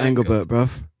 My name's Engelbert, bruv.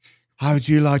 How would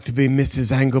you like to be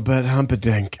Mrs. Engelbert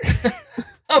Humperdinck?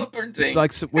 Humperdinck.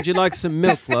 Would you like some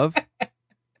milk, love?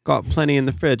 Got plenty in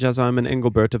the fridge, as I'm an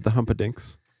Engelbert of the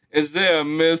Humperdinks. Is there a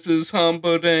Mrs.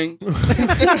 Humperdinck?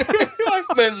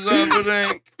 Mrs.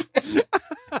 Humperdinck.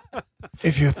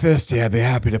 If you're thirsty, I'd be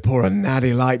happy to pour a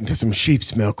natty light into some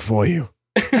sheep's milk for you,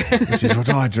 which is what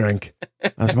I drink,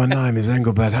 as my name is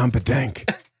Engelbert Humperdinck.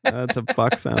 That's a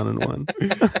fuck sounding one.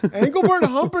 Engelbert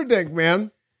Humperdinck,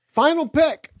 man. Final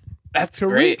pick. That's To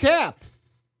great. recap,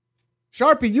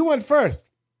 Sharpie, you went first.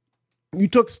 You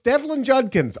took Stevlin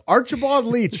Judkins, Archibald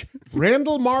Leach,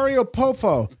 Randall Mario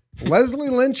Poffo, Leslie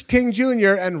Lynch King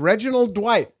Jr., and Reginald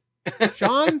Dwight.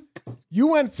 Sean, you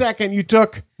went second. You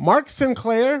took Mark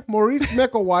Sinclair, Maurice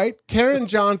Micklewhite, Karen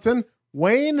Johnson,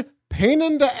 Wayne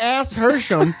Pain-in-the-Ass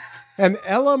Hersham, and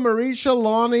Ella Marisha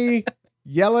Lonnie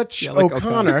Yelich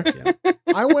O'Connor. Yeah.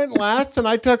 I went last, and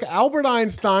I took Albert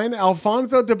Einstein,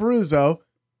 Alfonso D'Abruzzo,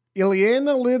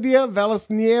 Ilyana Lydia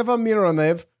Velesnieva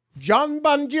Mironev, John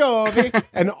Bon Jovi,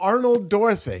 and Arnold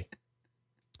Dorsey.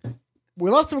 We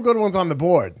lost some good ones on the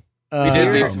board. We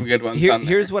did leave some good ones on there.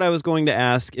 Here's what I was going to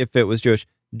ask if it was Jewish.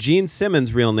 Gene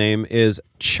Simmons' real name is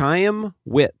Chaim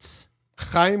Witz.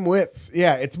 Chaim Witz.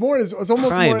 Yeah, it's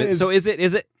almost Chaim. more. So is it?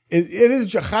 It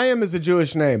is. Chaim is a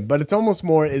Jewish name, but it's almost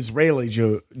more Israeli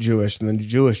Jewish than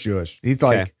Jewish. He's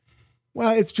like, Okay.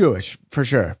 well, it's Jewish for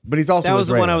sure, but he's also That was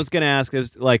Israeli. the one I was going to ask. It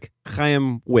was like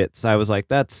Chaim Witz. I was like,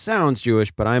 that sounds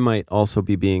Jewish, but I might also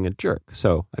be being a jerk.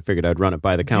 So I figured I'd run it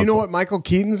by the Do you council. know what Michael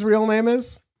Keaton's real name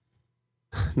is?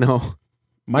 No.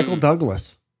 Michael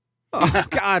Douglas. Oh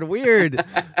God, weird.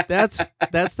 That's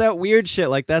that weird shit.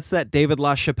 Like that's that David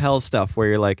LaChapelle stuff where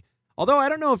you're like, although I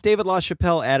don't know if David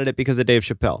LaChapelle added it because of Dave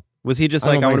Chappelle. Was he just I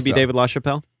like, don't I want think to be so. David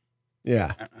LaChapelle?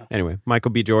 Yeah. Anyway,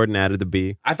 Michael B. Jordan added the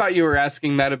B. I thought you were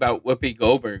asking that about Whoopi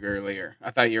Goldberg earlier.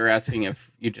 I thought you were asking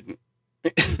if you didn't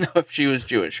know if she was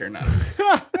Jewish or not.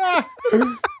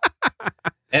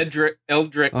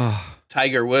 Eldrick Oh,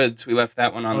 Tiger Woods. We left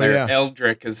that one on Oh, there. yeah.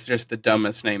 Eldrick is just the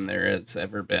dumbest name there has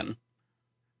ever been.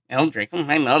 Eldrick. Oh,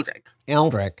 I'm Eldrick.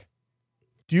 Eldrick.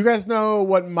 Do you guys know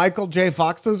what Michael J.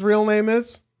 Fox's real name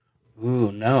is?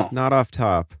 Ooh, no. not off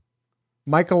top.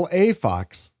 Michael A.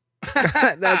 Fox.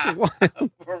 That's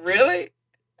wild. Really?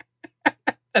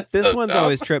 That's This so one's dumb.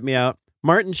 always tripped me out.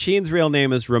 Martin Sheen's real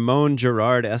name is Ramon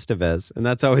Gerard Estevez, and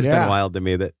that's always Yeah. been wild to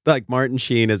me that like Martin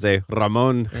Sheen is a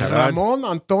Ramon Gerard. Ramon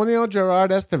Antonio Gerard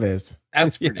Estevez.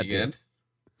 That's Yeah, pretty dude. good.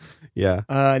 Yeah.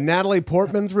 Natalie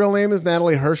Portman's real name is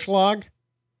Natalie Hirschlag.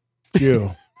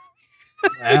 Jew.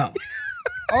 Wow.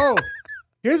 Oh,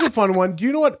 here's a fun one. Do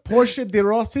you know what Portia de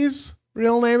Rossi's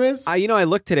real name is? I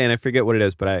looked today and I forget what it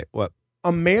is, but what?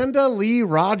 Amanda Lee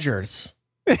Rogers.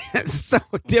 It's so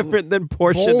different than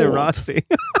Portia de Bold. Rossi.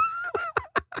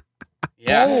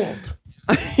 Yeah. Bold.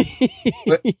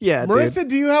 Yeah, dude. Marissa,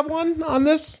 do you have one on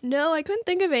this? No, I couldn't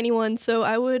think of anyone, so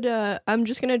I would. I'm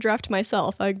just gonna draft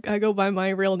myself. I go by my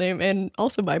real name and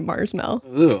also by Mars Mel.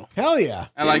 Ooh. Hell yeah.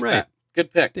 I like right. that.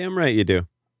 Good pick. Damn right you do.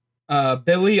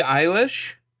 Billie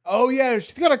Eilish. Oh, yeah.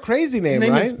 She's got a crazy Her name,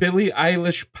 name right? is Billie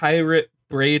Eilish Pirate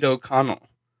Braid O'Connell.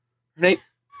 Her name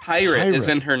Pirate is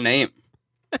Pirate. in her name.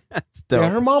 That's dope. Yeah,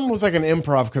 her mom was like an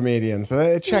improv comedian, so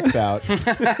it checks out.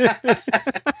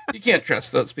 You can't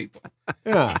trust those people.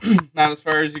 Yeah. Not as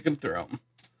far as you can throw them.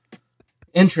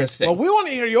 Interesting. Well, we want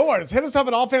to hear yours. Hit us up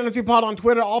at AllFantasyPod on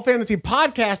Twitter,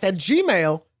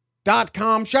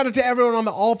 allfantasypodcast@gmail.com. Shout out to everyone on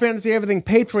the All Fantasy Everything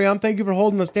Patreon. Thank you for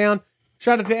holding us down.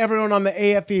 Shout out to everyone on the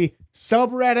AFE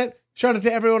subreddit. Shout out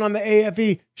to everyone on the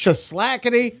AFE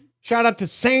Shaslackity. Shout out to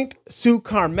Saint Sue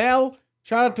Carmel.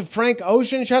 Shout out to Frank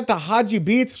Ocean. Shout out to Haji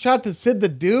Beats. Shout out to Sid the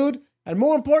Dude. And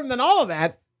more important than all of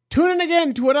that, Tune in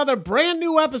again to another brand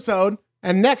new episode,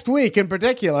 and next week in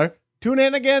particular, tune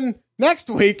in again next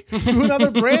week to another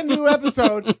brand new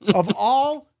episode of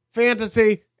All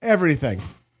Fantasy Everything.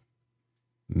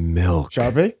 Milk.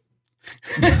 Sharpie?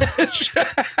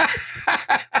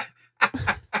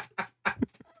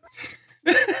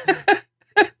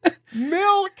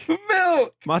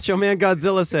 Milk. Macho Man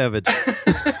Godzilla Savage.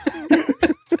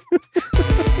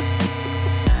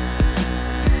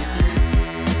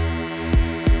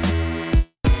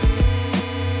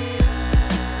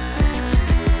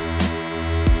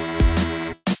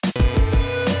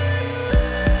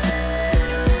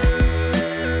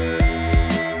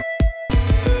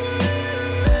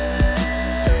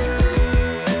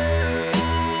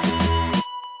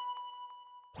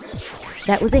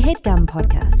 That was a HeadGum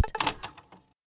podcast.